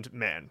 and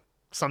man,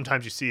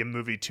 sometimes you see a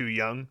movie too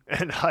young,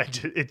 and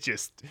it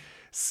just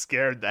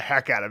scared the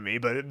heck out of me,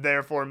 but it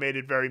therefore made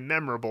it very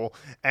memorable.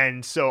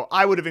 And so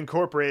I would have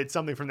incorporated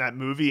something from that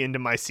movie into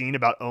my scene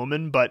about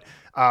omen, but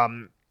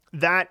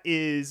that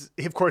is,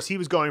 of course, he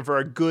was going for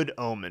a good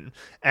omen.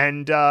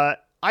 And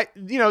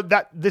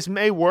that this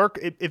may work.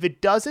 If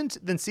it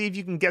doesn't, then see if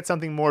you can get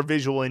something more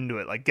visual into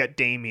it, like get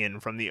Damien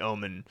from The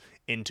Omen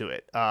into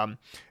it.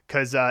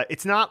 Because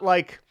it's not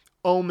like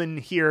omen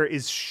here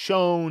is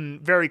shown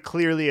very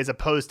clearly as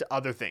opposed to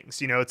other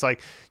things. It's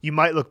like you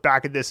might look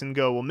back at this and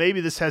go, well, maybe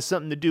this has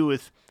something to do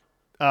with,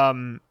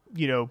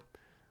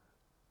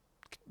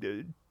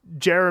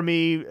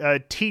 Jeremy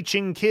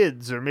teaching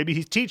kids, or maybe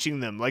he's teaching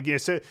them.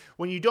 So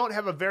when you don't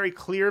have a very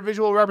clear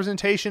visual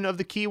representation of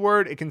the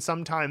keyword,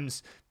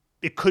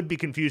 it could be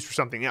confused for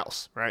something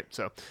else, right?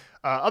 So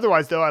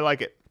otherwise, though, I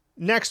like it.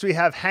 Next, we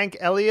have Hank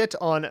Elliott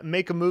on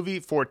Make a Movie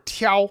for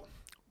Tiao,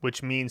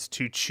 which means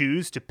to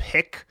choose, to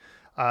pick.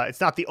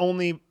 It's not the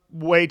only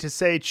way to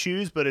say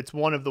choose, but it's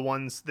one of the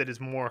ones that is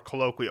more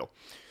colloquial.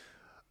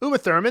 Uma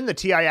Thurman, the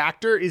TI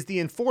actor, is the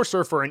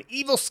enforcer for an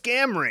evil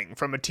scam ring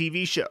from a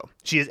TV show.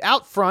 She is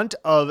out front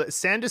of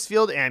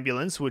Sandusfield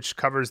Ambulance, which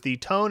covers the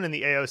tone and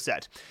the AO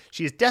set.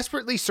 She is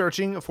desperately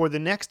searching for the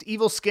next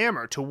evil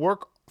scammer to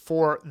work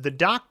for the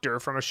doctor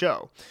from a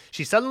show.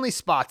 She suddenly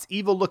spots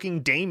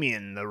evil-looking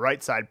Damien, the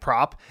right side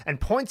prop,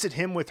 and points at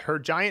him with her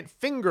giant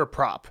finger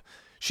prop.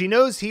 She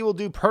knows he will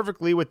do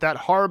perfectly with that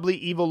horribly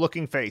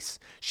evil-looking face.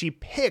 She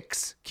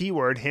picks,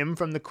 keyword, him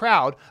from the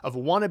crowd of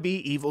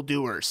wannabe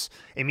evildoers.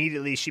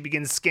 Immediately, she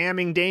begins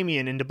scamming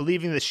Damien into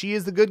believing that she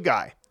is the good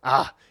guy.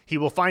 He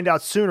will find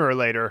out sooner or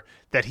later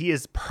that he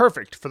is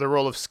perfect for the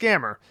role of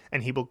scammer,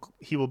 and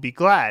he will be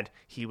glad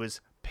he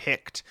was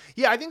picked.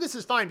 Yeah, I think this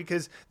is fine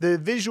because the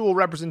visual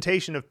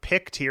representation of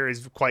picked here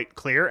is quite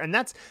clear, and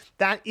that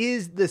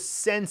is the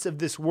sense of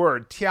this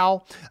word,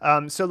 tiao.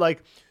 So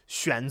like,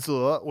 选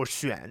择 or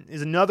选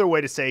is another way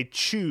to say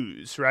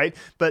choose, right?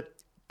 But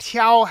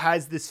tiao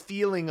has this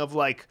feeling of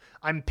like,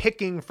 I'm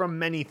picking from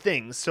many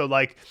things. So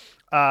like,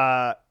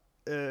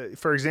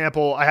 for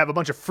example, I have a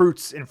bunch of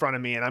fruits in front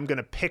of me and I'm going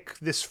to pick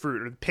this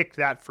fruit or pick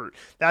that fruit.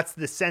 That's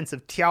the sense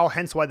of tiao,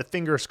 hence why the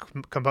fingers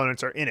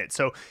components are in it.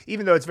 So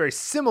even though it's very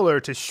similar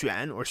to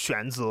选 or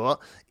选择,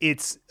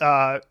 it's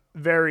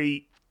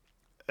very,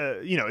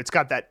 it's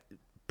got that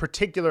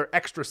particular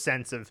extra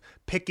sense of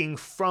picking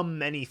from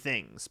many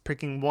things,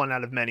 picking one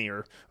out of many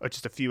or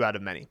just a few out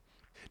of many.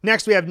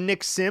 Next, we have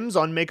Nick Sims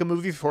on Make a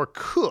Movie for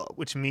Ke,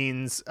 which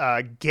means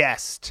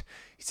guest.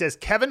 He says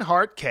Kevin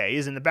Hart, K,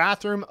 is in the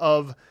bathroom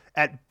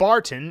at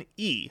Barton,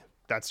 E.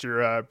 That's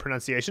your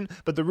pronunciation.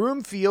 But the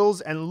room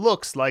feels and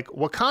looks like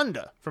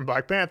Wakanda from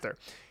Black Panther.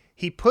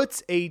 He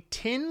puts a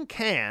tin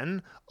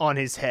can on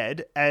his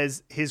head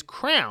as his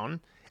crown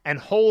and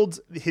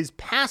holds his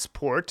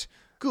passport,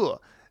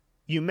 Ke.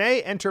 You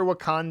may enter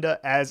Wakanda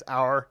as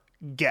our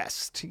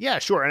guest. Yeah,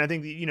 sure. And I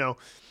think,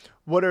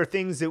 what are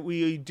things that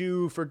we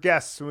do for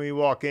guests when we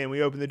walk in?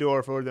 We open the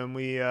door for them.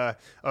 We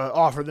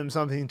offer them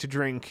something to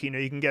drink.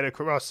 You can get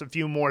across a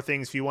few more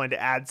things if you wanted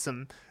to add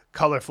some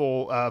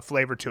colorful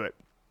flavor to it.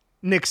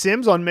 Nick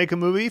Sims on Make a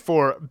Movie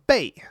for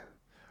Bay.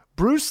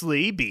 Bruce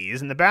Lee, B,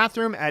 is in the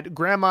bathroom at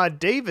Grandma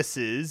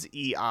Davis's,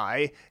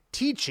 EI,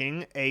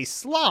 teaching a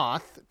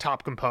sloth,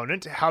 top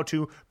component, how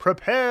to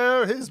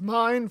prepare his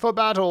mind for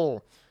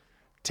battle.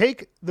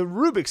 Take the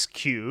Rubik's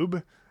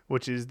Cube,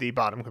 which is the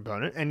bottom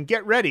component, and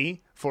get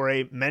ready for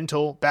a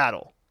mental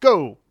battle.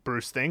 Go,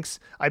 Bruce thinks.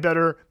 I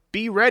better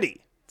be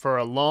ready for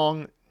a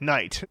long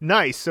night.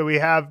 Nice. So we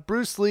have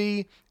Bruce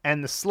Lee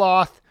and the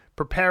sloth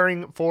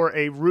preparing for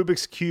a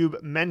Rubik's Cube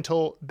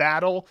mental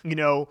battle. You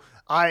know,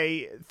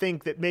 I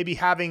think that maybe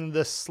having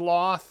the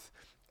sloth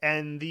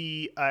and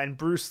and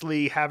Bruce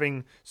Lee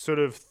having sort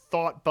of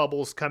thought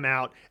bubbles come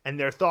out, and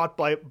their thought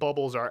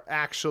bubbles are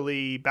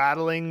actually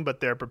battling,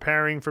 but they're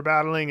preparing for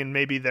battling, and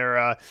maybe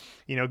they're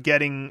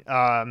getting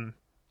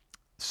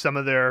some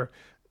of their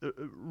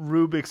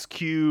Rubik's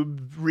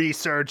Cube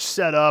research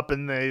set up,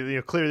 and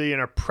they clearly in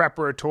a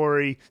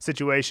preparatory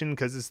situation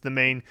because it's the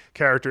main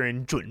character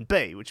in 准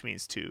备, which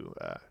means to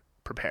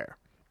prepare.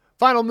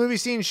 Final movie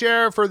scene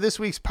share for this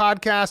week's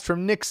podcast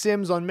from Nick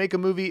Sims on Make a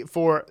Movie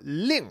for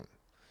Ling,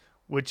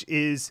 which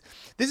is,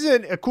 this is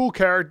a cool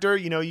character.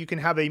 You know, you can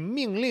have a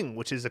Mingling,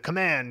 which is a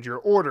command, your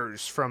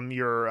orders from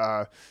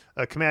your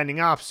commanding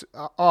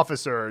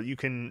officer. You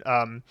can,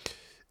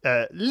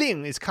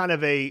 Ling is kind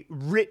of a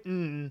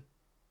written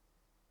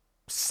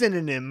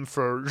synonym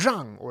for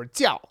Zhang or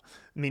Jiao,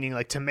 meaning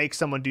like to make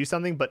someone do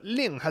something, but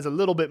Ling has a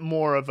little bit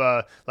more of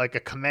a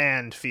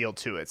command feel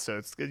to it. So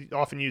it's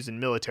often used in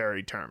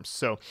military terms.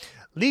 So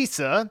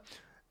Lisa,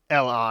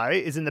 Li,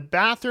 is in the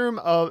bathroom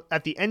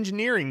at the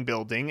engineering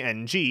building,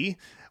 NG,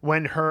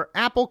 when her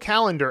Apple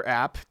Calendar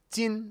app,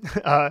 Jin,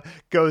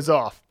 goes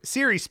off.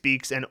 Siri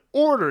speaks and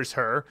orders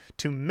her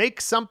to make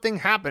something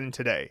happen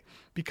today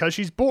because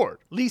she's bored.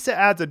 Lisa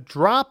adds a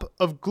drop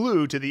of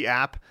glue to the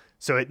app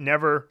so it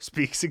never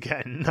speaks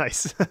again.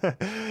 Nice.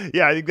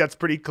 Yeah, I think that's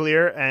pretty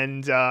clear.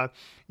 And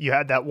you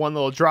had that one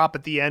little drop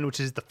at the end, which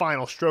is the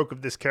final stroke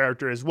of this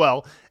character as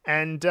well.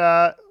 And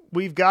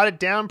we've got it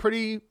down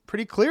pretty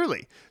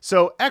clearly.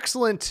 So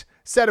excellent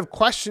set of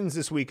questions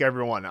this week,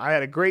 everyone. I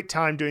had a great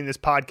time doing this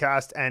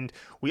podcast, and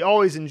we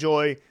always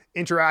enjoy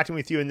interacting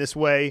with you in this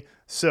way.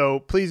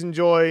 So please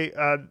enjoy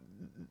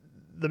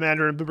the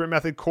Mandarin Blueprint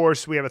Method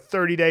course. We have a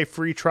 30-day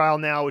free trial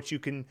now, which you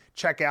can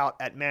check out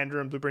at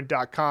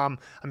mandarinblueprint.com.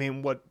 I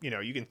mean,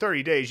 you can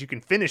 30 days, you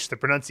can finish the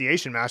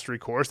pronunciation mastery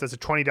course. That's a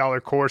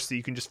 $20 course that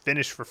you can just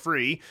finish for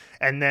free.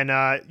 And then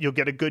you'll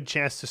get a good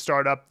chance to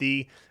start up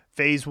the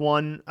phase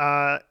 1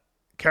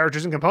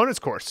 characters and components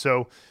course.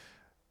 So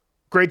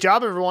great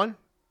job, everyone.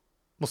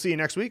 We'll see you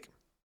next week.